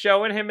at they're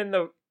showing him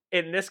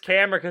in this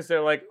camera because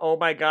they're like, oh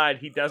my god,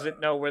 he doesn't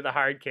know where the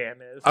hard cam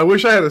is. I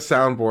wish I had a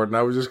soundboard and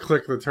I would just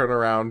click the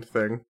turnaround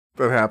thing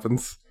that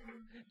happens.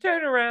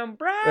 Turn around,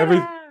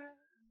 brother.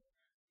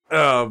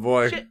 Oh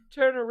boy. Shit,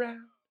 turn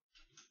around.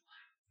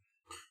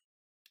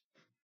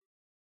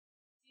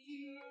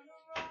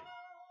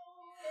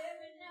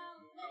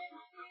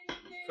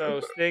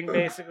 So Sting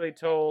basically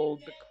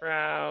told the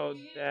crowd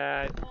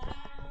that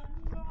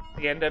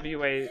the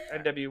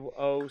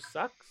NWO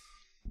sucks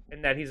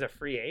and that he's a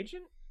free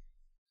agent.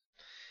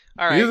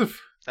 All right.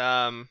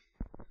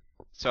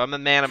 So I'm a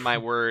man of my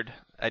word.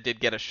 I did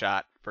get a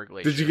shot for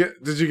Glacier.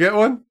 Did you get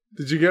one?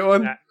 Did you get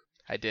one?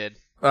 I did.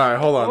 All right,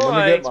 hold on.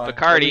 Let me get mine.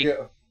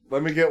 Bacardi.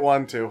 Let me get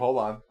one too. Hold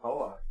on.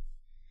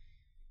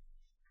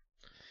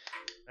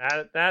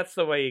 That's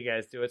the way you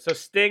guys do it. So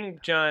Sting,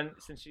 John,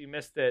 since you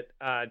missed it,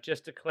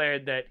 just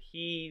declared that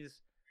he's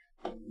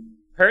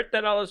hurt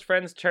that all his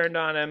friends turned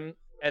on him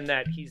and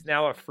that he's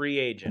now a free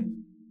agent.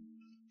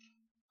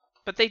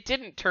 But they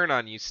didn't turn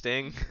on you,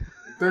 Sting.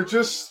 They're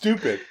just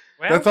stupid.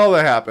 Well, that's all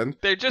that happened.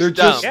 They're just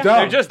dumb.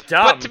 They're just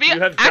dumb. But you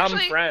have dumb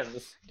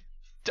friends.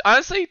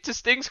 Honestly, to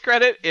Sting's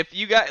credit, if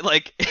you guys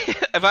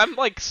if I'm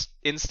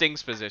in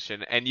Sting's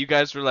position and you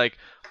guys were like,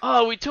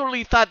 "Oh, we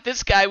totally thought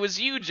this guy was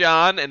you,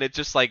 John," and it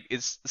just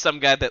is some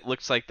guy that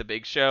looks like the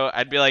Big Show,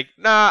 I'd be like,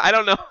 "Nah, I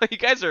don't know. You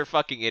guys are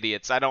fucking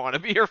idiots. I don't want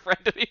to be your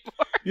friend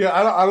anymore." Yeah,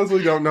 I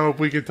honestly don't know if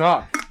we could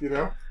talk. You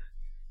know?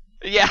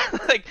 Yeah,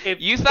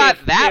 you thought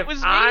that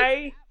was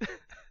me.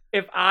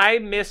 If I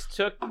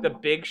mistook the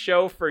Big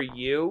Show for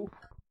you,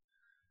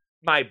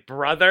 my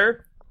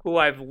brother, who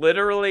I've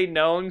literally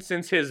known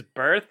since his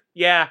birth,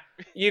 yeah,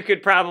 you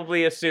could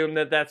probably assume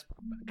that that's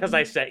because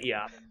I set you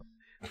up.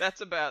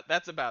 That's about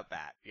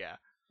that, yeah.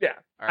 Yeah,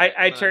 Right,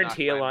 I turned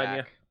heel on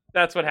you.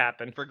 That's what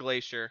happened. For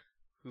Glacier.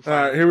 All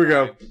right, here we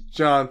go.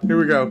 John, here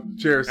we go.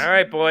 Cheers. All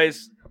right,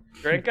 boys.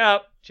 Drink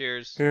up.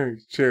 Cheers.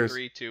 Cheers.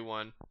 3, 2,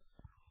 1.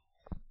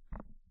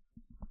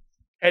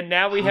 And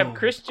now we have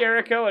Chris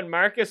Jericho and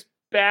Marcus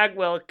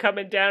Bagwell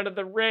coming down to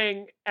the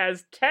ring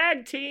as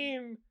tag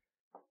team.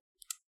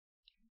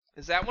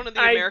 Is that one of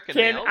the American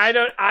males?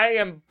 I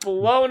am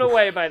blown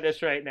away by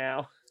this right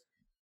now.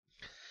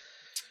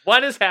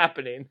 What is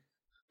happening?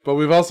 But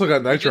we've also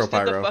got Nitro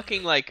Pyro.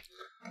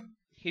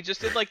 He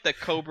just did the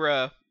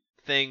Cobra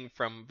thing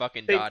from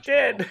fucking They Dodgeball.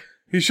 did.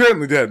 He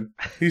certainly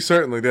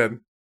did.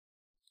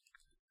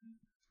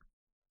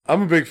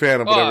 I'm a big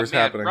fan of whatever's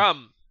happening.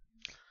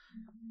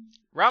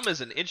 Rum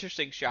is an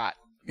interesting shot.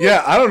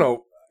 Yeah, I don't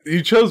know.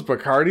 You chose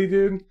Bacardi,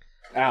 dude?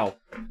 Ow.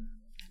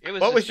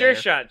 What was your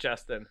shot,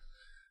 Justin?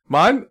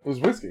 Mine was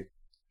whiskey.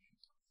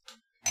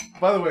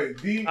 By the way,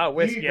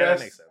 whiskey, that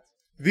makes sense.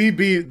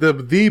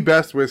 The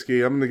best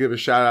whiskey. I'm going to give a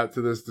shout out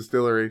to this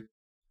distillery.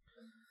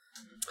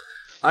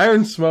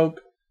 Iron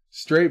Smoke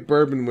Straight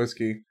Bourbon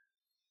Whiskey.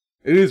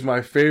 It is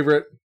my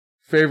favorite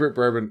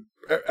bourbon.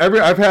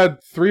 I've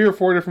had 3 or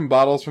 4 different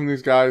bottles from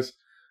these guys.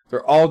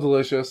 They're all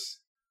delicious.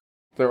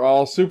 They're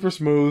all super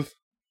smooth.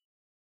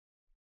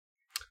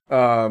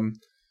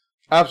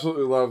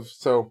 Absolutely love.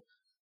 So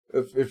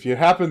if you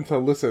happen to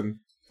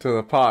listen to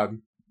the pod,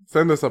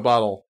 send us a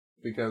bottle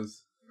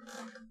because,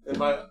 and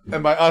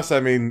by us I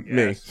mean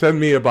me. Send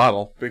me a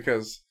bottle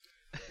because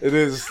it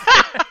is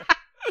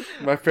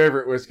my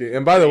favorite whiskey.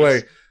 And by the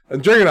way,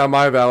 I'm drinking on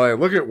my valet.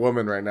 Look at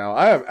woman right now.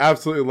 I am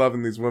absolutely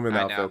loving these women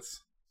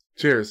outfits.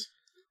 Cheers.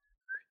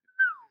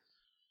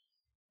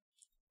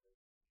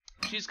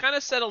 she's kind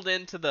of settled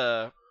into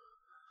the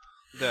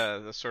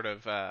sort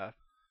of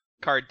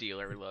card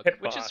dealer look, Pit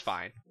which boss. is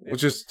fine.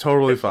 Which is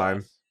totally Pit fine.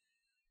 boss.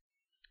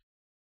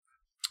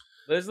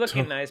 Liz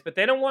looking nice, but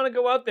they don't want to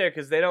go out there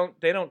because they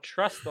don't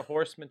trust the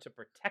Horsemen to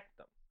protect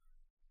them.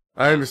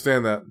 I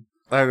understand that.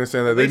 They Liz,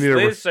 need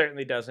Liz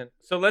certainly doesn't.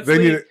 So let's They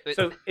leave. need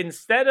So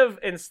instead of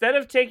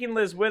taking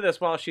Liz with us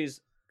while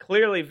she's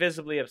clearly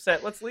visibly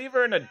upset, let's leave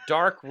her in a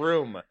dark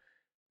room,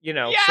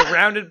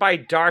 surrounded by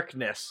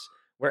darkness,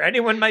 where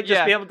anyone might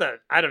just be able to,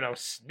 I don't know,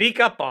 sneak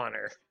up on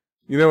her.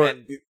 You know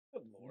what? Good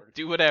Lord.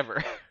 Do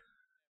whatever.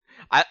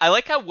 I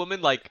like how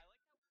woman like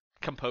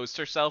composed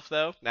herself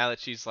though. Now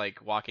that she's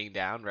like walking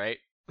down, right?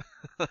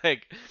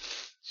 Like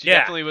she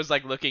definitely was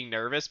like looking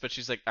nervous, but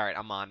she's like, all right,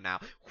 I'm on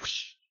now.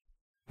 Whoosh.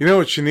 You know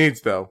what she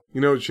needs, though?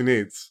 You know what she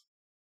needs?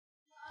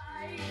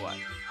 What?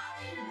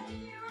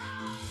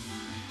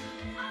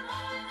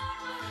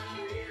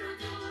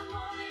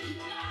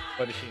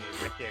 What does she need?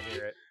 I can't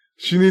hear it.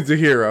 She needs a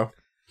hero.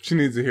 She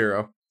needs a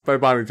hero by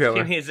Bonnie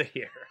Taylor. She needs a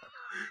hero.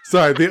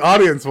 Sorry, the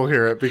audience will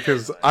hear it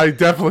because I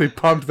definitely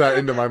pumped that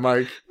into my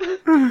mic.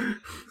 Me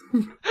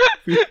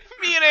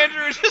and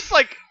Andrew are just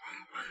like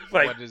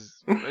what is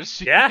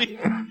she? Yeah.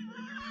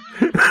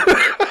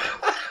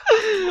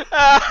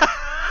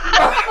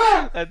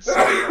 That's so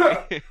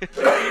funny.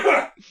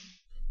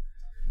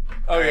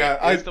 Oh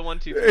yeah, He's the 1,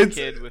 2, 3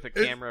 kid with a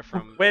camera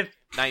from with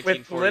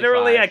 1945.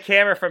 literally a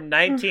camera from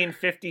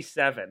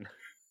 1957.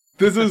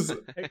 This is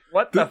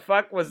What the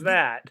fuck was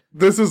that?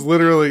 this is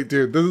literally,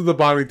 dude. This is the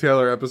Bonnie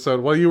Taylor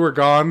episode. While you were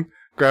gone,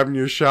 grabbing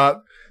your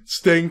shot,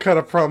 Sting cut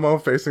a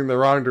promo facing the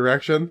wrong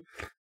direction.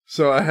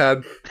 So I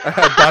had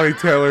Bonnie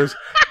Taylor's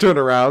 "Turn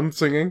Around"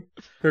 singing.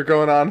 Her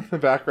going on in the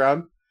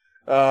background.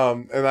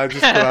 And I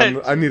just put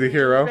on "I Need a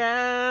Hero."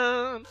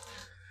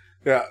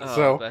 Yeah. Oh,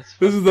 so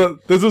this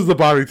is the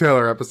Bonnie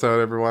Taylor episode,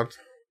 everyone.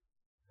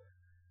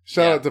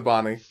 Shout out to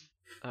Bonnie.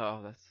 Oh,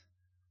 that's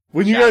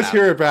When you Shout guys out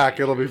hear to it back,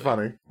 Bonnie, it'll be really.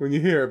 funny. When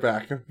you hear it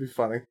back, it'll be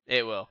funny.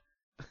 it will.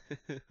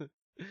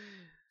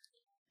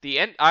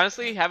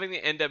 Honestly, having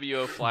the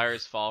NWO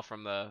flyers fall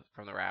from the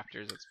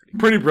rafters, that's pretty cool.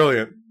 Pretty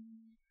brilliant.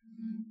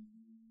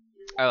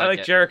 I I like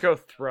it. Jericho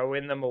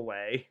throwing them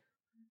away.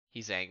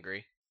 He's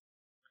angry.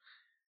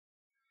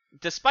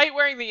 Despite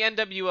wearing the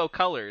NWO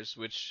colors,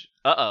 which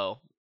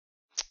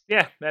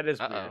Yeah, that is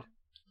weird.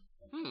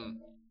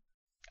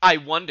 I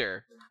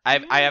wonder.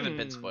 I haven't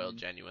been spoiled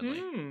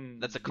genuinely.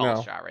 That's a call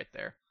No. shot right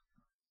there.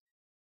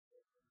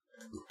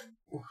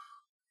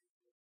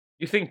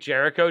 You think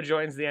Jericho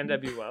joins the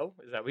NWO?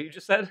 Is that what you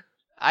just said?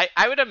 I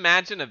would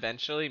imagine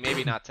eventually,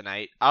 maybe not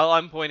tonight. All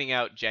I'm pointing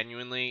out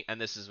genuinely, and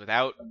this is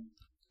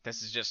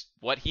just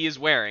what he is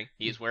wearing.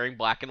 He is wearing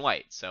black and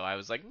white. So I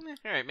was like,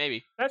 all right,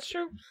 maybe. That's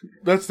true.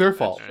 That's their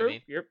fault. That's what I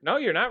mean.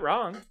 You're not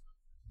wrong.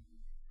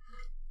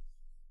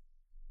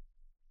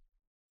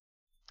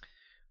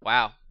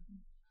 Wow.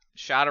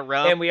 Shot of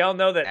rum. And we all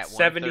know that at 1:30.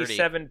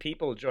 77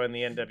 people joined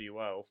the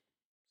NWO.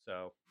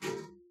 So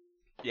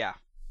Yeah.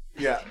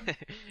 Yeah.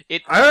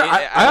 I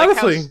I like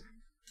how honestly,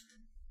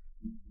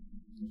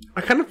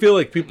 I kind of feel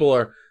like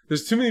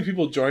there's too many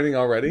people joining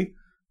already.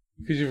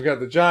 Because you've got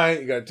the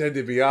Giant, you got Ted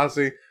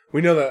DiBiase.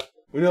 We know that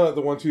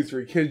the 1, 2,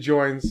 3 kid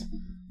joins.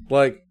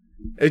 Like,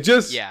 it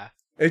just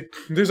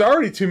there's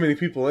already too many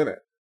people in it.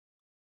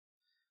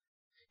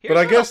 Here's but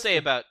I what I'll guess say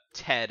about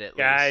Ted at least.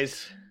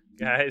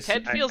 guys,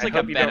 Ted feels I like a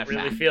hope you don't really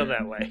benefactor. feel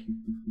that way.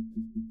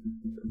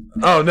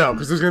 Oh no,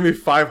 because there's gonna be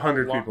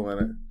 500 people in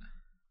it.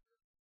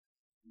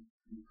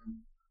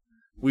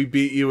 We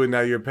beat you, and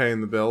now you're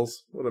paying the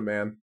bills. What a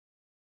man!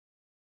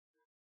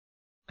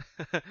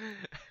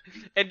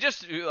 And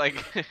just like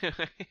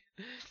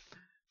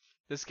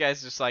this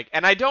guy's just like,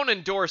 and I don't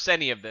endorse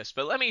any of this,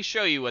 but let me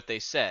show you what they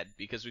said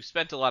because we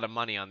spent a lot of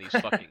money on these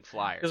fucking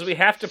flyers. Because we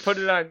have to put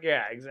it on.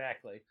 Yeah,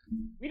 exactly.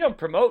 We don't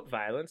promote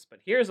violence, but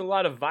here's a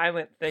lot of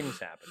violent things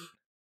happening.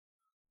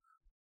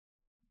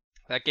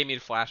 That gave me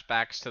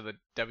flashbacks to the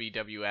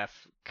WWF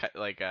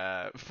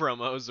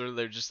promos where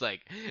they're just like,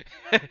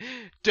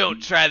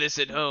 "Don't try this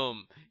at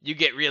home. You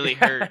get really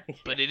hurt,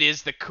 but it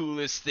is the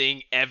coolest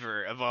thing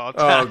ever of all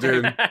time." Oh,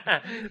 dude!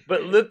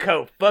 But look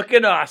how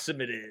fucking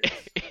awesome it is.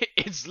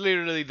 It's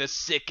literally the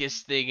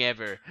sickest thing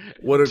ever.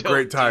 What a Don't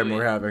great time do it.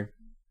 we're having.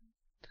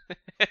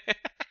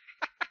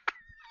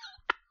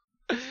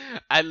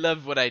 I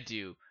love what I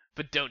do,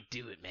 but don't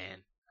do it, man.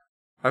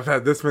 I've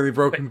had this many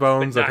broken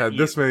bones. but I've not had you.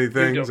 this many You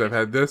things. don't I've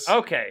had this.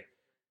 Okay.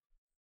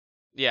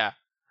 Yeah.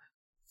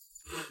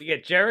 You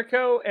get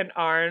Jericho and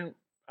Arn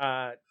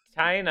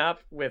tying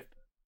up with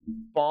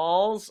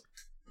balls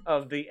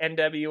of the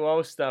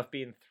NWO stuff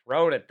being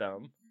thrown at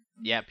them.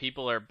 Yeah,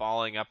 people are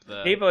balling up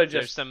the... People are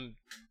There's just some...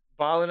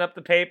 balling up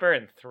the paper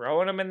and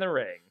throwing them in the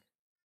ring.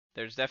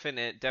 There's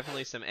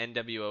definitely some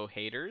NWO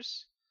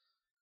haters.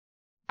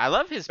 I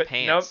love his But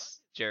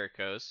pants,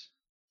 Jericho's.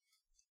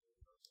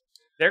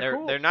 They're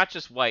cool. They're not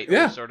just white. Yeah.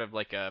 They're sort of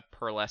like a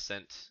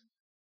pearlescent.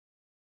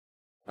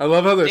 I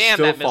love how they're Damn,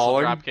 still that missile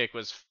falling. dropkick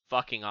was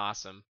fucking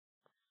awesome.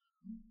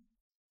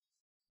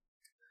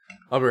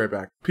 I'll be right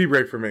back. Pee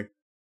break for me.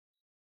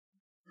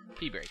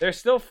 Pee break. They're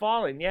still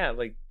falling, yeah.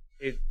 Like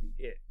it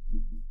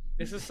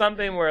this is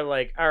something where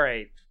like, all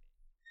right,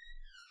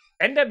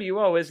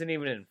 NWO isn't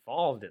even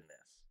involved in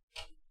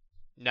this.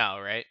 No,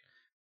 right?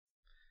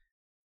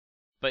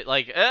 But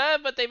like,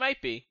 but they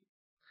might be.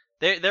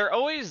 They're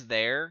always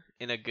there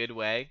in a good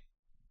way,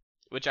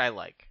 which I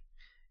like.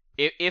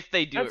 If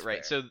they do That's it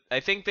right. fair. So I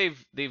think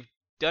they've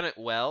done it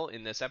well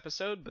in this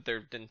episode, but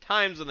there've been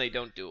times when they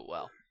don't do it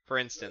well. For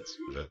instance,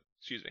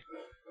 excuse me.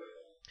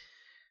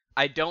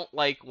 I don't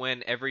like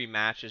when every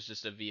match is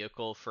just a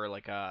vehicle for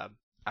like a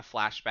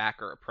flashback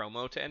or a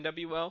promo to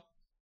NWO.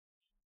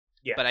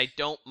 Yeah. But I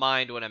don't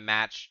mind when a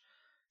match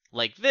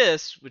like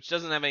this, which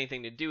doesn't have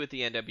anything to do with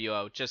the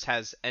NWO, just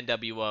has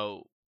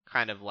NWO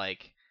kind of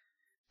like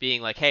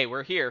being like, hey,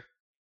 we're here.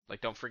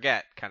 Like, don't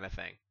forget kind of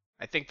thing.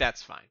 I think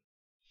that's fine.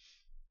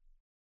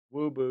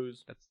 Woo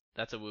boos.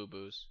 That's a woo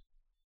boos.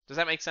 Does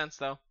that make sense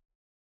though?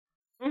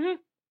 Mm-hmm.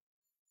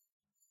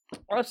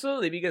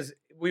 Absolutely, because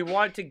we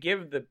want to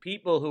give the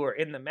people who are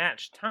in the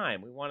match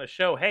time. We want to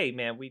show, hey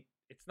man,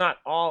 it's not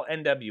all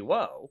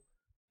NWO.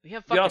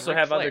 We also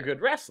have other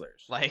good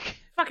wrestlers. Like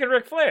fucking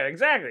Ric Flair,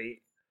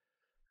 exactly.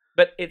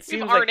 But it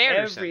seems like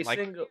Anderson, every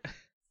single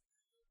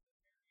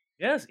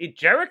Yes,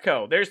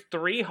 Jericho. There's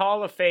 3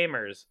 Hall of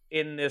Famers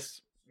in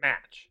this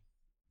match.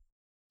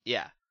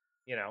 Yeah.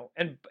 You know,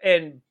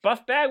 and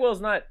Buff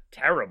Bagwell's not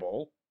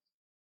terrible.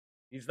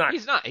 He's not. He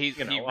you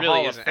know, he a really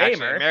Hall isn't. of Famer.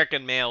 Actually,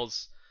 American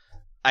males,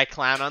 I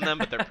clown on them,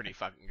 but they're pretty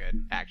fucking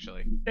good,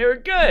 actually. They were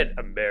good.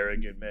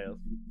 American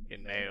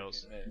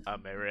males.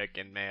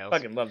 American males.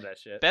 Fucking love that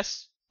shit.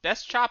 Best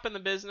chop in the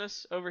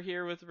business over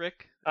here with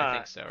Rick. I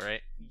think so,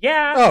 right?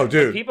 Yeah. Oh,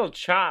 dude. When people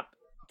chop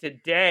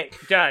today,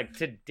 Doug.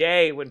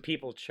 Today, when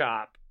people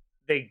chop,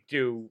 they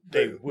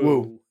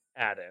woo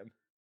at him.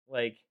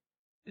 Like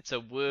it's a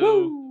woo.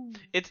 Woo.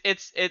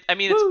 I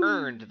mean, it's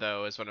earned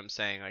though, is what I'm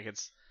saying. Like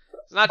it's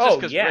not just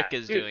because Rick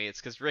is doing it;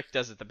 it's because Rick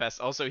does it the best.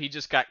 Also, he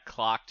just got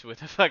clocked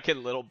with a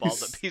fucking little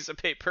balled up piece of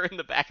paper in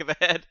the back of the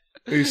head.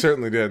 He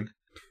certainly did.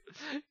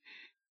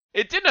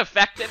 It didn't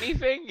affect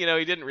anything, you know.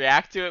 He didn't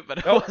react to it, but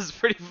it was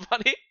pretty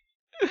funny.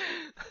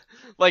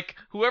 Like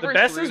whoever the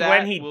best threw is that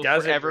when he will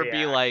doesn't forever react.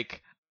 be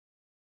like.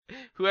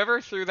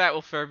 Whoever threw that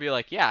will forever be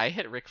like, yeah, I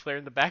hit Ric Flair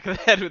in the back of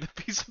the head with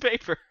a piece of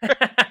paper.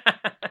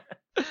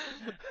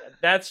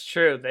 That's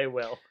true. They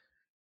will.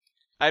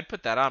 I'd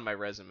put that on my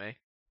resume.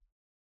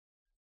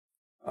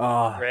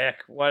 Rick,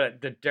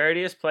 the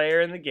dirtiest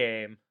player in the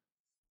game.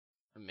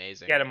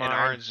 Amazing. Get him and on.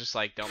 Arn's just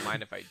like, don't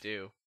mind if I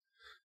do.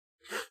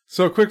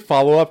 So, a quick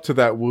follow up to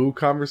that woo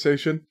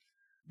conversation,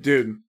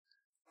 dude.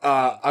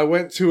 I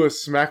went to a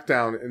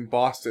SmackDown in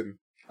Boston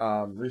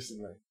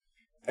recently,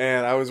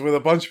 and I was with a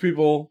bunch of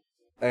people.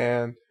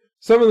 And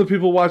some of the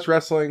people watched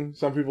wrestling,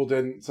 some people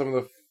didn't. Some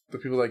of the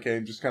people that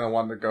came just kind of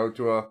wanted to go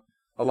to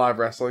a live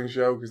wrestling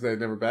show because they had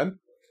never been.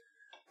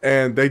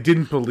 And they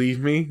didn't believe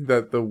me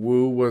that the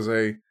woo was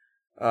a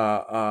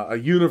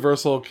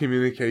universal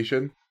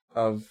communication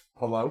of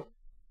hello,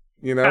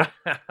 you know?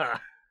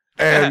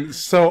 And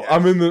so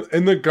I'm in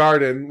the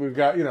garden. We've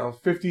got,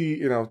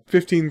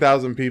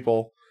 15,000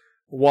 people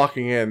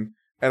walking in,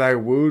 and I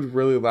wooed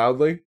really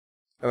loudly.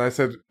 And I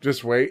said,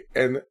 just wait.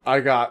 And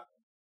I got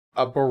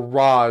a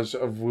barrage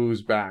of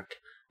woos back.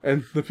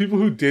 And the people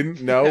who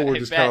didn't know were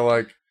just kind of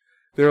like,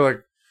 they were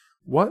like,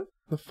 what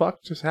the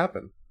fuck just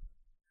happened?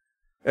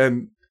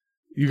 And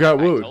you got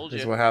wooed,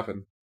 is what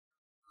happened.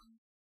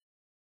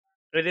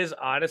 It is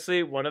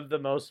honestly one of the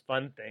most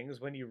fun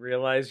things when you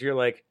realize you're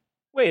like,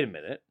 wait a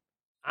minute,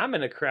 I'm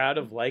in a crowd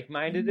of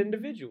like-minded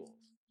individuals.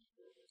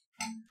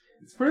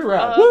 It's pretty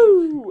rad.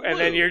 Woo! And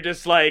then you're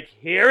just like,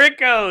 here it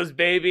goes,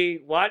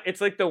 baby. What? It's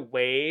like the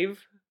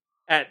wave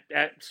at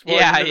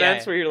sporting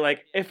events where you're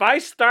like, if I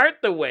start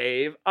the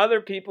wave,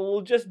 other people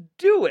will just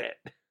do it.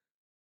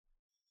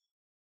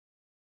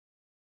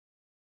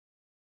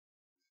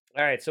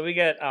 All right, so we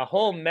got a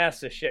whole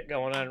mess of shit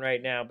going on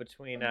right now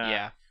between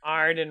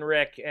Arn and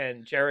Rick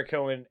and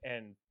Jericho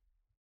and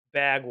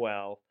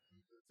Bagwell.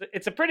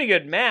 It's a pretty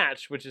good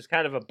match, which is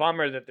kind of a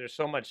bummer that there's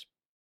so much,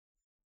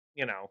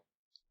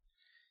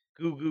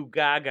 goo goo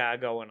gaga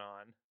going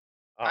on.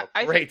 Oh,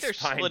 I great think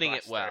they're splitting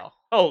buster. it well.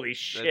 Holy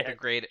shit!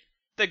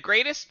 The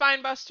greatest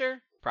spine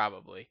buster,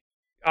 probably.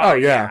 Oh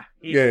yeah.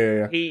 He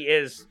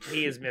is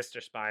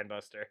Mr.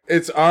 Spinebuster.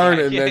 It's Arn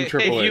and then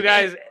Triple H. If you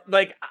guys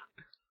like,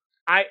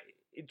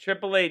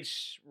 Triple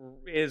H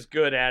is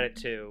good at it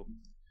too.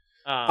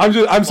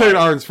 I'm saying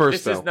Arn's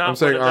first though. I'm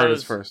saying Arn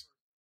is first.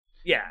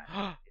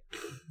 Yeah.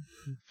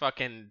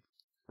 Fucking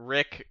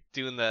Rick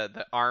doing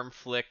the arm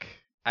flick.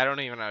 I don't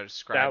even know how to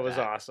describe that. That was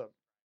awesome.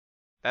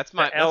 That's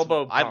my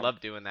elbow pump. I love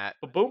doing that.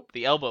 Boop.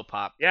 The elbow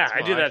pop. Yeah,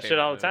 I do that shit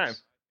all the time.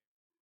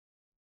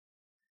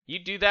 You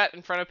do that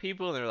in front of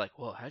people, and they're like,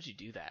 "Whoa, how'd you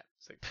do that?"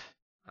 It's like,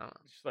 I don't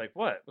know. Just like,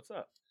 what? What's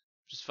up?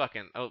 Just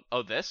fucking.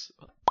 Oh, this.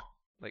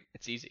 Like,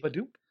 it's easy.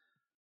 Badoop.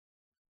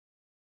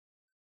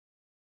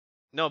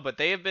 No, but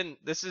they have been.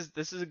 This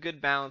is a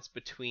good balance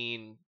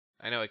between.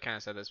 I know I kind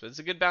of said this, but it's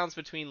a good balance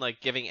between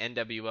like giving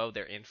NWO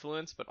their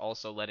influence, but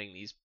also letting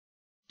these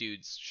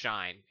dudes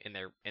shine in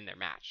their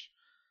match.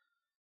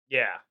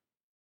 Yeah.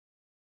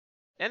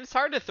 And it's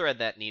hard to thread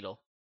that needle.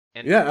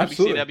 And Yeah,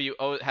 absolutely.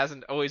 WCW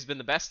hasn't always been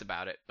the best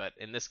about it, but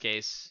in this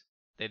case,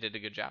 they did a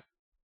good job.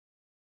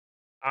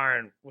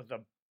 Arn with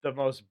the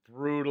most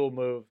brutal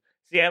move.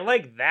 See, I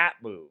like that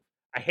move.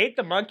 I hate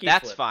the monkey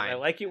That's flip. fine. I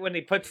like it when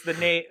he puts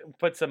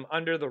them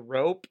under the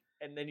rope,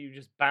 and then you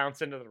just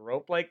bounce into the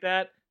rope like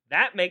that.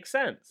 That makes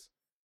sense.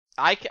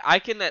 I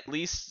can at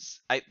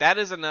least... that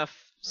is enough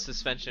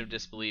suspension of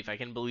disbelief. I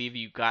can believe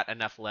you got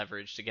enough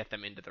leverage to get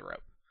them into the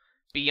rope.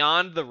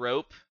 Beyond the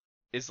rope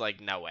is like,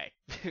 no way.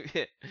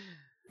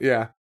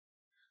 Yeah.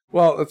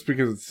 Well, that's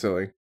because it's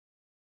silly.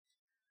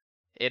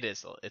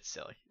 It's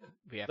silly.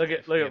 Look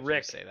at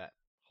Rick say that.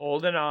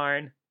 Holding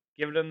Arn,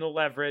 giving him the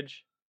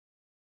leverage.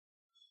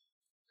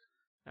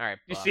 All right,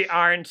 You Buff. see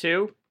Arn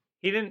too?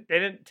 They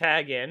didn't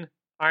tag in.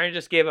 Arn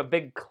just gave a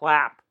big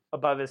clap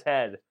above his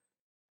head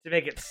to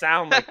make it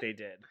sound like they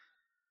did.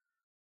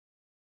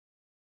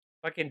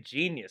 Fucking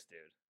genius, dude.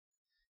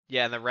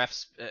 Yeah, and the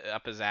ref's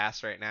up his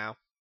ass right now.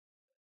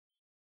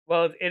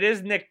 Well, it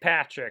is Nick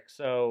Patrick,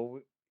 so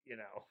we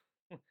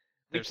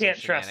There's can't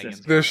some trust him.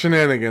 shenanigans. There's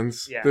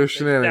shenanigans. Yeah, There's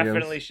shenanigans.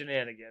 definitely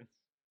shenanigans.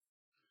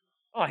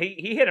 Oh,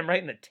 he hit him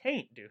right in the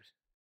taint, dude.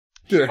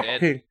 Dude, Sure I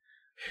did.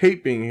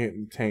 hate being hit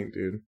in the tank,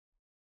 dude.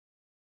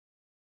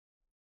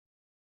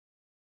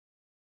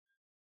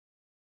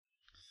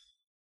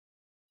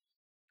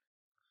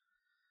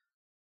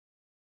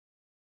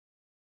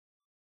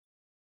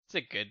 It's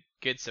a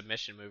good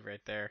submission move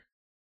right there.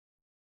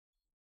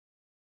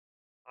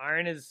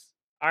 Arn is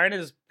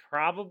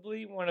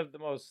probably one of the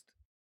most.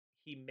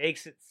 He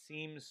makes it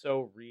seem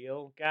so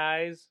real,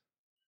 guys.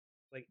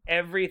 Like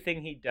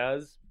everything he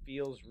does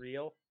feels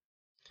real.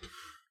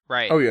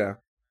 Right. Oh, yeah.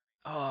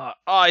 Oh,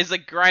 he's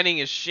like grinding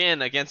his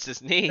shin against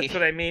his knee. That's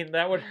what I mean.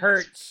 That would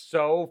hurt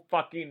so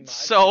fucking much.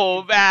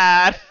 So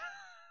bad.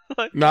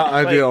 Not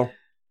Like- ideal.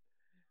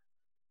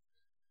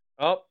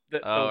 Oh,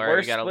 the all right, we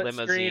worst got a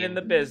split screen in limousine.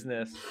 the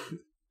business.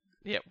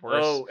 Yeah,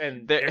 worse. Oh,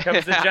 and There- here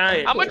comes the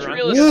giant. How much drunk.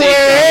 real estate?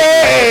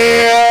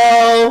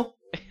 Well!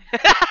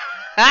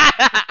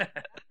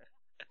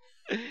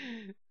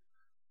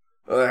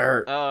 Oh, that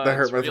hurt. Oh, That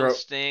hurt it's my real throat.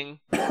 Sting.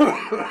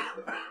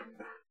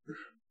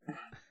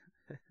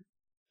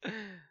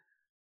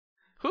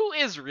 Who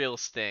is real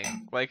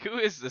Sting? Like, who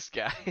is this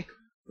guy?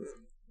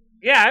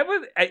 Yeah, I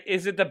would.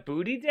 Is it the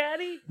Booty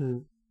Daddy?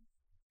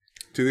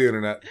 To the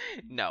internet.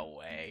 No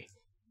way.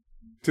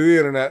 To the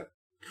internet.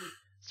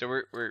 So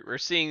we're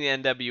seeing the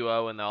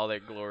NWO in all their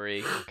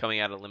glory coming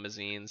out of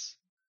limousines.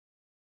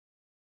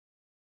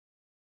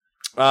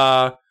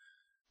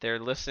 They're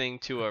listening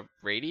to a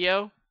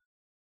radio.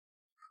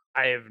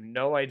 I have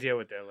no idea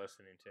what they're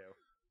listening to.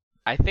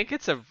 I think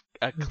it's a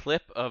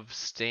clip of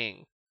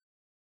Sting,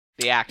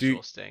 the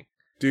actual Sting.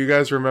 Do you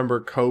guys remember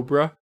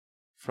Cobra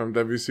from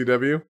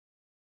WCW?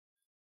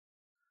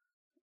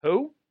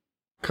 Who?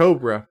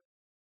 Cobra.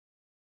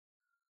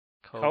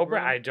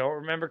 Cobra? I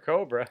don't remember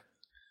Cobra.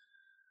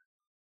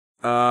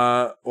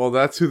 Well,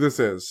 that's who this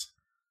is.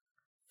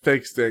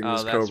 Fake Sting Oh,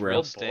 is that's Cobra. real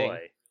Oh Sting. boy.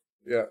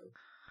 Yeah.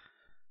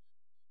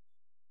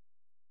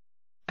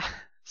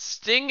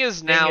 Sting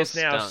is now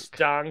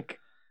stunk.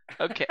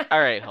 Okay, all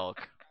right,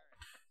 Hulk.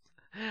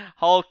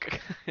 Hulk.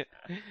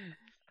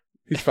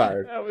 He's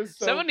fired. That was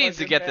so Someone needs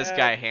to fucking get this bad.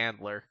 guy a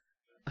handler.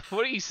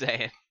 What are you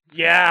saying?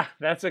 Yeah,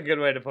 that's a good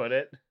way to put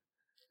it.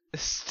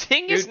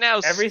 Sting Dude, is now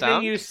everything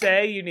stunk? you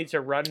say, you need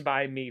to run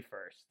by me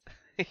first.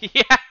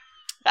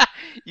 Yeah.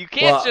 You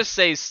can't Well, just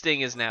say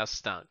Sting is now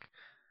stunk.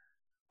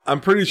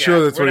 I'm pretty Yeah,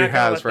 sure that's we're what he not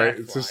gonna has, let right?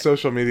 that It's fly. his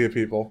social media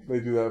people. They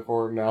do that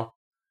for him now.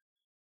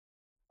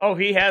 Oh,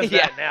 he has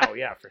Yeah. that now.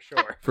 Yeah, for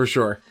sure. For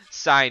sure.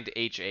 Signed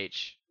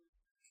HH.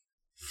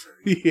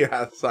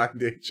 Yeah,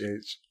 signed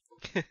HH.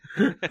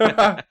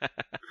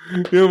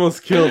 You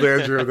almost killed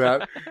Andrew with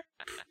that.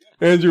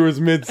 Andrew was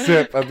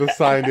mid-sip at the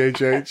signed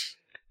HH.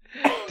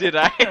 Did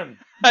I?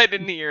 I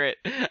didn't hear it.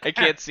 I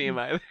can't see him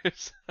either.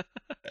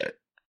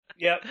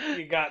 Yep,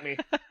 you got me.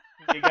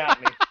 You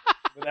got me.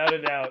 Without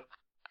a doubt.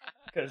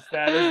 Because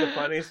that is the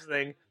funniest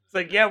thing. It's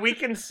like, yeah, we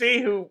can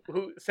see who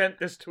sent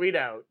this tweet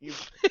out. Your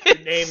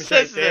name's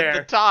right Says it at the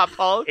there. top,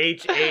 Hulk.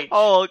 HH.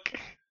 Hulk.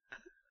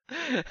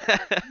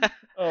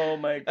 Oh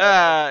my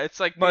god. It's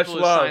like Much people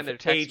who love. sign their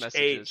text HH.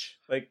 messages.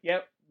 Like,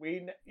 yep,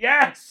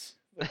 yes!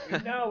 Like, we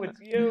know it's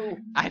you.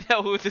 I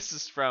know who this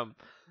is from.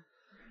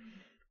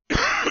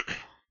 Right,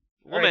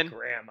 Woman.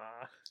 Grandma.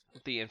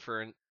 The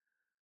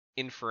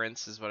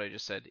inference is what I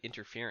just said.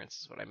 Interference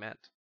is what I meant.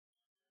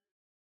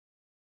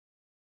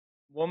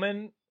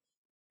 Woman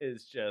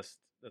is that's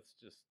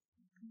just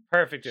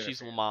perfect. She's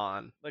interference.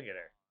 Lamon. Look at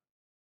her.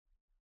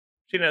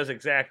 She knows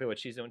exactly what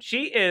she's doing.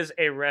 She is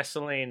a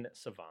wrestling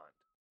savant.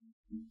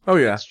 Oh,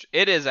 yeah.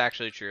 It is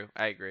actually true.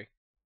 I agree.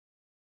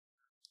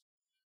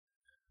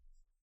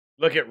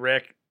 Look at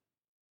Rick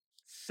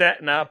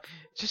setting up.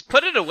 Just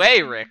put it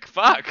away, Rick.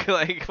 Fuck.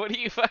 Like, what are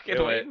you fucking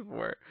Do waiting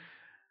for?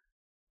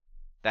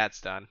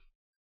 That's done.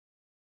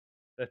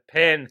 The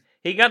pin.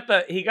 He got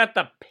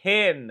the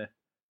pin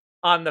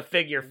on the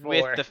figure four.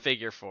 With the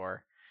figure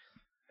four.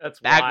 That's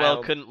Bagwell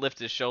wild. couldn't lift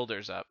his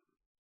shoulders up.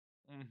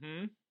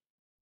 Mm-hmm.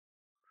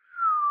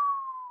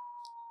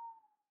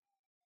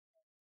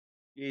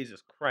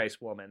 Jesus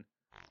Christ, woman.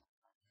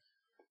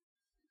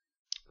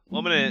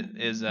 Woman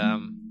is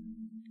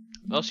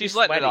well, she's She's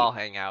letting sweaty. it all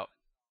hang out.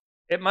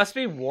 It must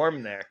be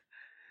warm there.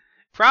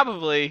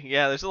 Probably,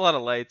 yeah. There's a lot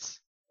of lights.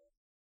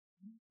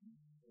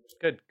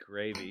 Good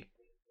gravy.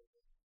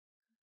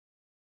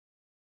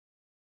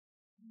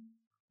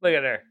 Look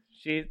at her.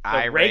 She's the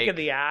Eye rake rake. of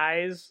the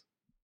eyes.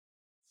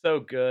 So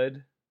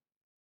good.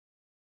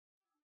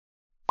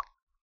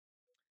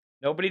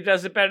 Nobody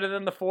does it better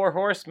than the Four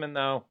Horsemen,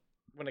 though,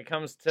 when it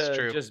comes It's to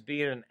true. just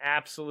being an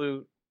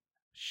absolute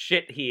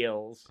shit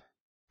heels.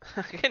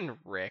 Fucking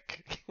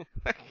Rick.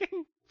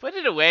 Fucking put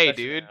it away, Such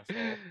an dude.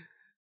 asshole.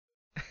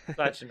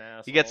 Such an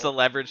asshole. He gets the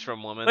leverage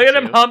from woman. Look at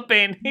him too.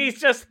 humping. He's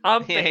just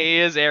humping. Yeah, he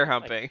is air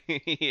humping.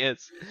 He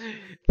is.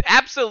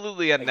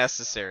 Absolutely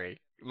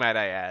unnecessary, might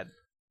I add.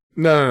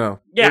 No.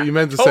 Yeah, What you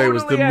meant to say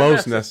was the totally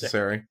most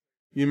unnecessary. necessary.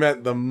 You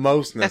meant the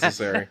most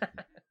necessary.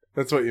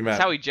 That's what you meant.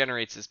 That's how he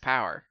generates his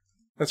power.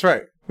 That's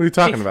right. What are you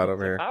talking about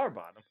over It's a here? Power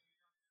bottom.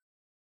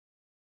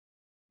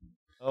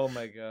 Oh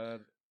my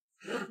god.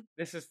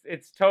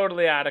 It's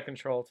totally out of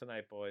control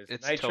tonight, boys.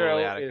 It's Nitro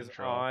totally out of is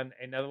control. on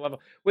another level,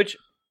 which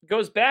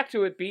goes back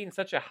to it being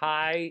such a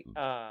high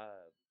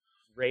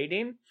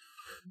rating.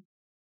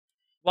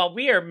 Well,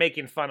 we are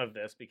making fun of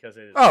this because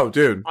it is Oh,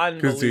 dude. 'Cause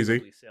it's unbelievably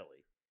easy. silly.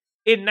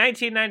 In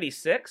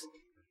 1996,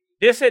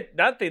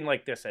 nothing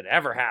like this had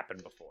ever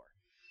happened before.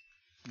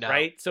 No.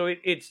 Right? So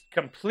it's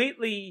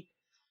completely,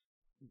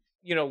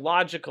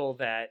 logical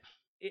that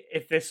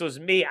if this was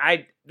me,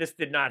 this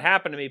did not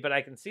happen to me, but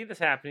I can see this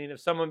happening if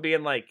someone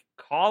being like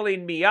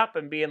calling me up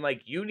and being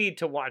like, you need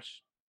to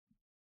watch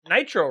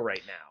Nitro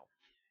right now.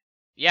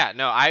 Yeah,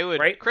 no, I would.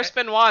 Right? Chris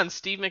Benoit and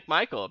Steve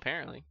McMichael,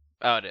 apparently.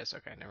 Oh, it is.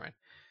 Okay, never mind.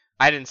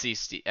 I didn't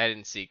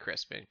see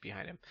Chris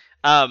behind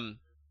him.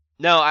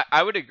 No,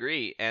 I would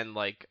agree. And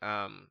like,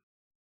 what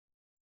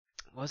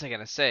was I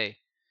gonna say?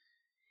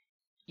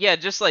 Yeah,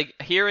 just like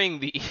hearing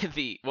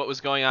the what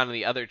was going on in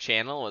the other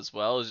channel as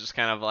well is just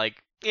kind of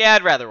like, yeah,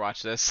 I'd rather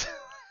watch this.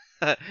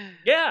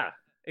 Yeah,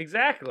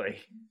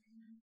 exactly.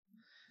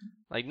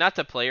 Like, not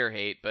to player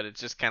hate, but it's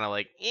just kind of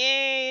like,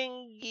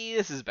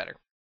 this is better.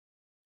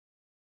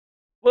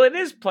 Well, it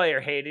is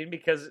player hating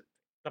because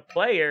the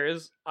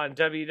players on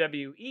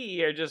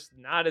WWE are just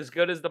not as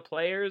good as the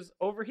players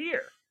over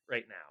here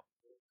right now.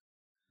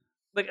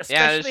 Like, Yeah,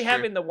 especially true.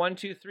 having the 1,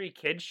 2, 3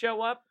 kids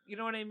show up. You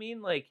know what I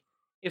mean? Like,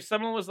 if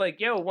someone was like,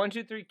 yo, 1,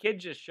 2, 3 kid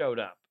just showed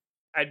up,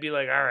 I'd be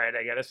like, all right,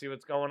 I got to see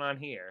what's going on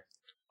here.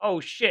 Oh,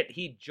 shit,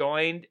 he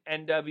joined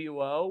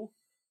NWO?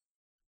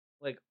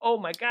 Like, oh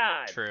my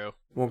God. True.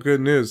 Well,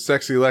 good news.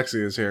 Sexy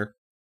Lexi is here.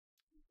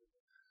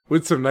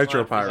 With some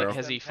Nitro Well, Pyro.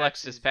 Has he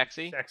flexed his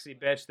pexy? Sexy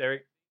bitch.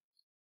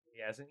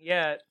 He hasn't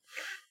yet.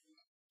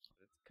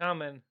 It's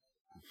coming.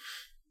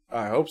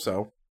 I hope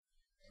so.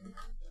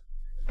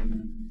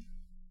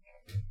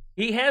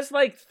 He has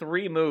like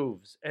 3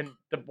 moves, and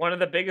one of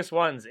the biggest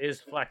ones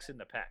is flexing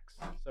the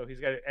pecs. So he's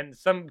got, and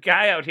some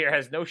guy out here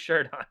has no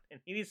shirt on, and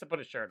he needs to put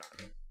a shirt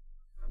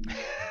on.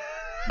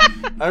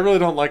 I really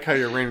don't like how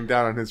you're raining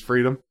down on his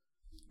freedom.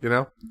 You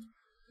know?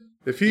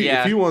 If he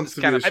wants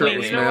to be a kind of- shirtless I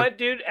mean, you know man. what,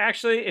 dude?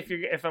 Actually,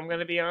 if I'm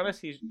gonna be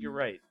honest, you're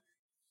right.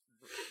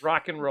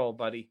 Rock and roll,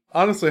 buddy.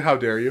 Honestly, how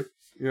dare you?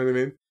 You know what I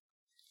mean?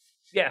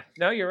 Yeah,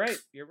 no, you're right.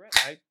 You're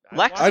right.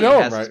 Lexi I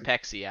know has him, his right?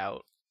 pexy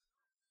out.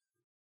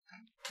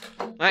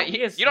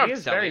 He is, you don't he have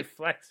is to tell very me.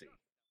 flexy.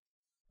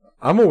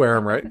 I'm aware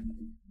I'm right.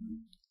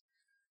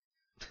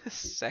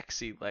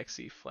 Sexy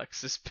Lexi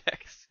flexes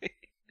pexy.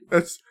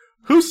 That's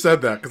who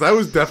said that? Because I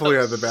was definitely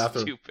So at the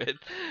bathroom. Stupid.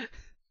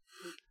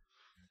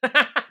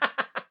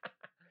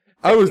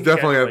 I was think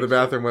definitely Ken at the likes it.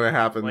 bathroom when it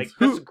happened. Like,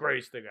 Who- this is the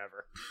greatest thing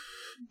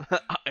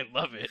ever. I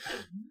love it.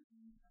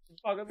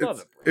 Fucking love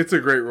it's, it, bro. it's a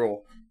great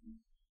rule.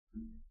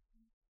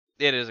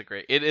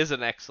 It is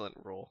an excellent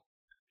rule.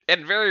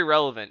 And very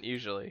relevant,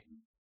 usually.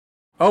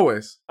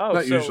 Always. Oh,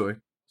 Not so- usually.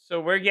 So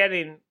we're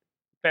getting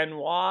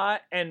Benoit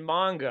and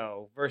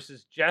Mongo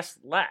versus just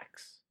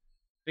Lex.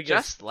 Because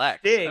Just Lex.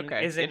 Sting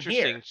Okay, isn't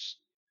interesting. here.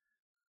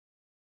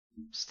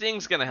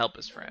 Sting's gonna help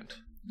his friend.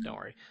 Don't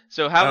worry.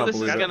 So I how don't this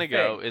is believe it. gonna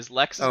go is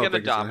Lex is I don't gonna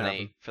think it's gonna dominate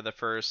happen. for the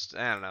first,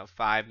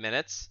 5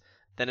 minutes.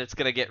 Then it's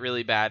gonna get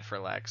really bad for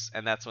Lex,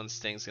 and that's when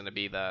Sting's gonna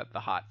be the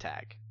hot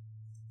tag.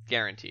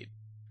 Guaranteed.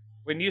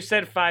 When you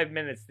said 5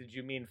 minutes, did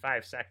you mean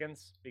 5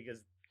 seconds? Because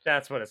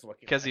that's what it's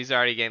looking Because like. he's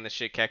already getting the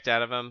shit kicked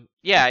out of him.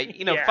 Yeah,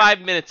 Yeah.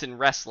 5 minutes in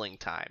wrestling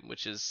time,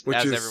 which is, Which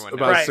as is everyone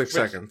about knows. Right, 6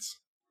 which- seconds.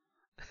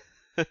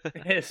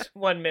 It's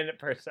 1 minute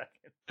per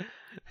second.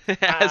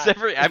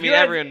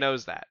 Everyone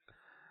knows that.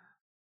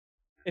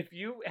 If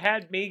you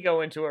had me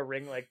go into a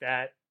ring like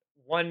that,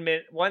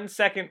 1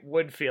 second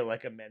would feel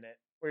like a minute.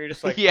 Where you're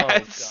just like, Yeah, oh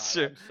god, it's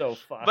true. I'm so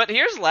fucked. But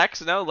here's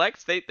Lex. No,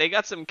 Lex, they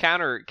got some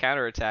counter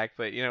attack,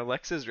 but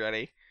Lex is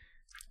ready.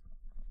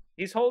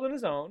 he's holding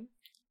his own.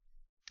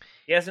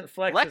 He hasn't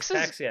flexed Lex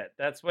his is- pecs yet.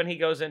 That's when he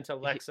goes into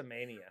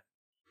Lexomania.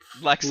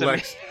 Lex.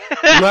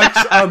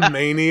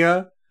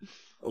 Lexamania.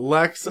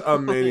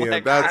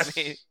 Lexamania. That's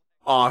Lexamania.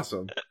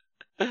 awesome.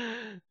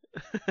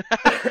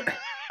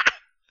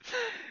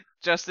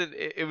 Justin,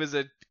 it was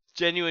a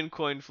genuine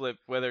coin flip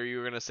whether you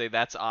were gonna say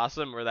that's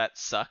awesome or that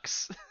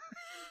sucks.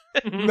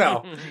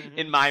 No.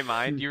 In my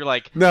mind, you're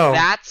like, No.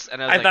 that's,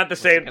 and I was I like, thought the what's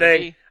it same gonna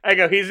thing. be? I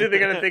go, he's either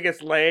gonna think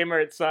it's lame or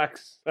it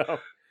sucks. So,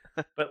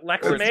 but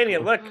Lexomania,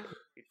 cool. look,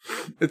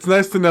 It's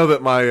nice to know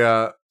that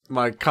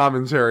my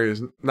commentary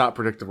is not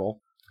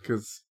predictable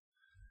because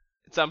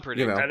It's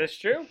unpredictable. that is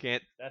true.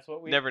 Can't That's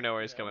what we never know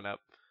where he's coming up.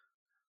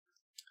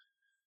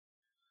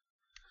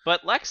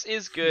 But Lex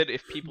is good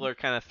if people are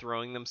kind of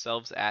throwing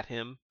themselves at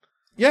him.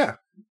 yeah,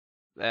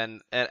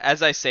 And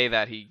as I say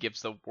that, he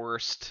gives the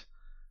worst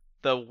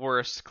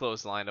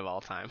clothesline of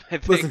all time. I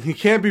think listen, he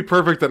can't be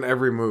perfect on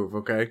every move.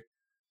 Okay,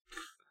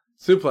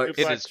 suplex.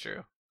 it is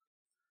true.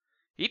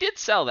 He did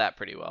sell that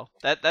pretty well.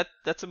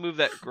 That's a move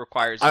that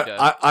requires you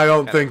to. I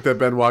don't kind think that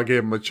Benoit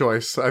gave him a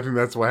choice. I think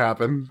that's what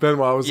happened.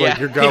 Benoit was Yeah. like,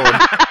 "You're going,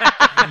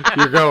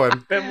 you're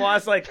going."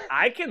 Benoit's like,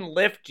 I can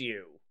lift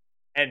you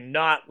and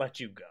not let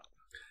you go.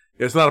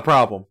 It's not a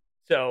problem.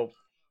 So,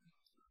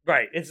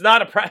 right, it's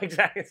not a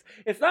exactly.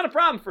 It's not a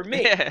problem for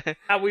me. Yeah.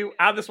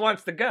 How this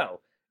wants to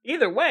go.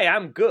 Either way,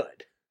 I'm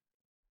good.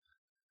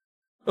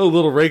 A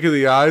little rake of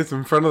the eyes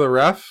in front of the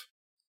ref.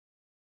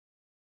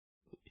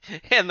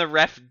 And the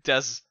ref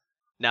does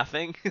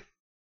nothing.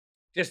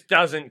 Just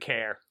doesn't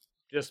care.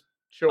 Just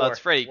sure. Well, it's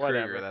Freddy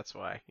whatever. Krueger. That's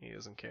why he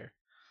doesn't care.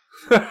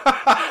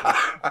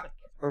 I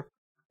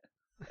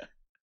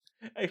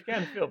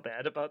kind of feel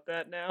bad about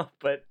that now,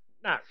 but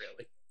not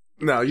really.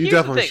 No, you Here's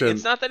definitely the thing. shouldn't.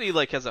 It's not that he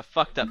like has a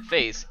fucked up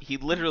face. He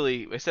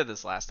literally, I said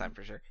this last time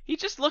for sure. He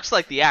just looks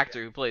like the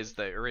actor who plays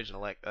the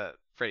original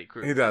Freddy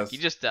Krueger. He does. He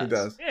just does. He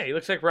does. Yeah, he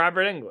looks like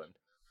Robert Englund.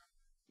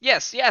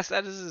 Yes,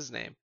 that is his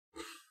name.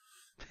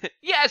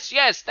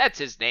 yes, that's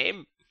his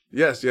name.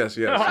 Yes.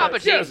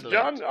 Robert yes, Englund.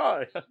 John.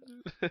 Oh.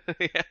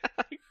 Yeah.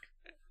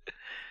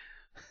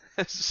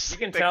 It's just You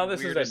can the tell this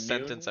is weirdest a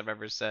sentence noon- I've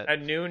ever said. A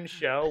noon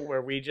show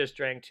where we just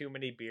drank too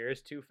many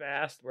beers too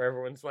fast, where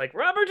everyone's like,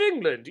 Robert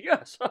England,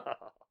 yes.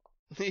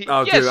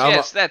 Oh, dude,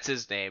 That's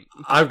his name.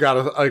 I've got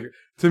to like.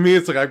 To me,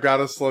 it's like I've got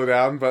to slow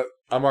down, but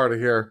I'm already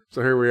here,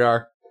 so here we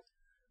are.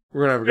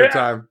 We're gonna have a good Yeah.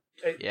 time.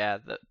 Yeah,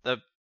 the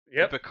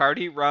Yep.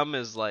 Bacardi rum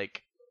is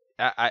like,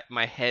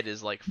 my head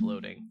is like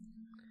floating.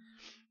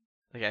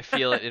 Like I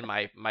feel it in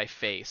my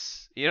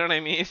face. You know what I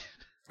mean?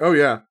 Oh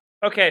yeah.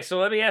 Okay, so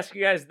let me ask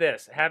you guys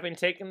this. Having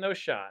taken those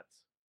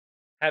shots,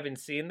 having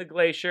seen the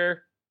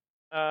Glacier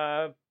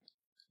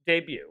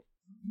debut,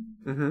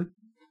 Mm-hmm.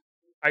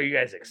 are you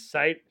guys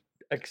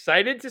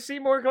excited to see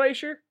more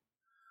Glacier?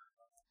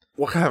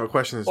 What kind of a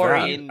question is Or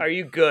that? are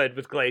you good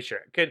with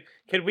Glacier? Could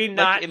we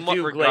not Like, in what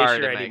do regard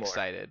Glacier am I anymore?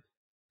 excited?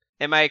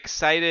 Am I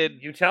excited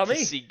You tell to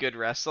me. see good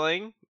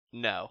wrestling?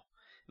 No.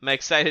 Am I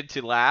excited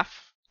to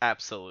laugh?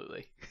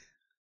 Absolutely.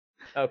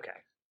 Okay.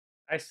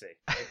 I see.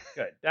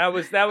 Good. That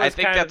was I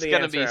think kind that's of the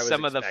gonna answer be I was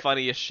some of the expecting.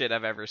 funniest shit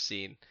I've ever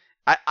seen.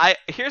 I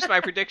here's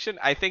my prediction.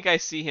 I think I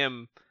see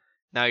him.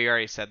 No, you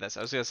already said this.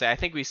 I was gonna say I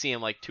think we see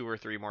him like 2 or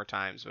 3 more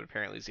times, but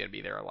apparently he's gonna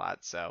be there a lot.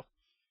 So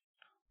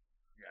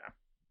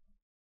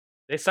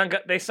They sunk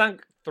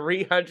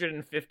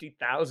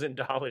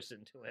 $350,000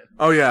 into him.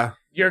 Oh yeah,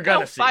 You're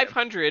gonna no, see him.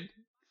 500.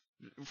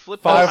 Flip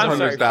Oh, those I'm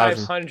sorry,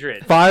 500,000.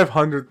 500.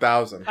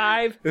 500,000.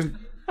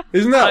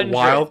 Isn't that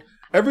wild?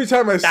 Every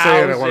time I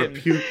say it, I want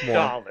to puke more.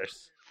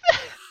 $500,000.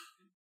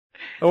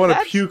 I want to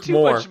That's puke too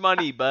more. much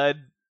money,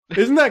 bud.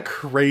 Isn't that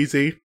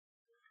crazy?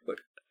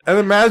 And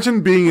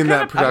imagine being in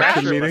that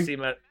production meeting.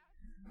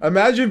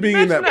 Imagine being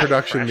in that Imagine that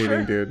production pressure.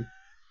 meeting, dude.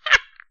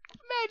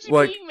 Imagine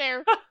Like- being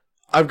there.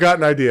 I've got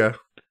an idea.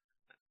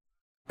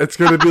 It's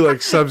going to be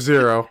like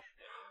Sub-Zero,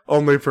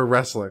 only for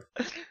wrestling.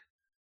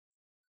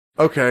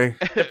 Okay.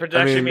 The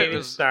production mean-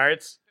 meeting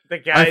starts. The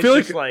guy's feel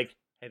just like,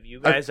 have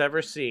you guys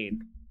ever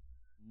seen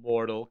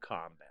Mortal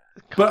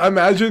Kombat? But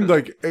imagine,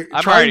 like,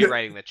 I'm trying already to...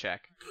 writing the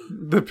check.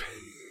 The...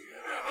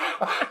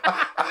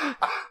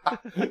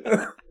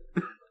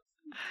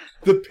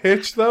 the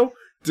pitch, though,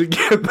 to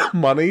get the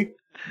money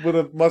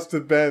must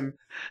have been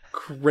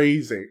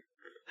crazy.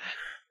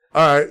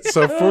 Alright,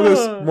 so for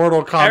this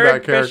Mortal Kombat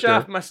Eric character...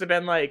 Bischoff must have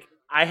been like,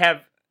 I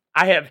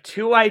have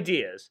 2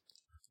 ideas.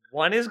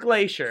 One is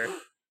Glacier.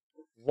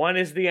 One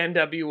is the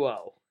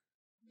NWO.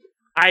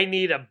 I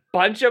need a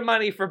bunch of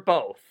money for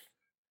both.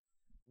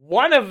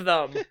 One of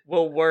them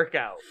will work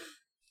out.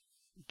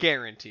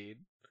 Guaranteed.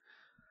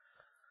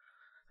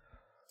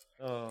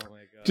 Oh my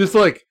god! Just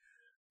like,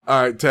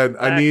 all right, Ted,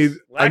 I need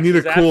Lex a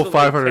is cool absolutely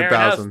 500,000.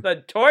 tearing us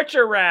the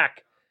torture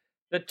rack.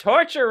 The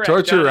torture rack.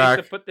 Torture John rack.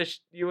 used to put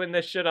you in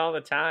this shit all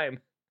the time.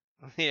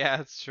 Yeah,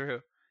 that's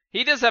true.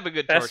 He does have a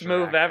good Best torture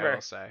move rack, ever. I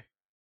will say.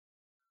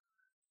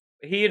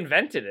 He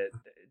invented it.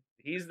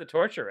 He's the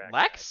torture rack.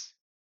 Lex?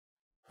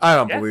 I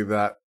don't Yeah. believe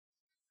that.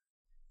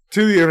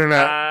 To the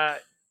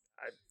internet,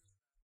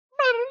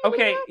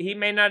 Okay, he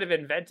may not have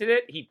invented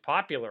it. He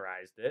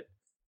popularized it.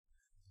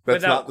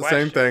 that's without not the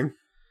same question. thing.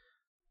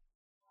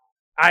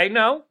 I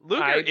know.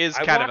 Luger is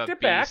I kind of walked a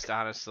it back. beast,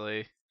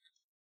 honestly.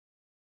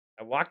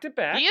 I walked it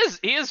back. He is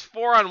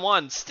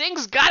 4-on-1.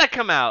 Sting's gotta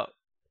come out.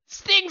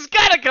 Sting's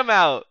gotta come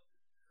out.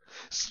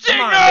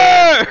 Stinger!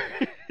 on,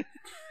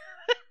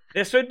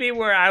 This would be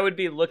where I would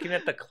be looking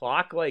at the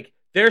clock like,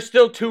 there's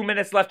still 2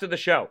 minutes left of the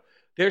show.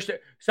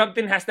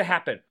 Something has to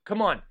happen.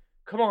 Come on.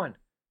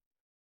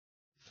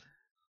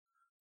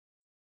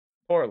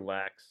 Poor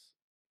Lex.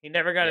 He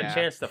never got a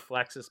chance to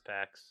flex his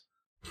pecs.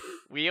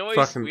 We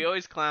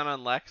always clown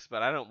on Lex,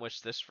 but I don't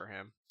wish this for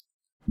him.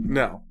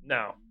 No.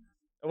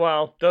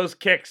 Well, those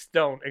kicks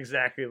don't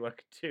exactly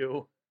look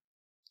too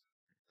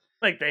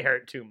like they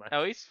hurt too much.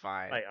 Oh, he's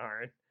fine. Like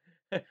Arn.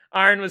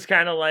 Arn was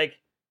kind of like,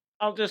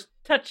 I'll just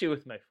touch you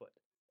with my foot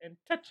and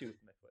touch you with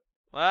my foot.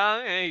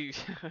 Well,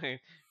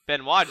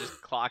 Benoit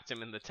just clocked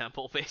him in the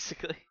temple,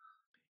 basically.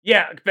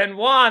 Yeah, Benoit,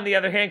 on the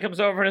other hand, comes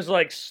over and is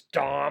like,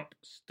 stomp.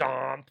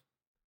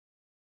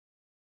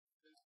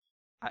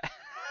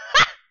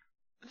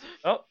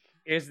 Oh,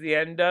 here's the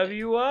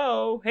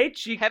NWO. Hey,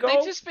 Chico. Have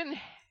they just been...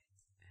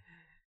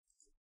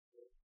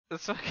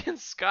 This fucking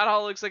Scott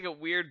Hall looks like a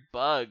weird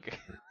bug.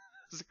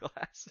 His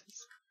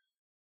glasses.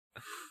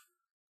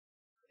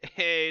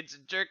 Hey, it's a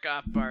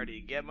jerk-off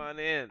party. Get on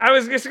in. I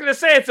was just gonna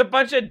say, it's a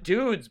bunch of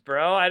dudes,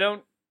 bro. I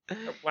don't...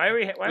 Why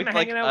am I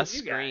hanging out with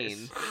you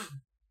guys?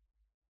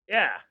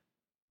 Yeah.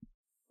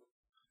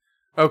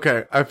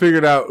 Okay, I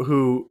figured out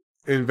who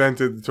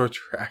invented the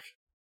torture rack.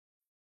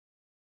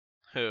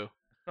 Who?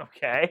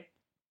 Okay.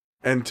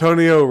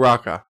 Antonio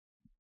Rocca.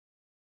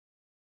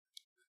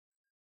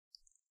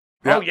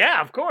 Yep. Oh,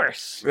 yeah, of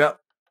course. Yep.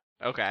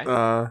 Okay.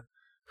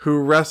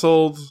 Who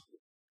wrestled...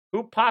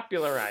 Who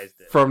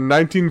popularized it? From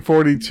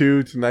 1942 to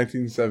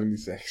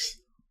 1976.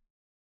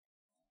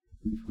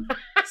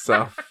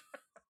 So...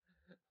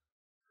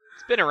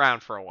 It's been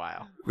around for a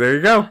while. There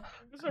you go.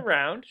 It was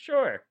around,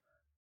 sure.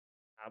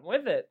 I'm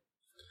with it.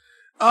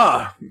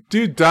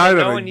 Dude died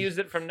No one used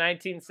it from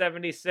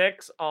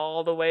 1976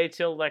 all the way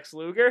till Lex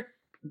Luger.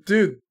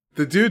 Dude,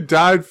 the dude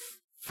died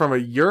from a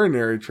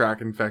urinary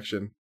tract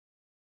infection.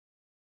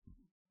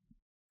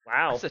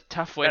 Wow. That's a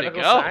tough way to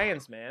go.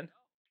 Science, man.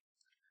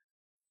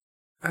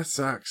 That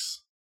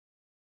sucks.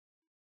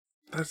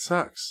 That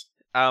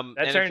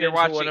turned into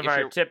one of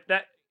our tip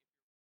that.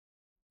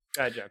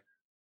 Go ahead, John.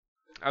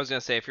 I was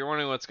gonna say, if you're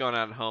wondering what's going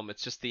on at home,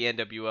 it's just the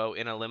NWO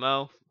in a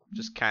limo,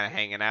 just kind of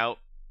hanging out,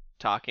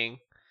 talking.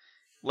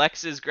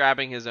 Lex is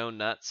grabbing his own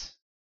nuts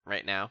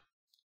right now.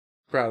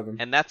 Proud of him.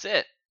 And that's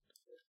it.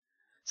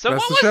 So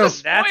that's what the was show. the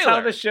spoiler? That's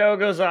how the show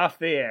goes off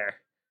the air.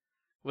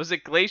 Was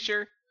it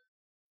Glacier?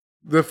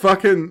 The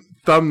fucking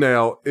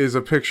thumbnail is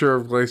a picture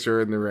of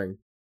Glacier in the ring.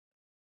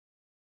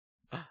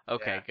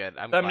 Okay, good.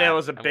 Thumbnail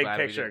was a big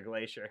picture of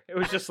Glacier. It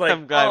was just like,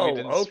 I'm glad we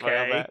didn't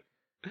spoil that.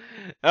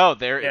 Oh,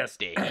 there it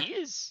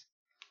is.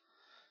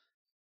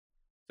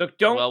 So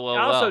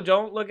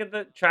don't look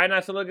at try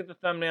not to look at the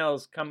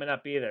thumbnails coming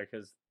up either,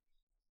 because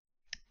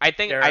I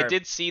think I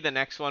did see the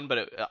next one,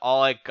 but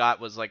all I got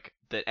was like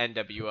the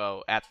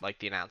NWO at like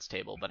the announce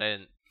table, but I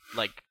didn't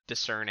like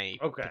discern any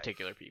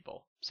particular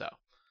people. So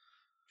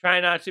try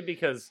not to,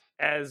 because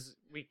as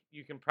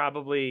you can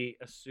probably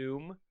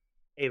assume,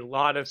 a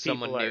lot of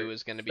people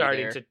is going to be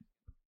starting to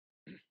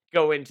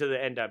go into the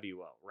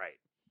NWO, right?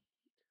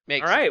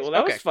 Makes all right, sense. well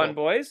that was fun,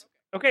 boys.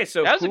 Okay,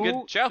 so that was a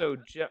good show.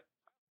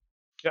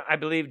 So I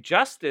believe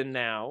Justin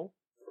now.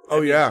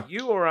 Oh yeah,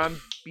 you are on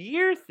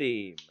beer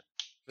theme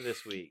for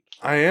this week.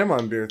 I am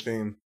on beer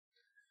theme.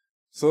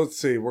 So let's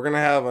see. We're gonna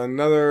have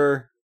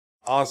another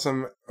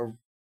awesome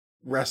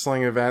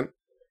wrestling event.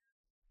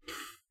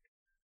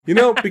 You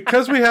know,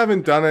 because we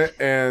haven't done it,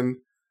 and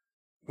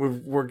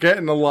we're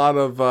getting a lot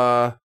of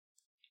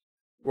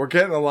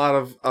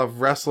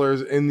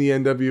wrestlers in the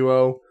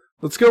NWO.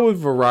 Let's go with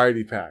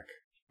variety pack.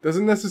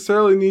 Doesn't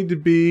necessarily need to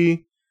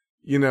be,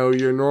 you know,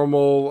 your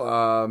normal,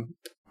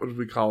 what do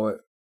we call it?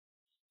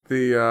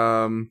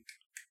 The,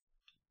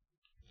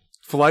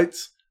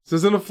 flights. This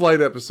isn't a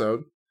flight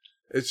episode.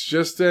 It's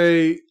just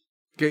get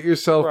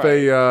yourself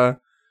a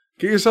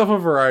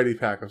variety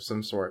pack of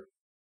some sort.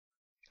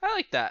 I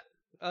like that.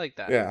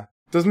 Yeah.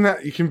 Doesn't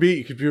that, you could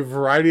do a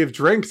variety of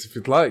drinks if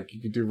you'd like. You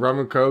could do rum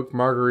and coke,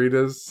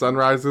 margaritas,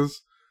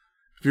 sunrises.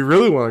 If you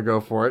really want to go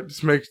for it,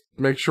 just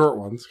make short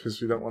ones, because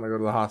you don't want to go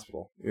to the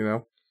hospital, you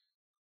know?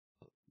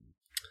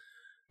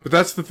 But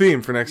that's the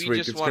theme for next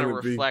week. Just want to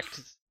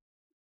reflect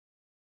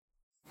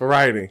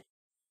variety.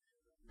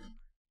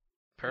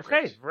 Perfect.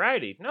 Okay,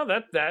 variety. No,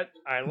 that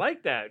I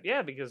like that.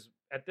 Yeah, because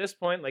at this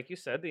point, like you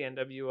said, the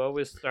NWO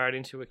is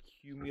starting to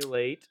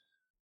accumulate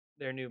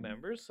their new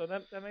members, so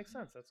that makes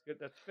sense. That's good.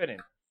 That's fitting.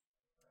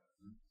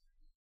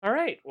 All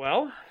right.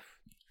 Well,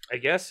 I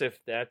guess if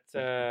that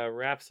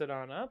wraps it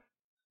on up,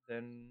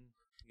 then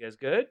you guys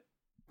good?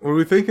 What are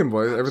we thinking,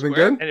 boys? Everything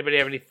good? Anybody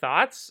have any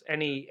thoughts?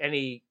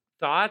 Any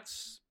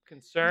thoughts?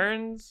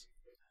 Concerns,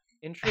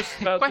 interests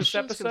about this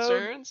episode?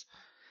 Concerns?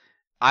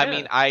 I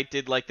mean, I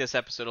did like this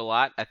episode a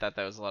lot. I thought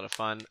that was a lot of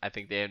fun. I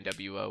think the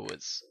NWO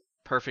was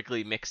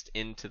perfectly mixed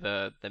into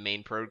the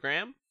main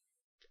program.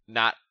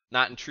 Not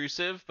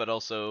intrusive, but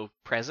also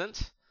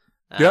present.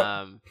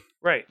 Yep.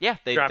 Right. Yeah,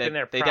 they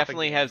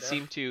definitely have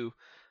seemed to.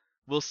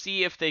 We'll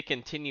see if they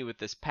continue with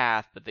this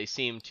path, but they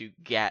seem to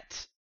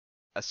get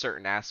a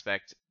certain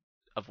aspect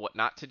of what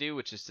not to do,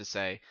 which is to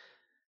say,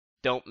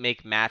 don't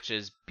make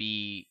matches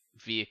be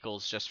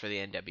vehicles just for the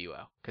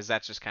NWO, because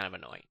that's just kind of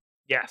annoying.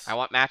 Yes. I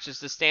want matches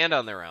to stand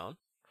on their own,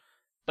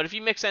 but if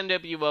you mix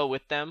NWO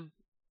with them,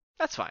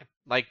 that's fine.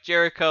 Like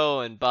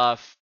Jericho and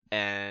Buff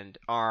and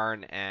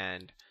Arn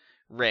and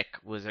Rick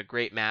was a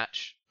great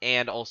match,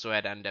 and also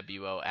had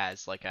NWO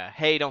as like a,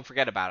 hey, don't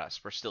forget about us,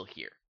 we're still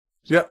here.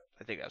 So Yep.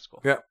 I think that's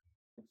cool. Yep.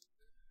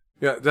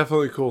 Yeah,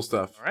 definitely cool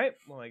stuff. All right.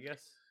 Well, I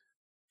guess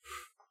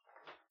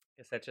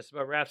that just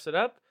about wraps it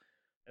up.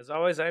 As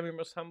always, I'm your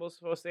most humble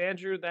host,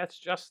 Andrew. That's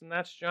Justin.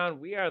 That's John.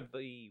 We are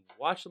the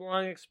Watch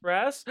Along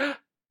Express.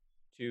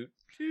 Toot,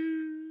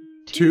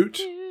 toot.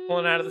 Toot.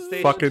 Pulling out of the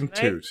station Fucking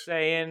tonight, toot.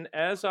 saying,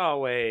 as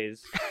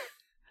always,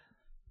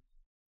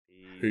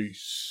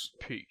 Peace.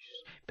 Peace.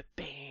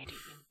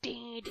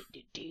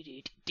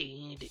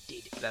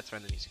 That's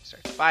when the music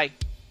starts. Bye.